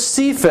from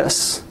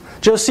Josephus.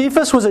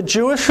 Josephus was a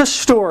Jewish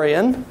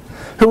historian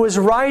who was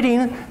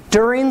writing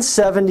during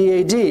 70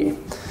 AD.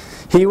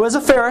 He was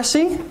a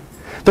Pharisee.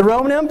 The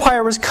Roman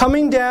Empire was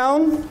coming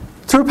down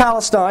through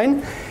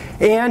Palestine,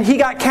 and he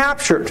got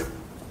captured.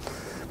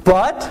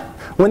 But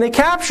when they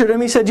captured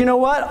him, he said, "You know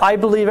what? I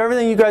believe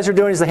everything you guys are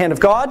doing is the hand of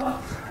God.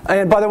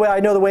 And by the way, I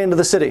know the way into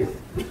the city."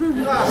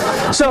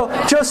 So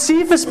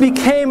Josephus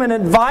became an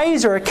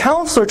advisor, a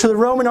counselor to the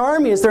Roman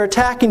army as they're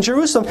attacking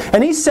Jerusalem.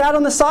 And he sat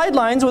on the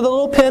sidelines with a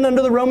little pin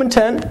under the Roman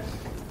tent,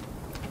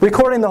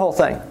 recording the whole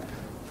thing.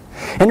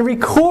 And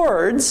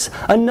records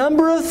a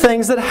number of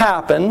things that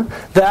happen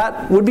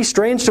that would be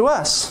strange to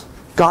us.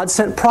 God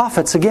sent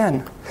prophets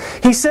again.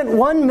 He sent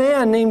one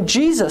man named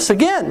Jesus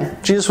again.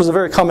 Jesus was a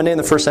very common name in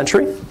the first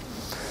century.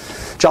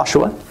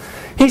 Joshua.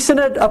 He sent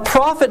a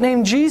prophet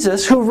named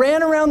Jesus who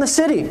ran around the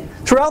city,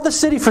 throughout the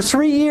city for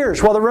 3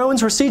 years while the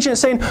Romans were sieging and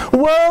saying,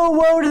 "Woe,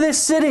 woe to this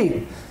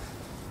city."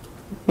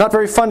 Not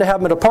very fun to have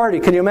him at a party.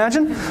 Can you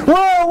imagine?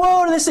 Whoa,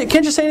 whoa to this city.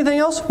 Can't you say anything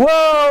else?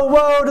 Whoa,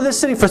 whoa to this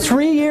city. For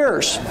 3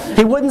 years.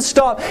 He wouldn't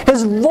stop.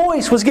 His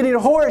voice was getting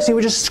hoarse. He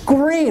would just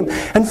scream.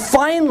 And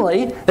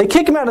finally, they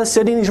kick him out of the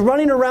city, and he's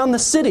running around the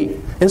city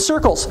in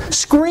circles,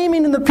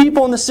 screaming in the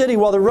people in the city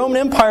while the Roman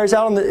Empire is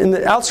out in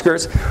the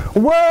outskirts.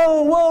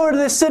 Whoa, whoa to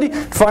this city.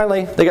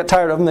 Finally, they got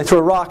tired of him. They threw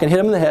a rock and hit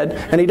him in the head,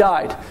 and he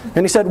died.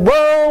 And he said,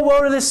 "Whoa,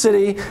 woe to this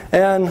city,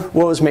 and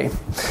woe is me."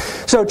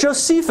 So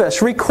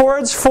Josephus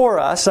records for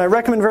us, and I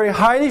recommend very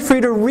highly for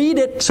you to read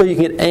it so you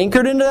can get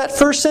anchored into that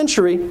first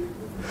century,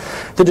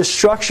 the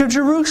destruction of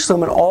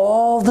Jerusalem and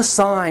all the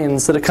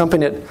signs that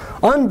accompanied it.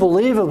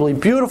 Unbelievably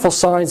beautiful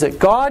signs that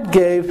God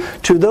gave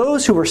to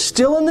those who were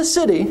still in the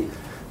city,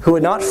 who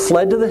had not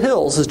fled to the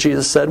hills, as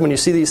Jesus said, when you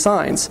see these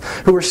signs,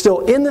 who were still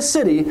in the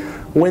city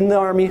when the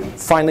army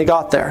finally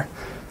got there.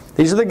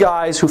 These are the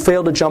guys who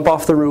failed to jump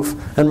off the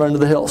roof and run to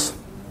the hills.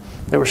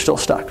 They were still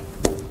stuck.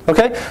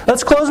 Okay,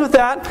 let's close with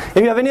that. If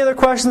you have any other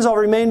questions, I'll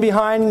remain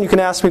behind and you can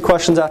ask me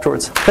questions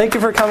afterwards. Thank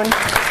you for coming.